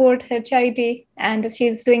do support her charity, and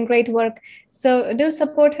she's doing great work. So do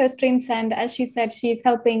support her streams, and as she said, she's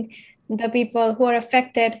helping the people who are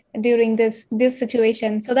affected during this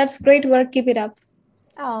situation. So that's great work. Keep it up.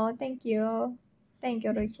 Oh, thank you,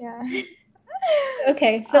 Rucha.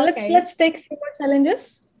 Okay, so let's Okay, let's take a few more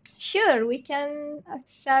challenges. sure, we can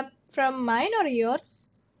accept from mine or yours.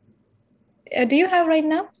 Do you have right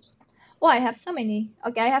now? Oh, I have so many.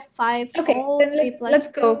 Okay, I have five. Okay, Oh, then three let's plus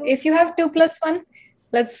go. two. If you have 2 plus 1,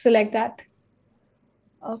 let's select that.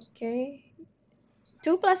 Okay,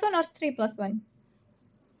 2 plus 1 or 3 plus 1?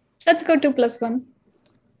 Let's go 2 plus 1.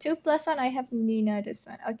 2 plus 1. I have Nina this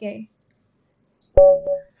one. Okay.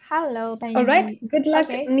 Hello, All right. Panji. Good luck,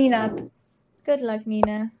 Okay. Ninath. Good luck,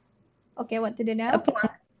 Nina. Okay, what to do now? Pawn.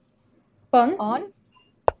 Pawn. Pawn.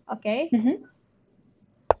 Okay. Mhm.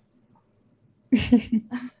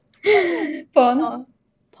 Pawn. Oh,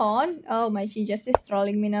 pawn. Oh my, she just is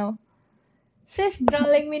trolling me now. She's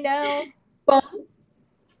trolling me now. Pawn.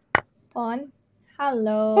 Pawn. What?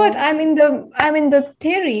 Hello. I'm in the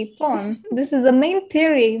theory. Pawn. This is the main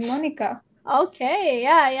theory, Monica. Okay.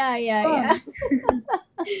 Yeah, yeah, yeah, yeah.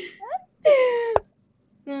 Pawn.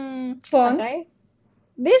 Hmm. Pawn. Okay.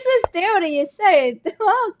 This is theory, you said.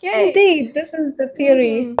 Okay. Indeed, this is the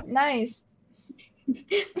theory. Mm-hmm. Nice.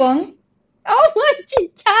 Pawn. Oh my,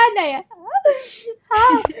 Chichana. Yeah.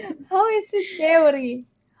 How how is it theory?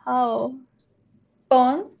 How?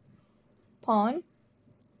 Pawn. Pawn?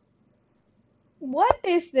 What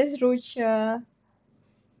is this, Rucha?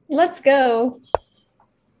 Let's go.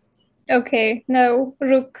 Okay. No.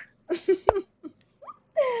 Rook.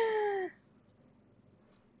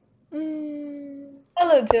 Mm,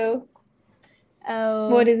 Hello, Joe.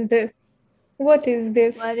 What oh, is this? What is what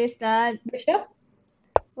this? is that? Bishop.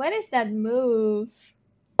 What is that move?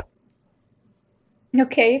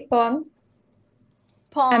 Okay. Pawn.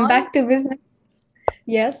 I'm Pawn? back to business.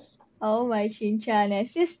 Yes. Oh my, Chinchana.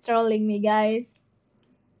 She's trolling me, guys.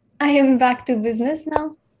 I am back to business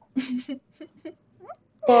now.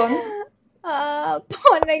 Pawn.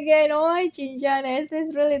 Pawn again. Oh my, Chinchana.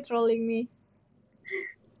 She's really trolling me.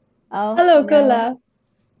 Oh, Hello, no. Kola.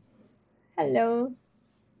 Hello.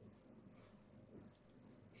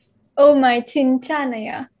 Oh my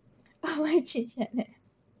Chinchanaya. Oh my, Chinchana.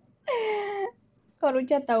 Kok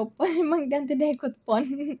Rucha tahu pon emang dan tidak ikut pon.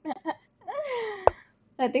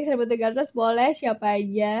 Rating 1300 boleh siapa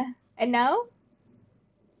aja. And now,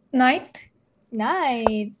 Knight.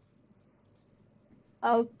 knight.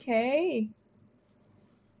 Okay.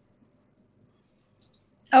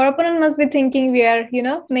 Our opponent must be thinking we are,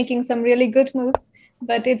 making some really good moves,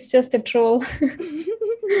 but it's just a troll.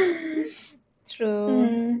 True.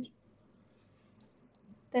 Hmm.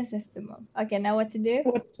 This is the move. Okay, now what to do?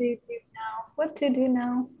 What to do now? What to do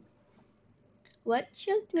now? What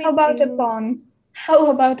should we How about a do? pawn? How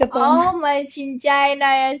about a Oh pawn? my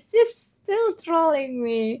Chinchina, she's still trolling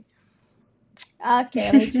me. Okay,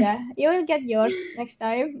 Rucha, you will get yours next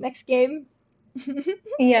time, next game.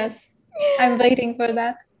 Yes, I'm waiting for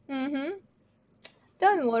that. Mm-hmm.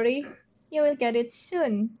 Don't worry, you will get it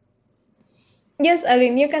soon. Yes,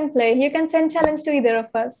 Arin, you can play. You can send challenge to either of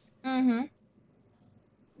us. Mm-hmm.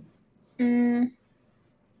 Mm,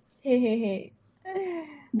 Hehehe.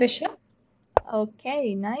 bishop,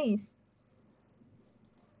 Okay, nice.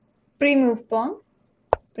 pre-move pawn.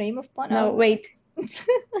 Prime of pawn. No, Oh. wait.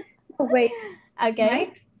 Oh, wait. Okay,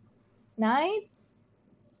 Knight. knight.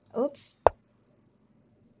 Oops.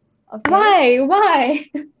 Okay. Why? Why?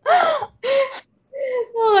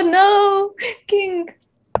 Oh no, king.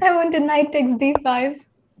 I want a knight takes d5.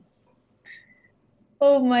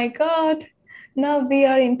 Oh my god. Now we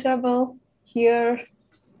are in trouble here.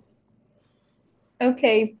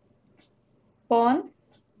 Okay, pawn.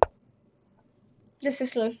 This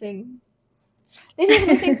is losing. This is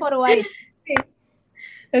losing for white.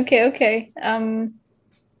 Okay.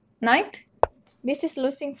 Knight? This is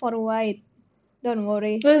losing for white. Don't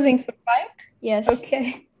worry. Losing for white? Yes.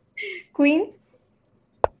 Okay. Queen?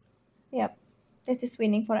 Yep. This is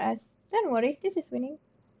winning for us. Don't worry. This is winning.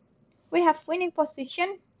 We have winning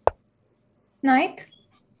position. Knight?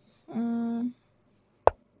 Mm.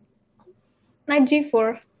 Knight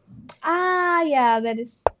G4. Yeah, that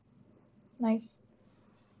is nice.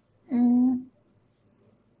 Mm.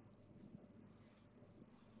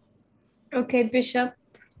 Okay, bishop.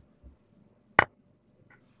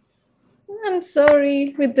 I'm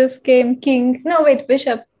sorry with this game. King. No, wait,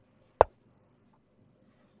 bishop.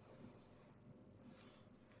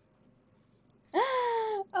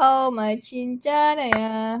 Oh, my cincana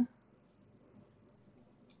ya.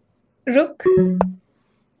 Rook.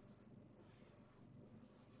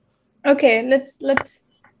 Okay,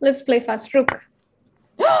 let's play fast. Rook.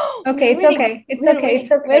 Okay, We're it's winning. okay. It's We're okay. winning. It's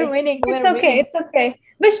We're okay. winning. It's We're okay. winning. It's okay.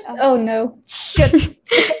 Bishop. Oh, Oh no. shoot.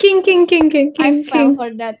 I fell King.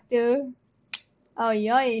 for that too. Oh,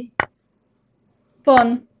 yoy.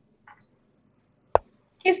 Pawn.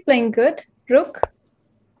 He's playing good. Rook.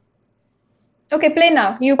 Okay, play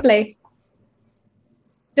now. You play.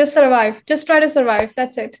 Just survive. Just try to survive.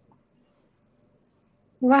 That's it.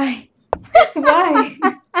 Why? Why?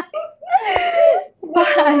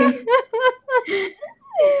 Why?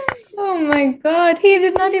 Oh my God. He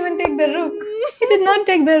did not even take the rook. He did not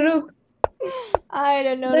take the rook. I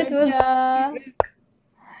don't know, That was Rucha.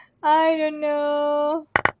 I don't know.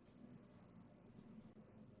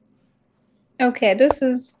 okay. This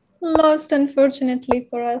is lost, unfortunately,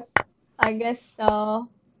 for us. I guess so.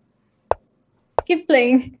 Keep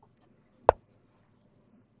playing.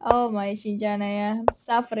 Oh my Shinjana, I'm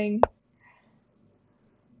suffering.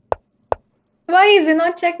 Why is he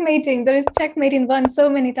not checkmating? There is checkmating one so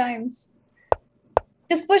many times.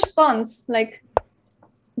 Just push pawns, like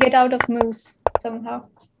get out of moves somehow.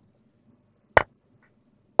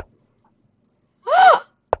 Oh!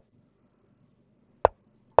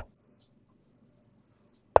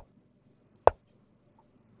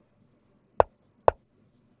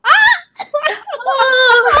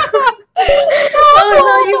 Oh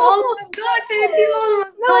no, you almost got it. You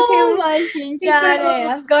almost got No, him. my You could have Shinjana.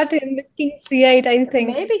 almost got him with King C8, I think.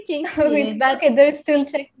 Maybe King C8, but Okay, there is still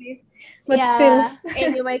checkmate. But still, yeah.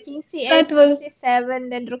 Anyway, King C8, that Rook was C7,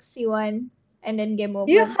 then Rook C1, and then game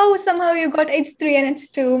you over. how somehow you got H3 and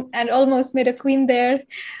H2 and almost made a queen there.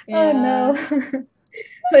 Oh Yeah. no.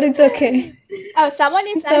 But it's okay. Oh, someone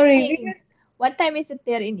I'm is sorry. asking, what time is it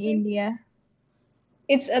there in India?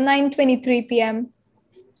 It's a 9:23 p.m.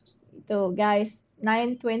 Tuh, guys.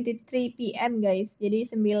 9:23 p.m. guys. Jadi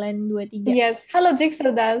 9:23. Yes. Hello,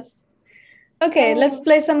 Jigsaw Das. Okay, let's Oh,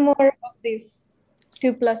 play some more of these.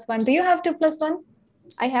 2+1. Do you have 2+1?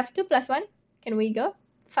 I have 2+1. Can we go?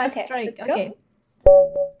 Fast Okay, strike. let's go. Okay.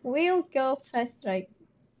 We'll go fast strike.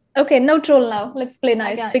 Okay, no troll now. Let's play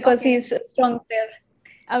nice Okay, because okay. he's a strong player.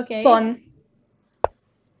 Okay. Pawn.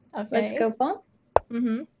 Let's Okay. go pawn.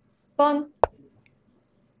 Mm-hmm. Pawn.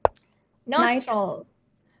 No Knight. troll.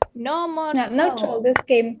 No more No, no troll troll. this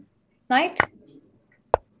game. Knight.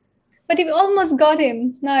 But you almost got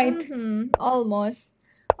him. Knight. Mm-hmm. Almost.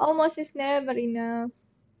 Almost is never enough.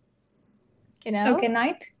 Okay, Okay, now.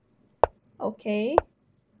 knight. Okay.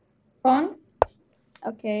 Pawn.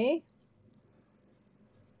 Okay.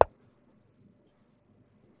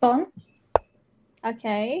 Pawn.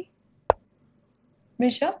 Okay.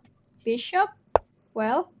 Bishop. Bishop.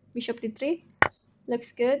 Well, bishop d3.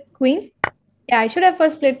 Looks good. Queen. Yeah, I should have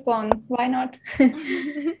first played pawn. Why not?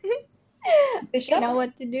 Okay, Bishop. now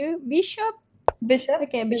what to do? Bishop. Bishop.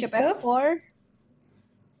 Okay, bishop Let's go. f4.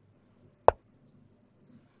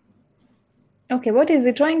 Okay, what is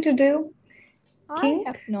he trying to do? I King.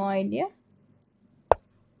 have no idea.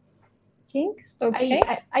 King. Okay.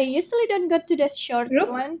 I usually don't go to the short Rook.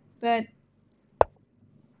 one, but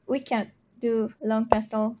we can't do long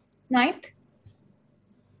castle. Knight.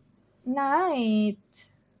 Knight.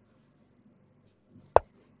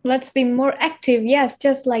 Let's be more active. Yes,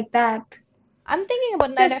 just like that. I'm thinking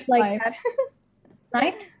about knight Just like f5. that.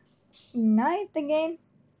 Knight. Knight again.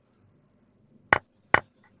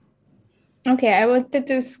 Okay, I wanted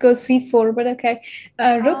to go c4, but okay.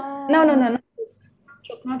 Rook. No. Not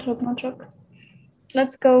rook. Not rook.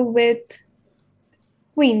 Let's go with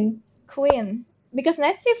queen. Queen. Because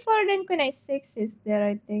knight c4, then queen a6 is there,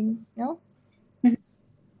 I think. No?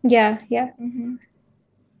 Yeah. Mm-hmm.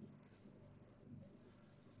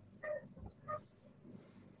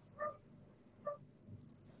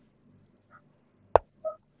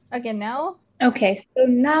 Okay, now Okay, so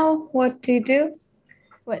now what to do?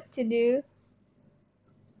 what to do?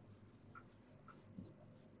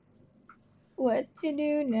 What to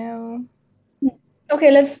do now?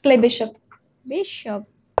 Okay, let's play bishop. Bishop.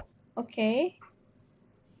 Okay.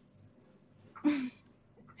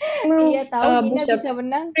 Iya Move tahu Hina bishop. bisa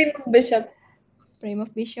menang. Remove bishop. Prime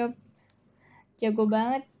of Bishop. Jago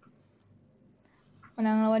banget.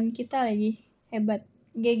 Menang lawan kita lagi. Hebat.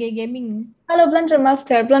 GG Gaming. Hello, Blunder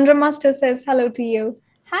Master. Blunder Master says hello to you.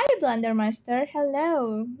 Hi Blundermaster.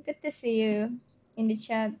 Hello. Good to see you in the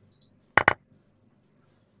chat.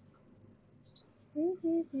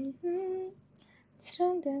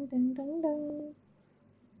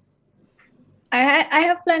 I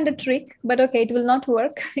have planned a trick, but okay, it will not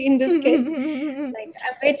work in this case. Like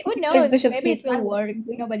I'm waiting Who to place knows? bishop Maybe it will c5. work.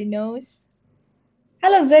 Nobody knows.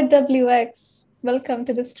 Hello, ZWX. Welcome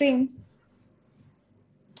to the stream.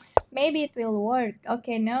 Maybe it will work.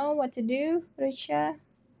 Okay, now what to do, Rucha?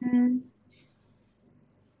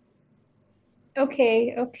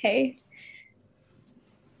 Okay.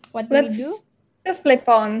 What do we do? Just play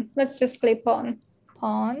pawn. Let's just play pawn.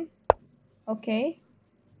 Pawn. Okay.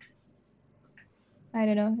 I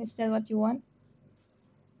don't know. Is that what you want?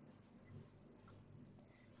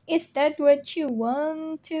 Is that what you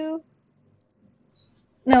want to?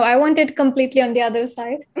 No, I want it completely on the other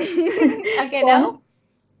side. Okay, Pawn. now?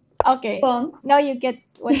 Okay. Pawn. Now you get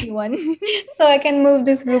what you want. So I can move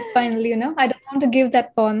this group finally, you know? I don't want to give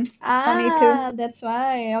that pawn. Pawn e2. That's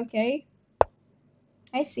why. Okay.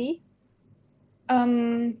 I see.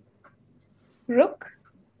 Rook.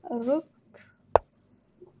 Rook.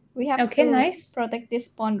 We have Okay, to nice. protect this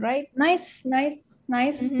pawn, right? Nice.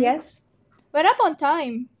 Yes. We're up on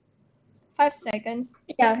time. 5 seconds.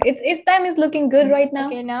 Yeah, its time is looking good right now.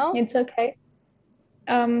 Okay, now? It's okay.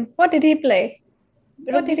 What did he play?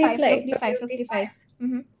 Rook d5, rook d5, rook d5.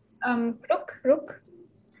 Rook.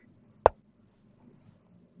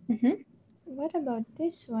 What about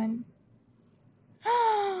this one?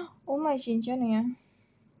 Oh my Shinjan ya.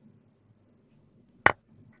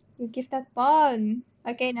 You give that pawn.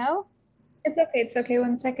 Okay, now? It's okay.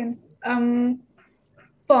 1 second.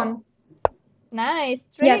 Pawn. Nice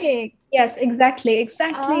trick. Yes, exactly.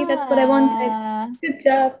 That's what I wanted. Good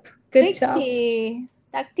job. Tricky.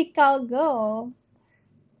 Tactical goal.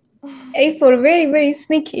 A4, very, very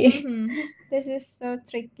sneaky. This is so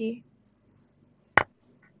tricky.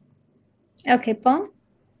 Okay, pawn.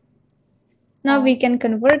 Now we can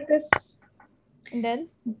convert this. And then?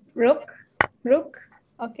 Rook.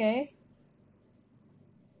 Okay.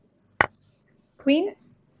 Queen.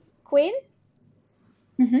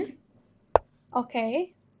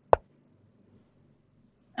 Okay.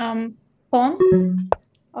 Pawn.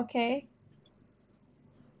 Okay.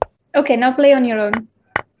 Okay, now play on your own.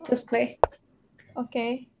 Just play.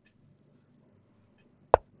 Okay.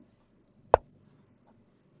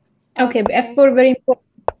 Okay, f4 very important.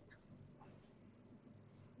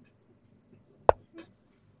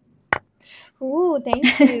 Ooh, thank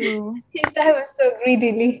you. That was so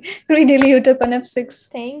greedily you took on f6.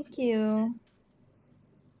 Thank you.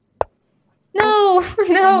 No, Oops,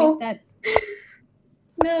 no. I missed that.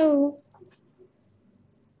 No.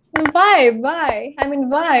 Why? I mean,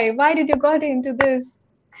 why? Why did you got into this?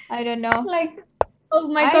 I don't know. Like, oh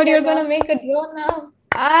my God, you're gonna make a draw now.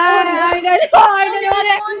 I don't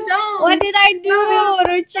know. What did I do,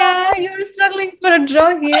 Rucha? You're struggling for a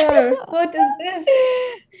draw here. What is this?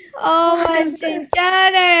 Oh my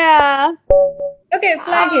Chinchana. Okay,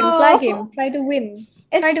 flag him. Try to win.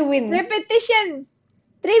 Repetition.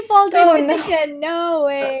 Threefold repetition. No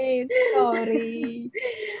way. Sorry.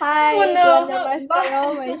 Hi, Blundermaster.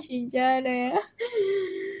 Oh my Chinchana.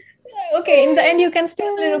 Okay, in the end, you can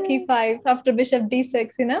still play rook e5 after bishop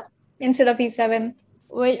d6, you know, instead of e7.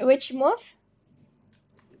 Which move?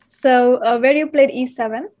 So, where you played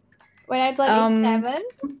e7? When I played e7?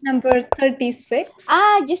 Number 36.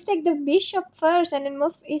 Just take the bishop first and then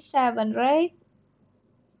move e7, right?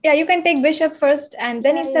 Yeah, you can take bishop first and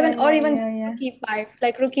then e7 or even rook e5,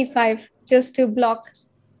 like rook e5, just to block.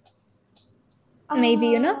 Maybe,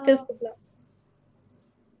 you know, just to block.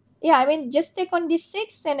 Yeah, I mean, just take on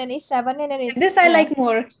d6 and then e7 and then this I like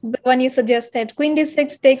more, the one you suggested. Queen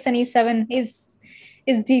d6 takes an e7 is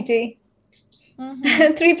GG.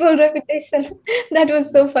 Triple repetition. That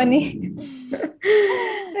was so funny.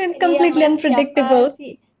 And completely unpredictable.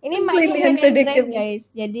 Ini mainnya hand and brain, guys.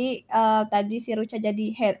 Jadi tadi si Rucha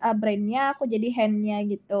jadi brainnya, aku jadi handnya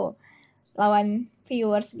gitu. Lawan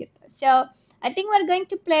viewers gitu. So, I think we're going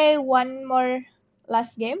to play one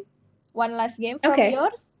last game from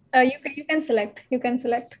yours. You can select.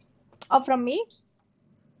 Oh, from me?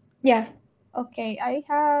 Yeah. Okay, I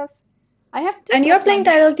have 2. And you're playing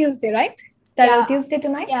Title Tuesday, right? Title Tuesday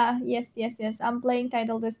tonight? Yeah, yes. I'm playing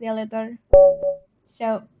Title Tuesday later.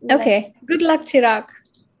 So let's. Okay. Good luck, Chirag.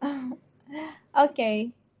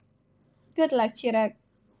 Okay. Good luck, Chirag.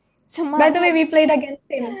 By the way, Semangat. we played against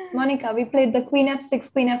him. Monica, we played the Queen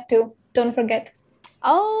F6, Queen F2. Don't forget.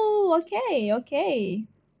 Oh, okay, okay.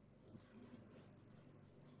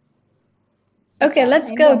 Okay, let's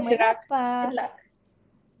Jangan go, dong main Chirag. Good apa? luck.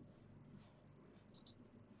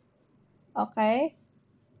 Okay,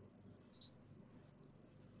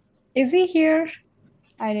 Is he here?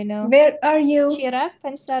 I don't know. Where are you? Chirag,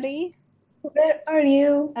 Pansari, Where are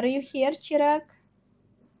you? are you here, Chirag?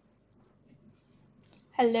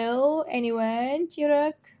 Hello, anyone,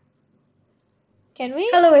 Chirag? Can we?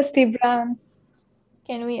 Hello, ST Brown.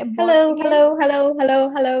 Can we abort Hello, again? hello, hello, hello,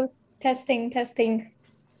 hello. Testing, testing.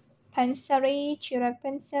 Pansari, Chirag,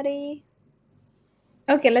 Pansari.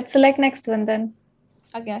 Okay, let's select next one then.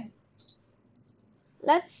 Okay,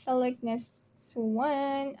 let's select next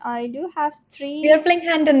one. I do have We are 3. playing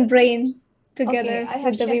Hand and Brain Okay, together I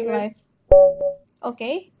have with the chess viewers. live.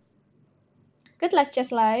 Okay, good luck,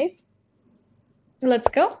 chess live. Let's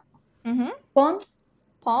go. Mm-hmm. Pawn.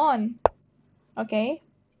 Pawn. Okay.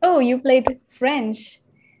 Oh, you played French.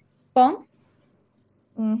 Pawn.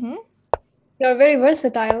 Mm-hmm. You're very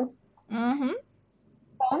versatile. Mm-hmm.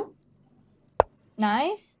 Pawn.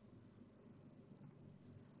 Nice.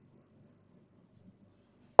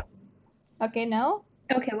 Okay, now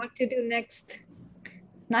Okay, what to do next?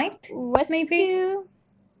 Knight, what to maybe? do?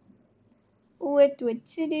 What to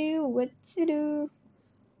do? What to do?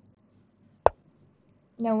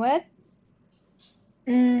 You know what?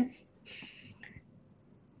 Mm,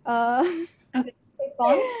 Uh, okay,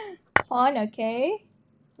 pawn. pawn. Okay,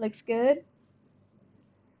 looks good.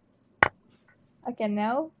 Okay,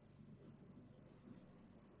 now.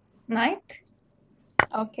 Knight,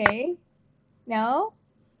 Okay, now.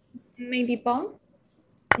 maybe pawn.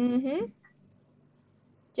 Mm-hmm.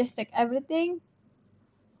 Just take everything.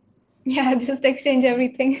 Yeah, just exchange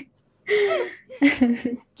everything.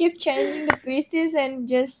 Keep changing the pieces and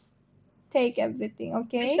just take everything.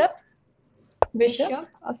 Okay. Bishop, bishop. Bishop.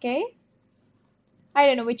 Okay. I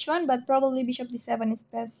don't know which one, but probably bishop d7 is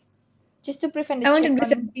best. Just to prevent the I check wanted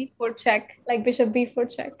bishop on. b4 check, like bishop b4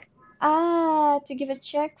 check. Ah, to give a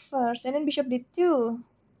check first, and then bishop d2.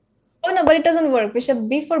 Oh no, but it doesn't work. Bishop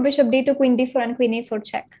b4, bishop d2, queen d4, and queen a4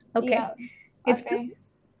 check. Okay, Yeah. it's good.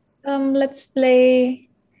 Okay. Let's play.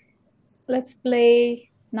 Let's play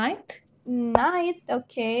knight. Knight.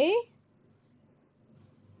 Okay.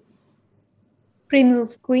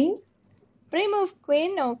 Pre-move queen. Pre-move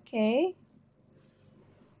queen. Okay.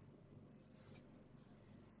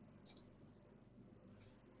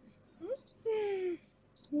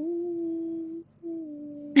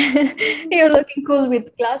 You're looking cool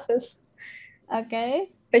with glasses.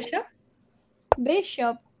 Okay. Bishop.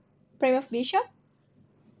 Bishop. Pre-move bishop.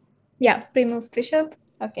 Yeah, pre-move bishop.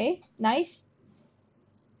 Okay. Nice.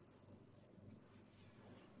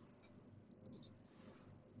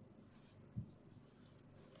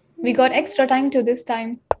 We got extra time to this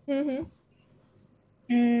time. Mm-hmm.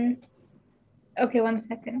 Mm, okay, 1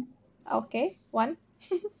 second. Okay. One.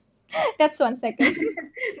 That's 1 second.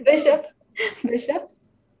 Bishop. Bishop.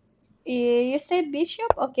 You say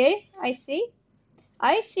bishop? Okay. I see.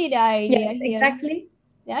 I see the idea Yes, here. exactly.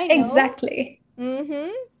 Yeah, I know. Exactly. Mm-hmm.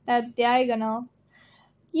 That diagonal.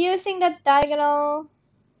 Using that diagonal.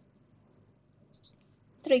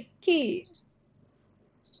 Tricky.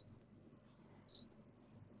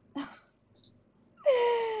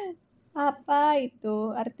 Apa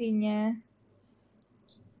itu artinya?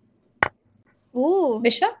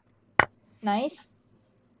 Bishop. Nice.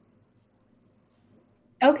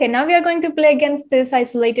 Okay, now we are going to play against this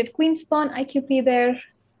isolated queen's pawn, IQP there,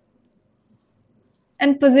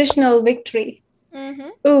 and positional victory.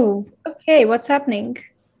 Mm-hmm. Ooh, okay, what's happening?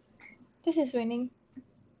 This is winning.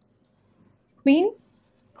 Queen?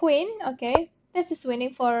 Queen, okay. This is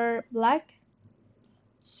winning for black.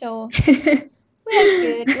 So we are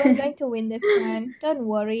good. We're going to win this one. Don't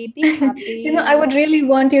worry. Be I happy. would really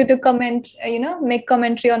want you to comment, make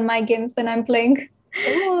commentary on my games when I'm playing.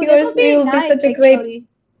 Oh, that Yours, would you be will be nice such a great, actually.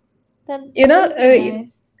 That will be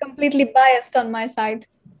nice. completely biased on my side.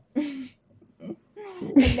 I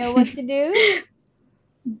know what to do.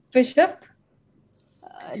 Bishop.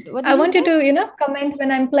 What I did you want you say? to, comment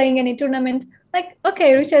when I'm playing any tournament. Like,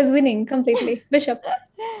 okay, Rucha is winning completely. Bishop.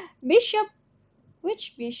 Bishop.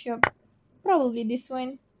 Which bishop? Probably this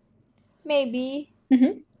one. Maybe.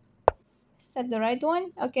 Hmm. Is that the right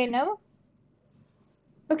one? Okay, no.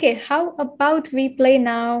 Okay, how about we play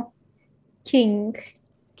now king?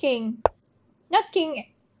 King. Not king.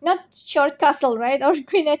 Not short castle, right? Or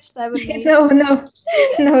queen h7 mate. No, no,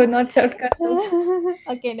 no, not short castle.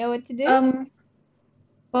 Okay, know what to do? Um,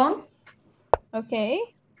 Pawn, Okay.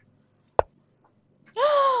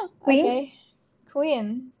 queen, Okay.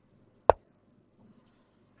 Queen.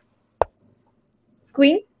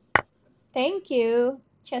 queen, Thank you.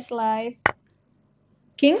 Chess life.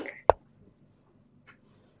 king.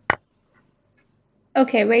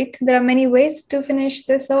 Okay, wait. There are many ways to finish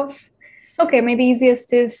this off. Okay, maybe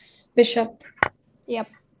easiest is bishop. Yep.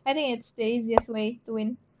 I think it's the easiest way to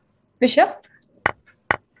win. Bishop.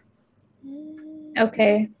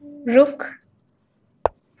 Okay. Rook.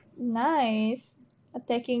 Nice.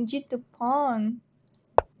 Attacking G2 pawn.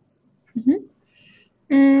 Mhm.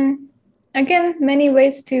 Mm, again, many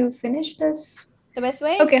ways to finish this. The best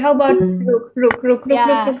way? Okay, how about rook, rook, rook, rook, rook,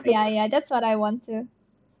 Yeah, rook, yeah, rook. yeah. That's what I want to.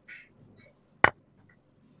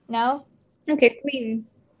 Now? Okay, queen,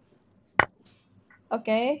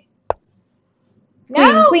 Okay. queen,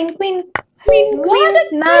 No! queen, queen, queen, What queen.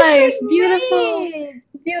 a Nice, perfect beautiful, mate!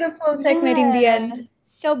 beautiful checkmate in the Yeah, end.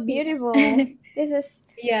 so Yes. beautiful. This is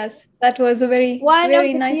Yes, that was a very, one of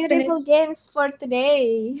very the nice finish. beautiful games for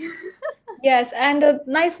today. Yes, and a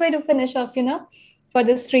nice way to finish off, for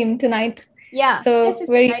the stream tonight. Yeah, this So is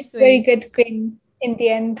a very, nice very way. good game in the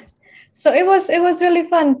end. So it was really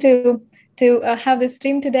fun to have this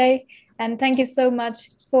stream today, and thank you so much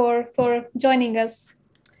for joining us.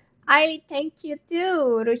 I thank you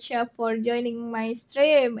too, Rucha, for joining my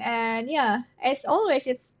stream. And yeah, as always,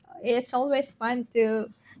 it's always fun to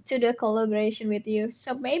do collaboration with you.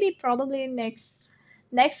 So maybe probably next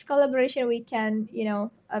collaboration we can,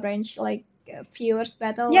 arrange like a viewers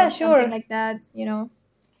battle Yeah, or something sure. like that.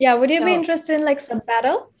 Yeah, would you be So interested in like some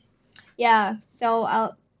battle? yeah, so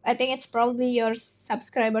I think it's probably your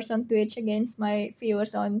subscribers on Twitch against my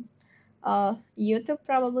viewers on YouTube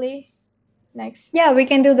probably next. Yeah, we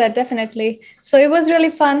can do that definitely. So it was really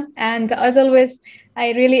fun, and as always,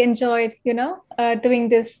 I really enjoyed, doing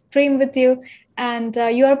this stream with you. And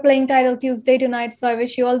you are playing Title Tuesday tonight, so I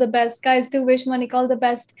wish you all the best, guys. Do wish Monique all the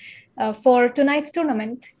best for tonight's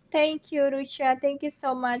tournament. Thank you, Rucha. Thank you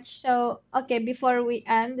so much. So, okay, before we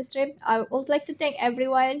end the stream, I would like to thank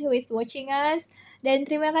everyone who is watching us. Dan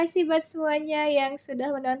terima kasih buat semuanya yang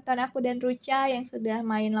sudah menonton aku dan Rucha, yang sudah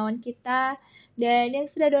main lawan kita, dan yang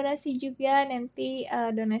sudah donasi juga. Nanti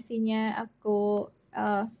donasinya aku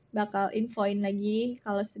bakal infoin lagi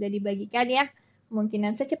kalau sudah dibagikan ya.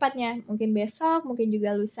 Kemungkinan secepatnya, mungkin besok, mungkin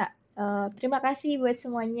juga lusa. Terima kasih buat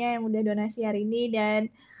semuanya yang udah donasi hari ini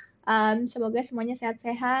dan semoga semuanya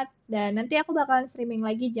sehat-sehat dan nanti aku bakalan streaming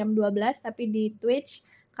lagi jam 12 tapi di Twitch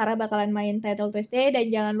karena bakalan main Title Tuesday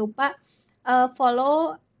dan jangan lupa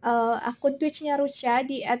follow akun Twitch-nya Rucha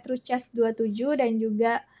di @ruchas27 dan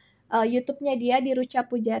juga YouTube-nya dia di Rucha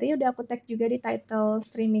Pujari udah aku tag juga di title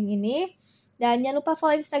streaming ini dan jangan lupa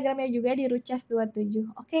follow Instagramnya juga di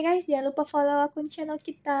ruchas27. Oke guys, jangan lupa follow akun channel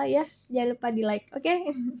kita ya. Jangan lupa di like, oke?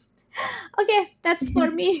 Oke, that's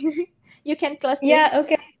for me. You can close this Yeah,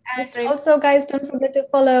 okay. the And stream. also, guys, don't forget to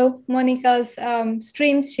follow Monica's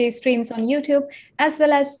streams. She streams on YouTube as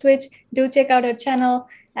well as Twitch. Do check out her channel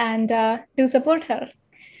and do support her.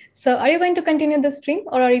 So, are you going to continue the stream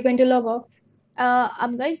or are you going to log off?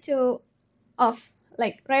 I'm going to off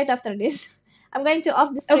like right after this. I'm going to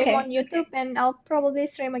off the stream on Okay, YouTube and I'll probably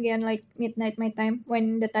stream again like midnight my time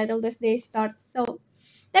when the title this day starts. So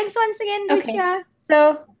thanks once again, okay. Rucha.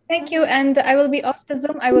 So, thank you. Mhm. And I will be off the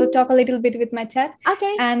Zoom. I will talk a little bit with my chat.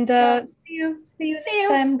 Okay, And so see you see next you.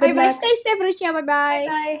 time. Bye Good bye. luck. Stay safe, Rucha. Bye Bye bye.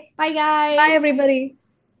 bye. Bye Bye, guys. everybody.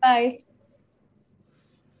 Bye.